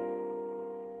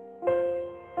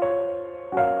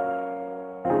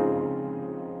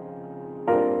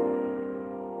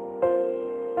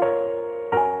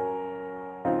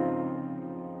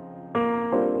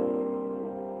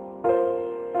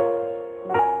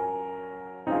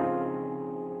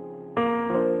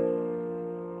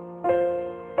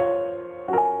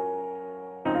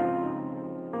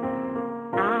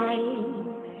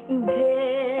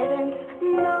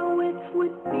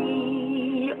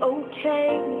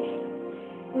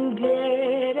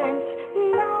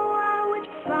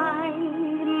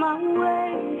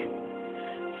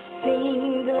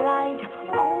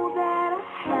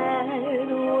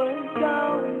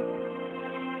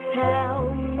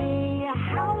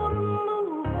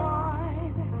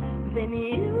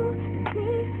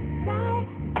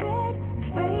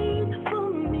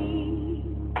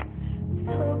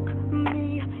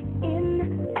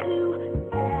 Into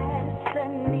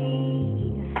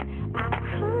destiny, I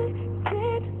could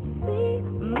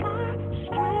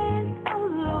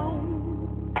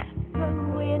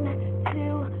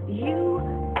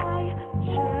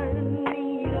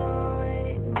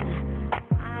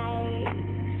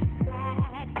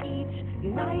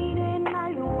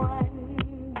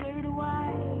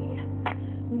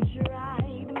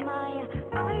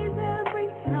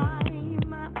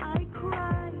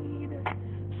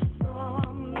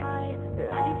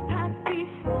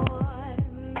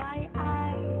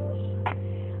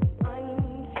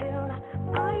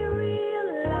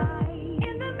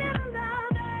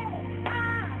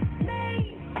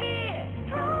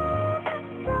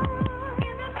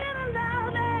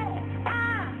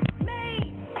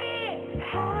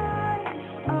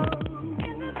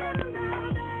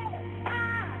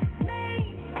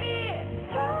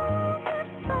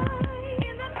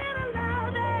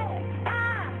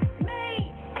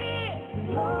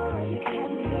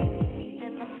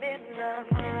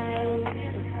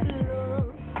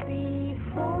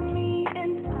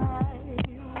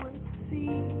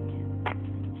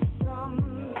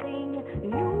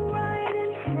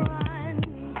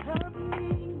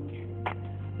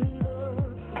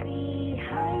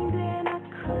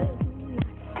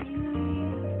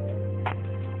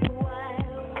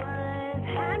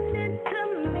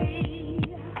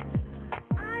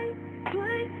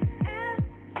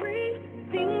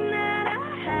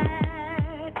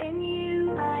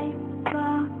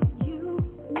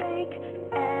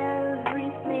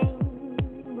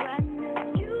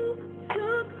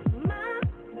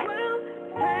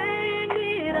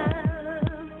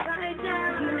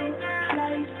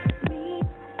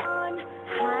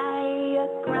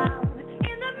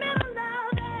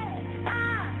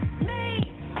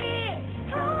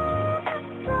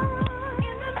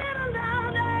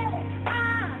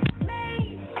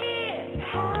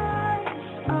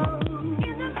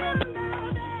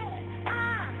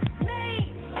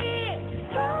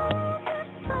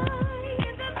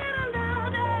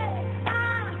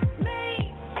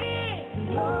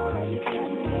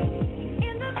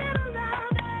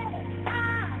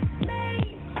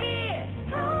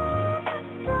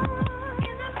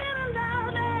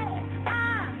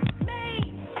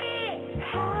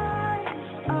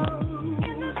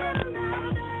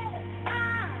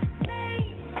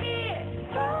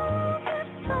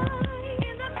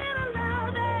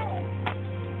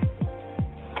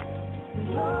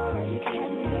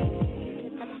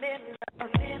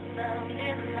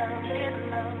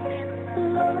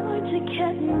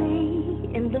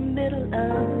middle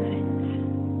of it.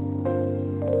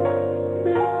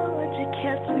 Lord, you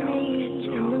kept me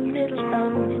in the middle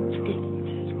of it.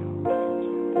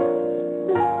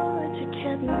 Lord, you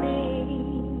kept me.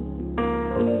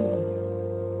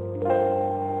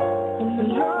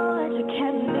 Lord, you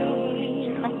kept me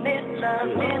in the middle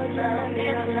of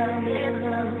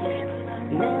it.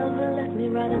 Never left me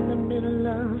right in the middle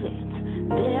of it.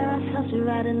 There I touched you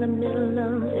right in the middle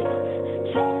of it.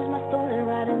 Changed my story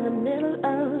right in the middle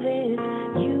of it.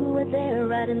 You were there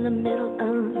right in the middle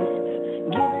of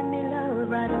it. Giving me love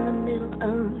right in the middle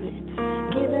of it.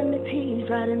 Giving me peace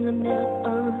right in the middle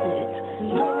of it.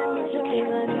 Giving me joy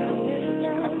right in the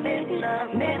middle of it.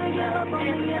 Never give up on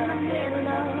me in the middle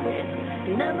of it.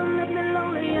 Never left me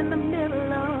lonely in the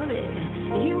middle of it.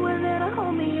 You were there to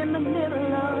hold me in the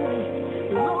middle of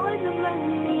it. Lord, you blessed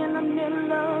me in the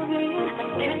middle of it.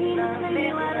 Came to save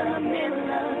me right in the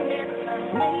middle of it.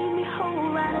 Made me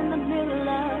whole right in the middle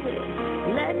of it.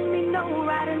 Let me know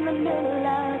right in the middle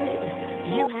of it.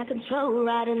 You had control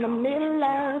right in the middle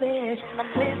of it. I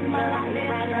lived my life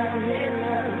right in the middle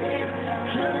of it.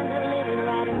 Healing the living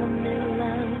right in the middle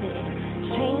of it.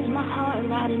 Changed my heart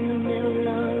right in the middle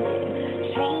of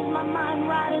it. Changed my mind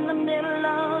right in the middle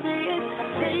of it.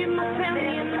 Saved my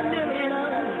family in the middle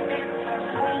of it.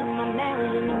 Saved my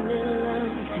marriage in the middle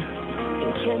of it.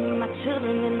 And kept my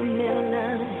children in the middle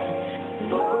of it.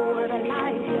 Lord, I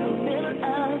life in the middle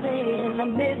of it. In the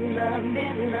middle of it.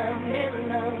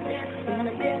 In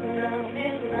the middle of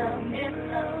it.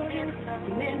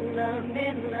 In the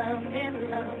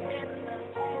middle of it.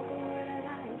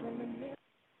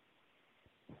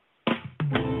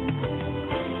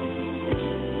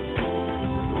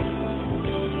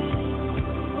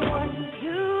 What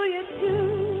do you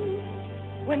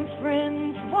do when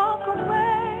friends walk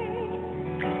away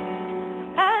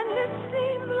and it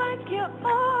seems like you're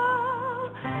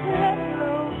all let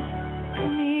go,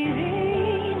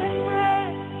 needing a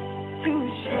friend to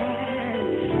share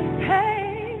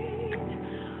pain,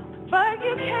 but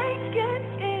you can't get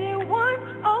anyone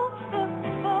off the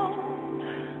phone?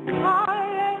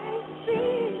 Heartache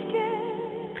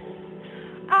seeking,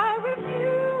 I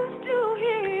refuse to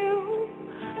hear you.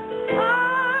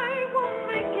 I won't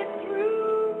make it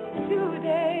through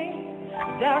today.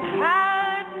 There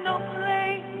had no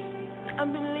place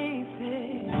I'm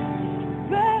leaving,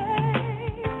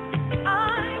 babe.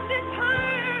 I'm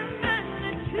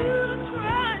determined to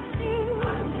trust you.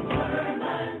 I'm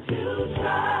determined to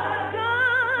trust.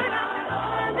 God,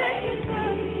 I'm leaning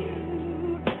on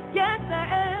you. Yes, I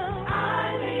am.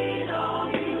 I lean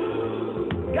on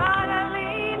you. God, I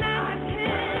lean and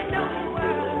depend on your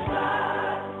word.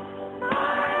 My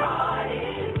heart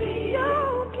is beating.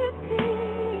 You can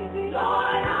see me.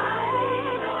 Lord, I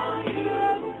lean on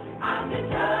you. I'm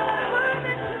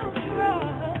determined to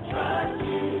trust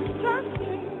you. Trust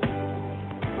you.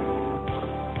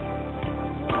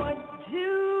 What do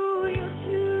you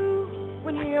do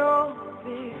when you're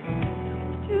big?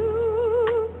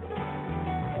 Do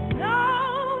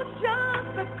no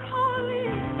just the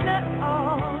calling that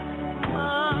all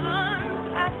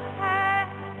months has had,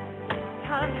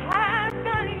 time has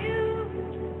got you,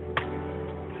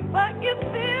 but you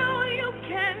feel you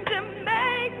can't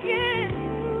make it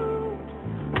through.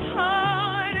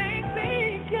 Heartache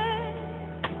begin.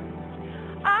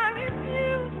 I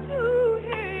refuse to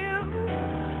hear you.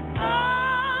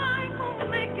 I won't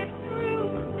make it through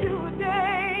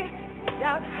today.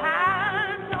 Doubt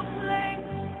has no place.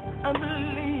 I'm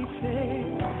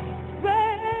leaving.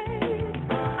 Babe,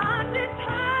 I'm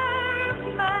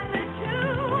determined to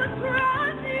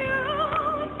trust you.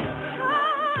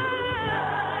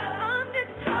 I'm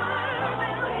determined.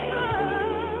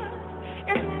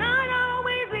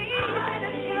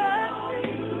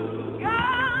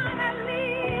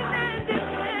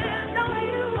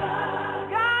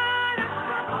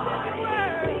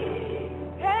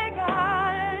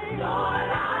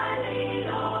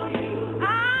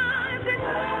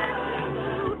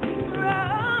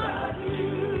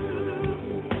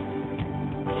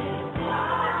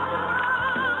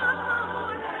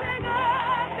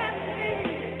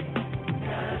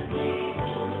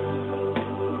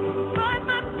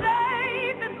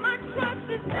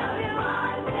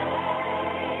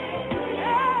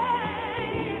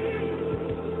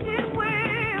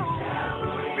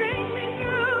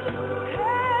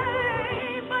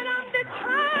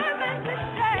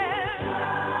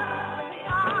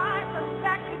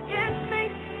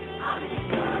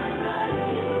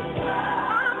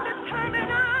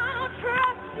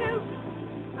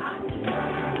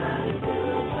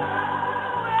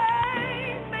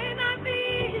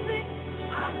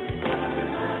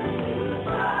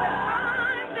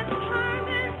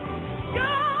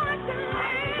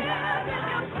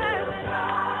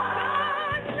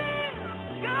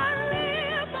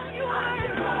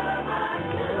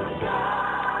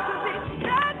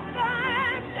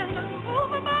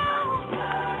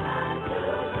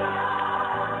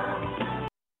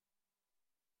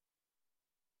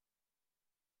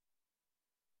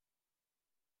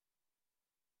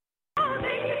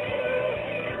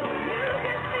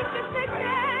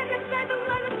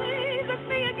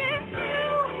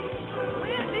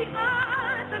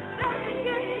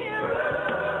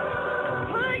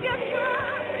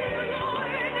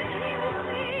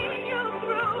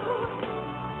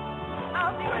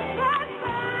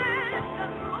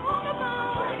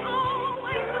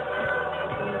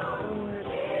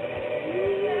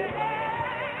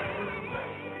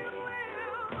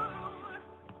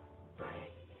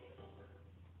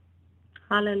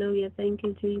 Hallelujah. Thank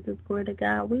you, Jesus. Glory to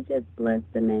God. We just bless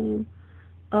the name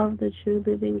of the true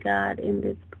living God in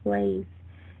this place.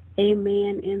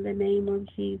 Amen. In the name of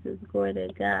Jesus. Glory to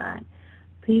God.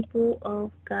 People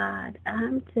of God,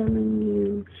 I'm telling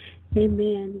you,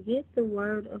 amen, get the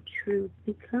word of truth.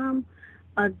 Become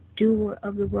a doer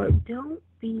of the word. Don't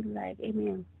be like,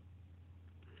 amen.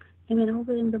 Amen.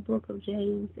 Over in the book of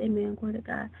James, amen, glory to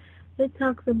God, it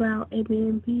talks about,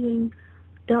 amen,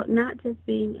 not just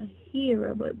being a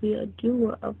hearer, but be a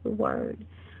doer of the word.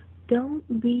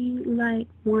 Don't be like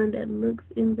one that looks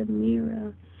in the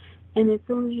mirror, and as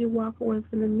soon as you walk away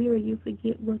from the mirror, you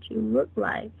forget what you look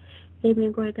like.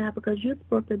 Amen, glory to God, because you're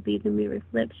supposed to be the mere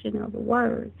reflection of the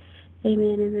word.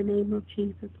 Amen, in the name of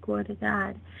Jesus, glory to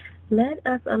God. Let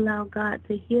us allow God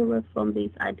to heal us from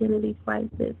these identity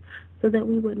crises so that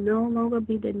we would no longer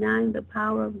be denying the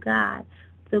power of God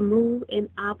to move and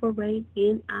operate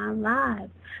in our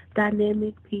lives.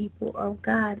 Dynamic people of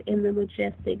God, in the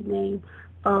majestic name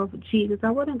of Jesus.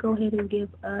 I want to go ahead and give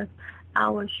us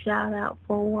our shout out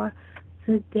for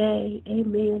today.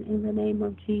 Amen. In the name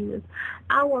of Jesus.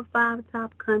 Our 5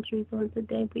 top countries on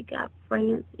today. We got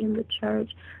France in the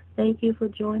church. Thank you for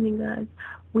joining us.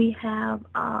 We have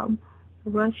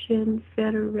Russian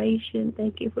Federation.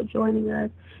 Thank you for joining us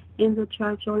in the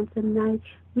church on tonight.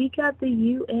 We got the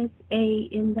USA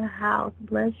in the house.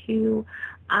 Bless you.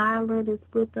 Ireland is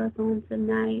with us on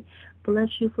tonight. Bless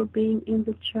you for being in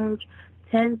the church.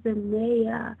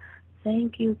 Tanzania,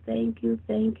 thank you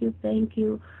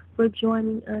for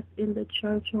joining us in the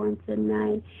church on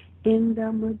tonight. In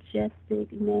the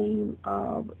majestic name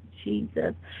of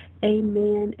Jesus.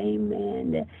 Amen,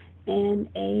 amen, and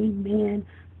amen.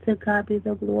 To God be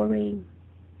the glory.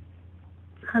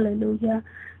 Hallelujah.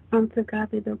 To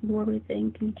God be the glory.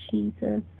 Thank you, Jesus.